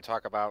 We've been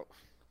talking about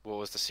what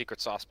was the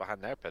secret sauce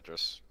behind their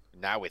pitchers.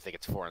 Now we think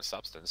it's foreign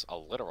substance, a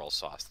literal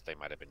sauce that they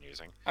might have been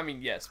using. I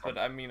mean, yes, but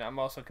I mean, I'm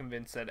also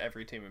convinced that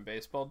every team in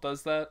baseball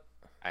does that.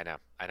 I know.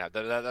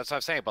 That's what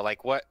I'm saying. But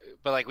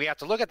we have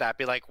to look at that.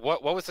 Be like,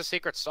 what was the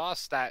secret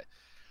sauce that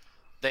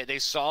they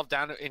solved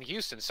down in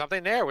Houston?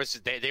 Something there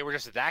was they were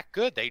just that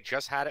good. They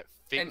just had it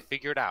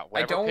figured out.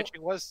 Whatever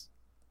pitching was.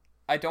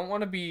 I don't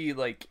want to be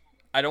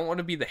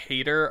the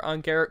hater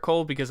on Garrett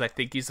Cole because I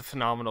think he's a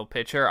phenomenal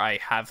pitcher. I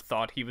have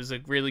thought he was a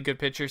really good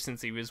pitcher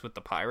since he was with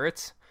the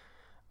Pirates.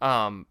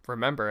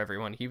 Remember,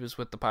 everyone, he was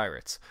with the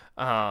Pirates.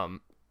 But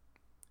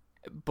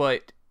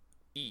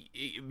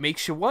it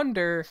makes you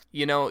wonder,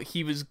 you know,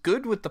 he was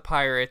good with the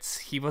Pirates.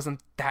 He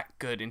wasn't that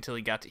good until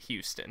he got to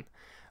Houston.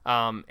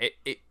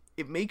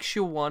 It makes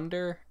you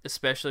wonder,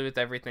 especially with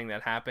everything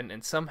that happened,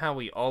 and somehow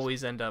we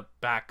always end up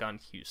back on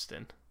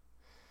Houston.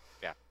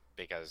 Yeah,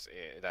 because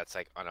that's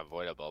like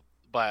unavoidable.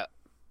 But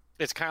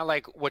it's kind of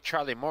like what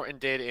Charlie Morton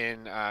did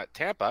in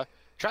Tampa.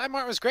 Charlie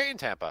Morton was great in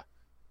Tampa.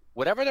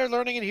 Whatever they're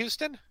learning in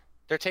Houston,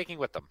 they're taking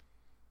with them.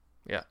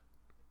 Yeah.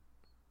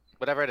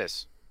 Whatever it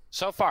is.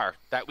 So far,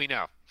 that we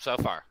know. So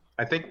far.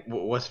 I think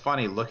what's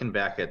funny, looking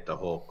back at the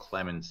whole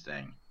Clemens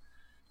thing,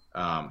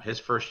 his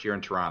first year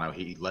in Toronto,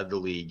 he led the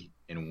league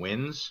in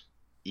wins,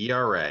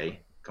 ERA,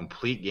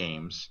 complete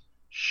games,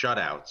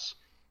 shutouts,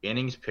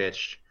 innings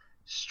pitched,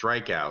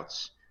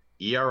 strikeouts,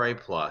 ERA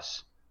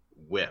plus,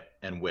 whip.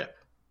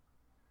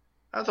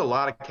 That's a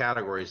lot of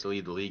categories to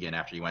lead the league in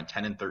after you went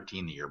 10-13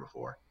 the year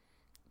before.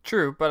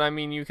 True, but I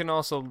mean, you can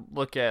also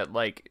look at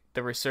like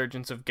the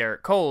resurgence of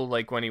Garrett Cole,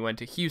 like when he went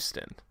to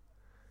Houston.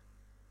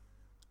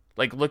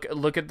 Like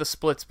look at the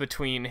splits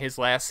between his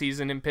last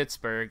season in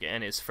Pittsburgh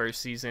and his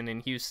first season in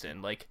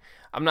Houston. Like,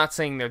 I'm not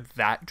saying they're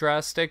that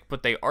drastic,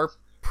 but they are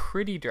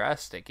pretty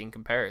drastic in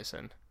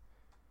comparison.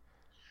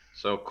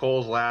 So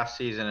Cole's last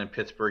season in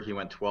Pittsburgh, he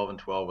went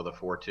 12-12 with a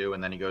 4.2,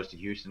 and then he goes to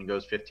Houston and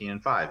goes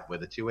 15-5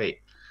 with a 2.8.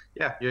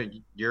 Yeah,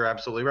 you're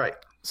absolutely right.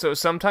 So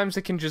sometimes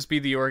it can just be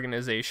the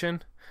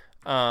organization.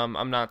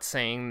 I'm not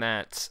saying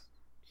that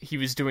he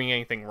was doing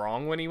anything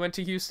wrong when he went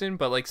to Houston,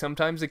 but like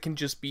sometimes it can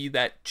just be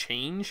that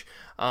change.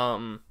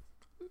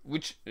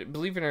 Which,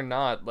 believe it or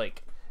not,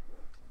 like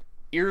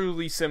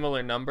eerily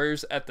similar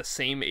numbers at the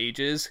same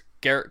ages.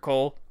 Garrett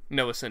Cole,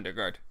 Noah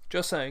Syndergaard.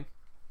 Just saying.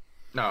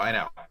 No, I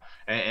know.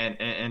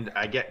 And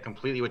I get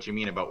completely what you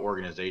mean about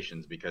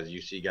organizations, because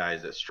you see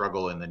guys that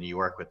struggle in the New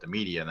York with the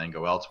media and then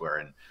go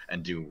elsewhere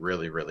and do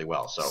really, really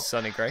well. So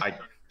Sonny Gray. I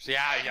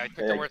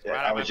took the words right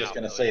out of I my was just mouth.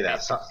 going to say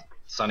that.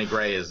 Sonny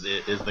Gray is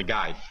the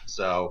guy.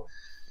 So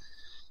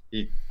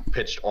he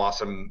pitched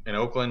awesome in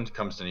Oakland,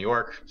 comes to New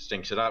York,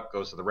 stinks it up,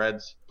 goes to the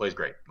Reds, plays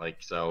great. Like,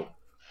 so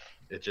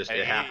it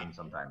happens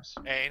sometimes.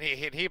 And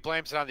he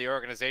blames it on the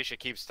organization,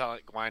 keeps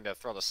wanting to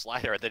throw the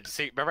slider. And then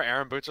remember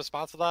Aaron Boone's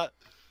response to that?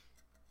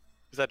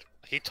 He said,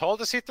 he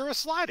told us he threw a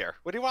slider.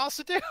 What do you want us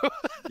to do?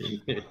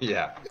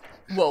 Yeah.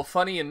 Well,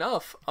 funny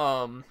enough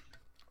though,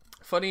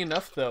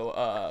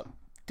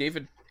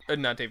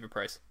 not David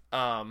Price.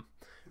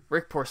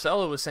 Rick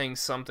Porcello was saying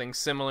something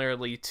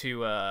similarly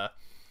to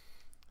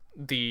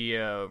the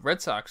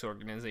Red Sox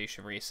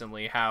organization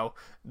recently, how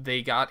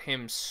they got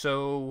him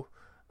so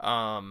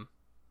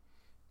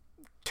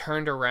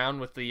turned around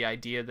with the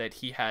idea that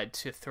he had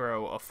to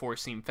throw a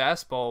four-seam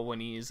fastball when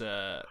he's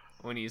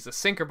a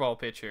sinker ball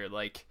pitcher,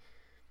 like,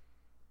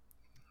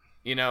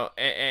 you know,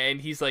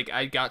 and he's like,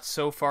 I got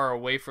so far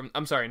away from,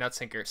 I'm sorry, not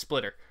sinker,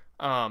 splitter.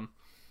 And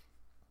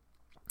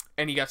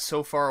he got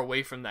so far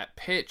away from that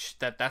pitch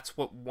that's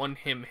what won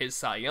him his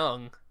Cy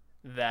Young,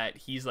 that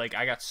he's like,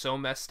 I got so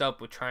messed up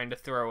with trying to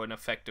throw an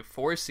effective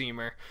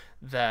four-seamer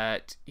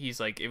that he's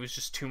like, it was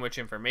just too much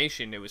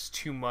information. It was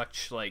too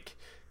much, like,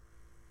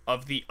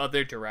 of the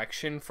other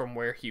direction from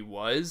where he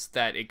was,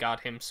 that it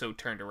got him so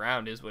turned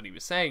around, is what he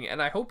was saying.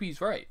 And I hope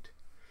he's right.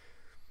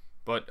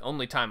 But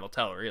only time will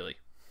tell, really.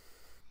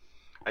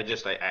 I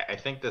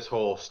think this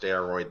whole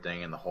steroid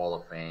thing in the Hall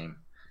of Fame,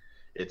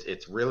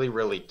 it's really,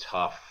 really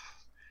tough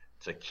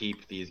to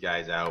keep these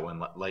guys out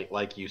when,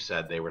 like you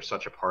said, they were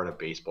such a part of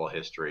baseball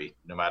history,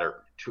 no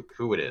matter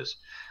who it is.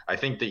 I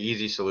think the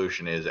easy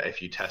solution is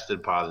if you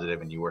tested positive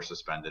and you were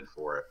suspended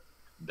for it,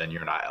 then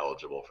you're not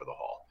eligible for the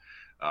Hall.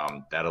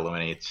 That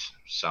eliminates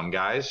some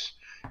guys.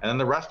 And then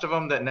the rest of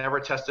them that never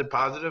tested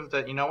positive,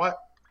 that, you know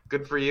what,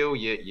 good for you.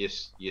 You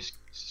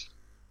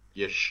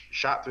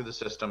shot through the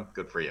system.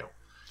 Good for you.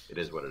 It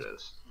is what it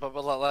is. But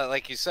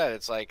like you said,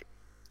 it's like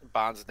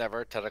Bonds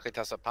never technically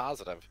tested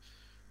positive.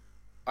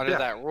 Under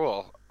that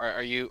rule,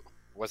 are you?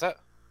 Was that?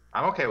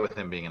 I'm okay with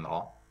him being in the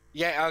Hall.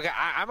 Yeah, okay.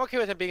 I'm okay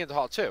with him being in the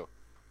Hall too.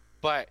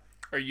 But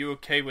are you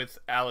okay with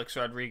Alex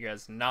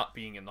Rodriguez not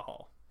being in the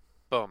Hall?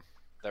 Boom.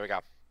 There we go.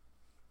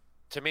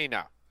 To me,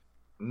 no.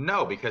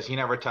 No, because he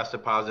never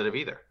tested positive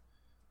either.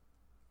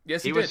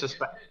 Yes, he was did.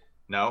 suspended.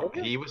 No,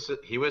 he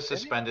was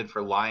suspended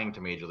for lying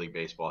to Major League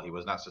Baseball. He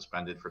was not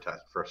suspended for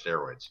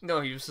steroids.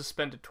 No, he was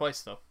suspended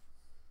twice though.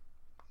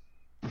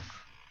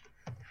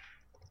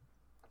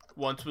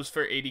 Once was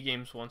for 80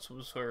 games, once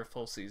was for a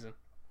full season.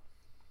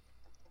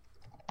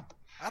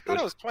 I thought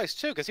it was twice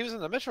too, because he was in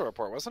the Mitchell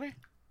report, wasn't he?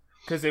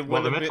 Because it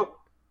was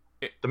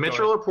the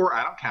Mitchell report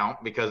I don't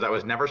count, because that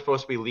was never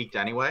supposed to be leaked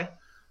anyway.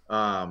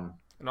 And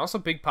also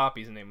Big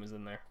Papi's name was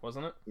in there,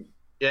 wasn't it?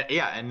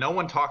 Yeah, and no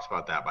one talks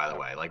about that, by the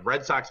way. Like,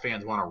 Red Sox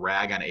fans want to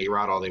rag on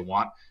A-Rod all they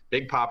want.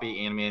 Big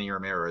Papi and Manny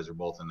Ramirez are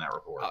both in that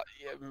report.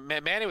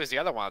 Manny was the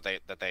other one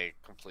that they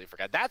completely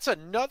forgot. That's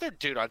another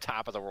dude on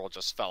top of the world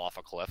just fell off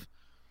a cliff.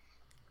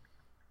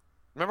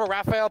 Remember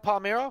Rafael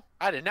Palmeiro?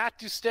 I did not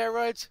do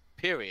steroids,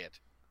 period.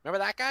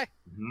 Remember that guy?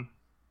 Mm-hmm.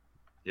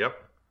 Yep.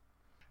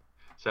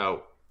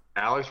 So,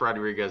 Alex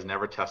Rodriguez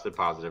never tested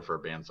positive for a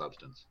banned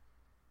substance.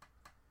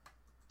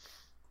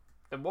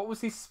 And what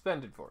was he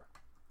suspended for?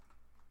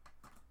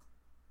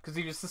 Because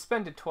he was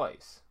suspended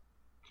twice.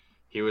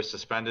 He was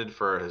suspended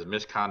for his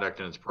misconduct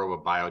in its probe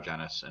of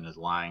Biogenes and his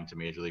lying to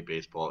Major League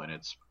Baseball in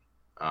its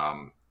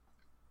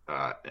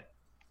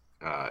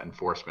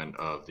enforcement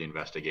of the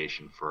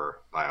investigation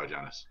for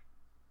Biogenes.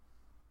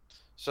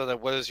 So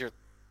then, what is your?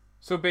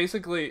 So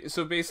basically,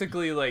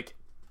 like,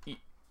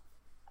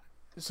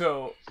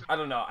 so I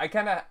don't know. I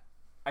kind of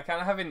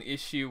have an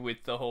issue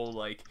with the whole,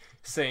 like,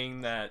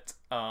 saying that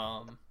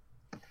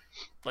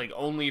like,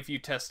 only if you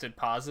tested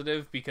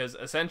positive, because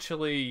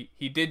essentially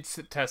he did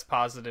test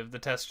positive. The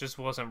test just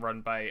wasn't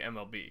run by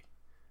MLB.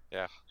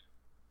 Yeah.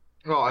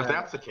 Well, if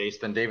that's the case,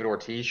 then David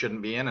Ortiz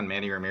shouldn't be in, and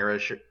Manny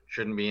Ramirez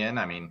shouldn't be in.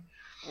 I mean,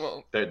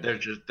 well,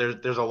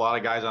 there's a lot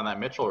of guys on that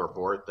Mitchell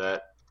report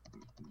that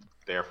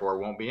therefore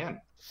won't be in.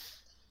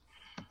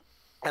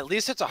 At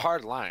least it's a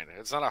hard line.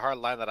 It's not a hard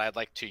line that I'd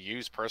like to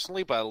use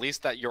personally, but at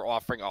least that you're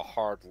offering a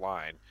hard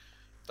line.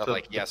 Of So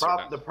like yes or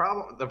no.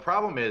 the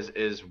problem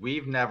is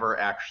we've never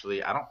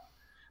actually I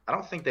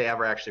don't think they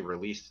ever actually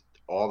released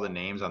all the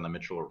names on the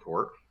Mitchell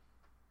report.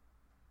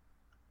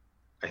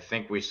 I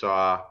think we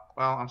saw.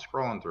 Well, I'm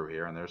scrolling through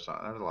here, and there's a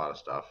lot of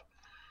stuff.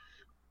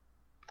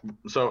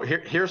 So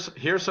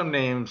here's some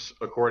names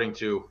according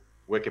to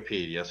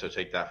Wikipedia. So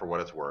take that for what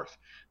it's worth.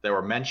 That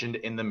were mentioned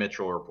in the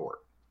Mitchell report: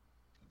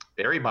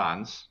 Barry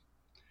Bonds,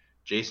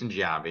 Jason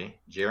Giambi,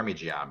 Jeremy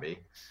Giambi,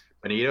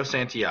 Benito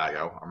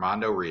Santiago,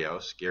 Armando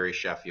Rios, Gary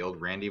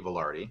Sheffield, Randy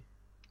Velarde,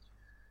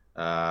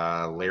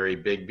 Larry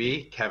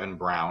Bigby, Kevin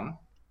Brown,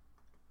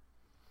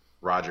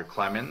 Roger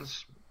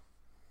Clemens,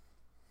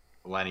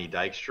 Lenny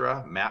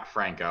Dykstra, Matt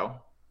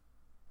Franco,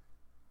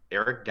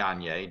 Eric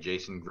Gagne,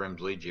 Jason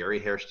Grimsley, Jerry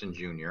Hairston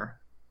Jr.,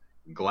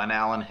 Glenn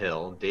Allen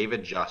Hill,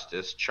 David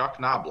Justice, Chuck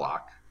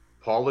Knobloch,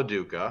 Paul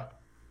LaDuca.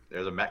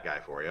 There's a Met guy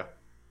for you.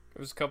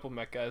 There's a couple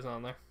Met guys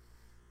on there.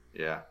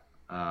 Yeah.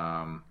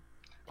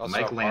 Also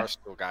Mike a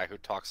Barstool guy who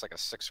talks like a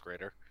sixth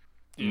grader.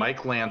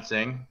 Mike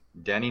Lansing,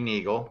 Denny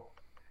Neagle,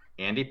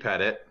 Andy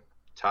Pettit,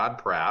 Todd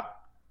Pratt,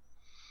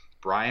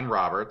 Brian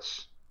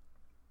Roberts,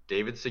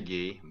 David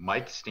Segui,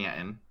 Mike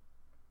Stanton,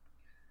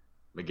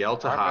 Miguel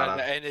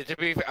Tejada. And to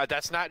be,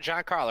 that's not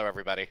John Carlo,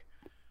 everybody.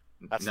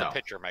 That's the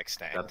pitcher, Mike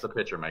Stanton. That's the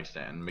pitcher, Mike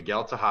Stanton.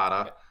 Miguel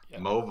Tejada,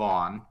 Mo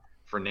Vaughn,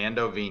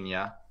 Fernando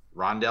Vina,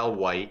 Rondell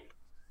White,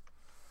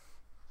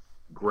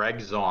 Greg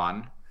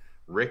Zaun,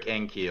 Rick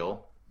Ankiel,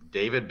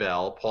 David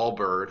Bell, Paul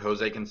Bird,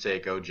 Jose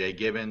Canseco, Jay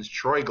Gibbons,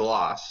 Troy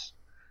Gloss,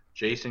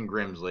 Jason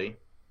Grimsley,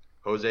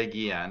 Jose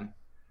Guillen,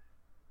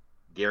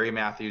 Gary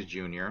Matthews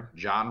Jr.,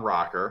 John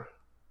Rocker,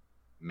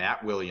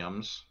 Matt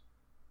Williams.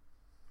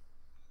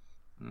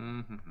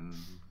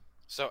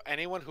 So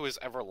anyone who is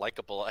ever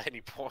likable at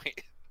any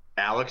point.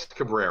 Alex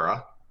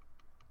Cabrera,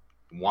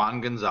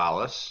 Juan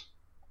Gonzalez.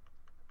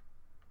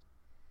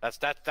 That's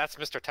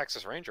Mr.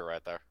 Texas Ranger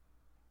right there.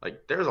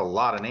 Like, there's a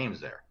lot of names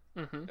there.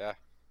 Mm-hmm. Yeah.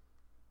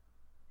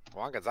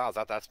 Juan Gonzalez,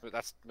 that's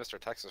Mr.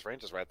 Texas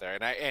Rangers right there.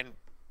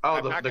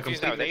 I'm not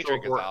confused now with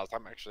Adrian Gonzalez.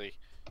 I'm actually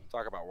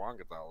talking about Juan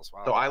Gonzalez.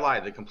 Wow. So I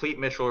lied. The complete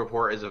Mitchell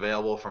report is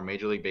available from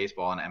Major League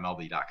Baseball and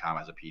MLB.com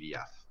as a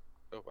PDF.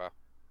 Oh, wow.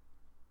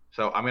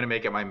 So I'm going to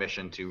make it my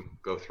mission to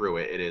go through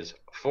it. It is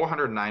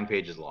 409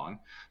 pages long.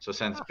 So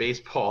since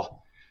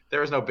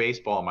there is no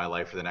baseball in my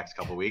life for the next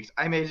couple of weeks,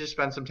 I may just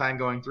spend some time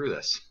going through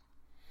this.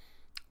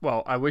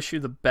 Well, I wish you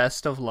the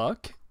best of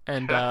luck,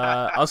 and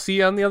I'll see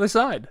you on the other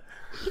side.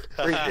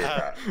 Appreciate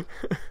that.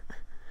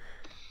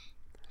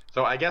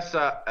 So I guess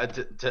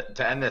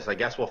to end this, I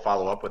guess we'll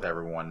follow up with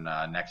everyone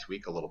next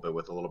week a little bit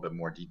with a little bit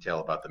more detail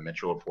about the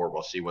Mitchell report.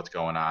 We'll see what's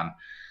going on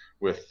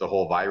with the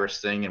whole virus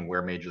thing and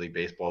where Major League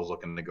Baseball is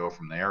looking to go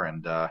from there.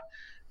 And,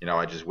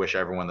 I just wish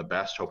everyone the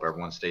best. Hope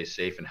everyone stays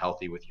safe and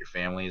healthy with your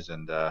families.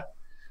 And,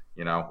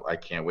 I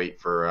can't wait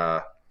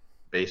for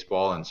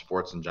baseball and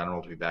sports in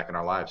general to be back in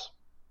our lives.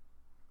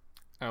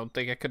 I don't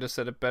think I could have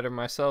said it better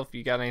myself.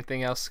 You got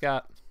anything else,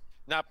 Scott?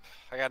 Nope,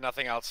 I got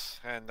nothing else.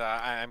 And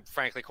I'm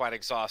frankly quite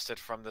exhausted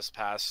from this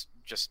past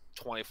just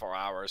 24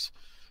 hours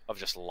of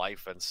just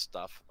life and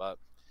stuff. But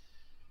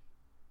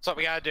that's what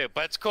we got to do.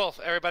 But it's cool.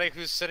 Everybody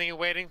who's sitting and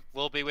waiting,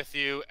 we'll be with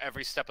you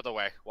every step of the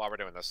way while we're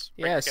doing this.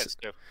 Bring your kids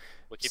too.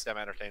 We'll keep them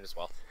entertained as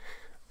well.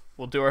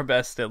 We'll do our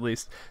best, at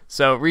least.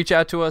 So reach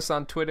out to us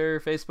on Twitter,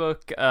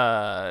 Facebook,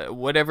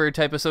 whatever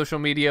type of social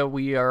media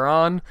we are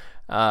on.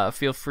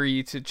 Feel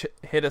free to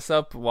hit us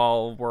up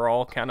while we're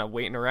all kind of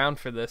waiting around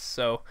for this.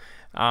 So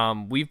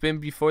we've been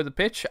Before the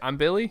Pitch. I'm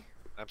Billy.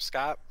 I'm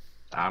Scott.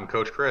 I'm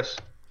Coach Chris.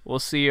 We'll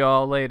see you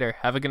all later.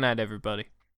 Have a good night, everybody.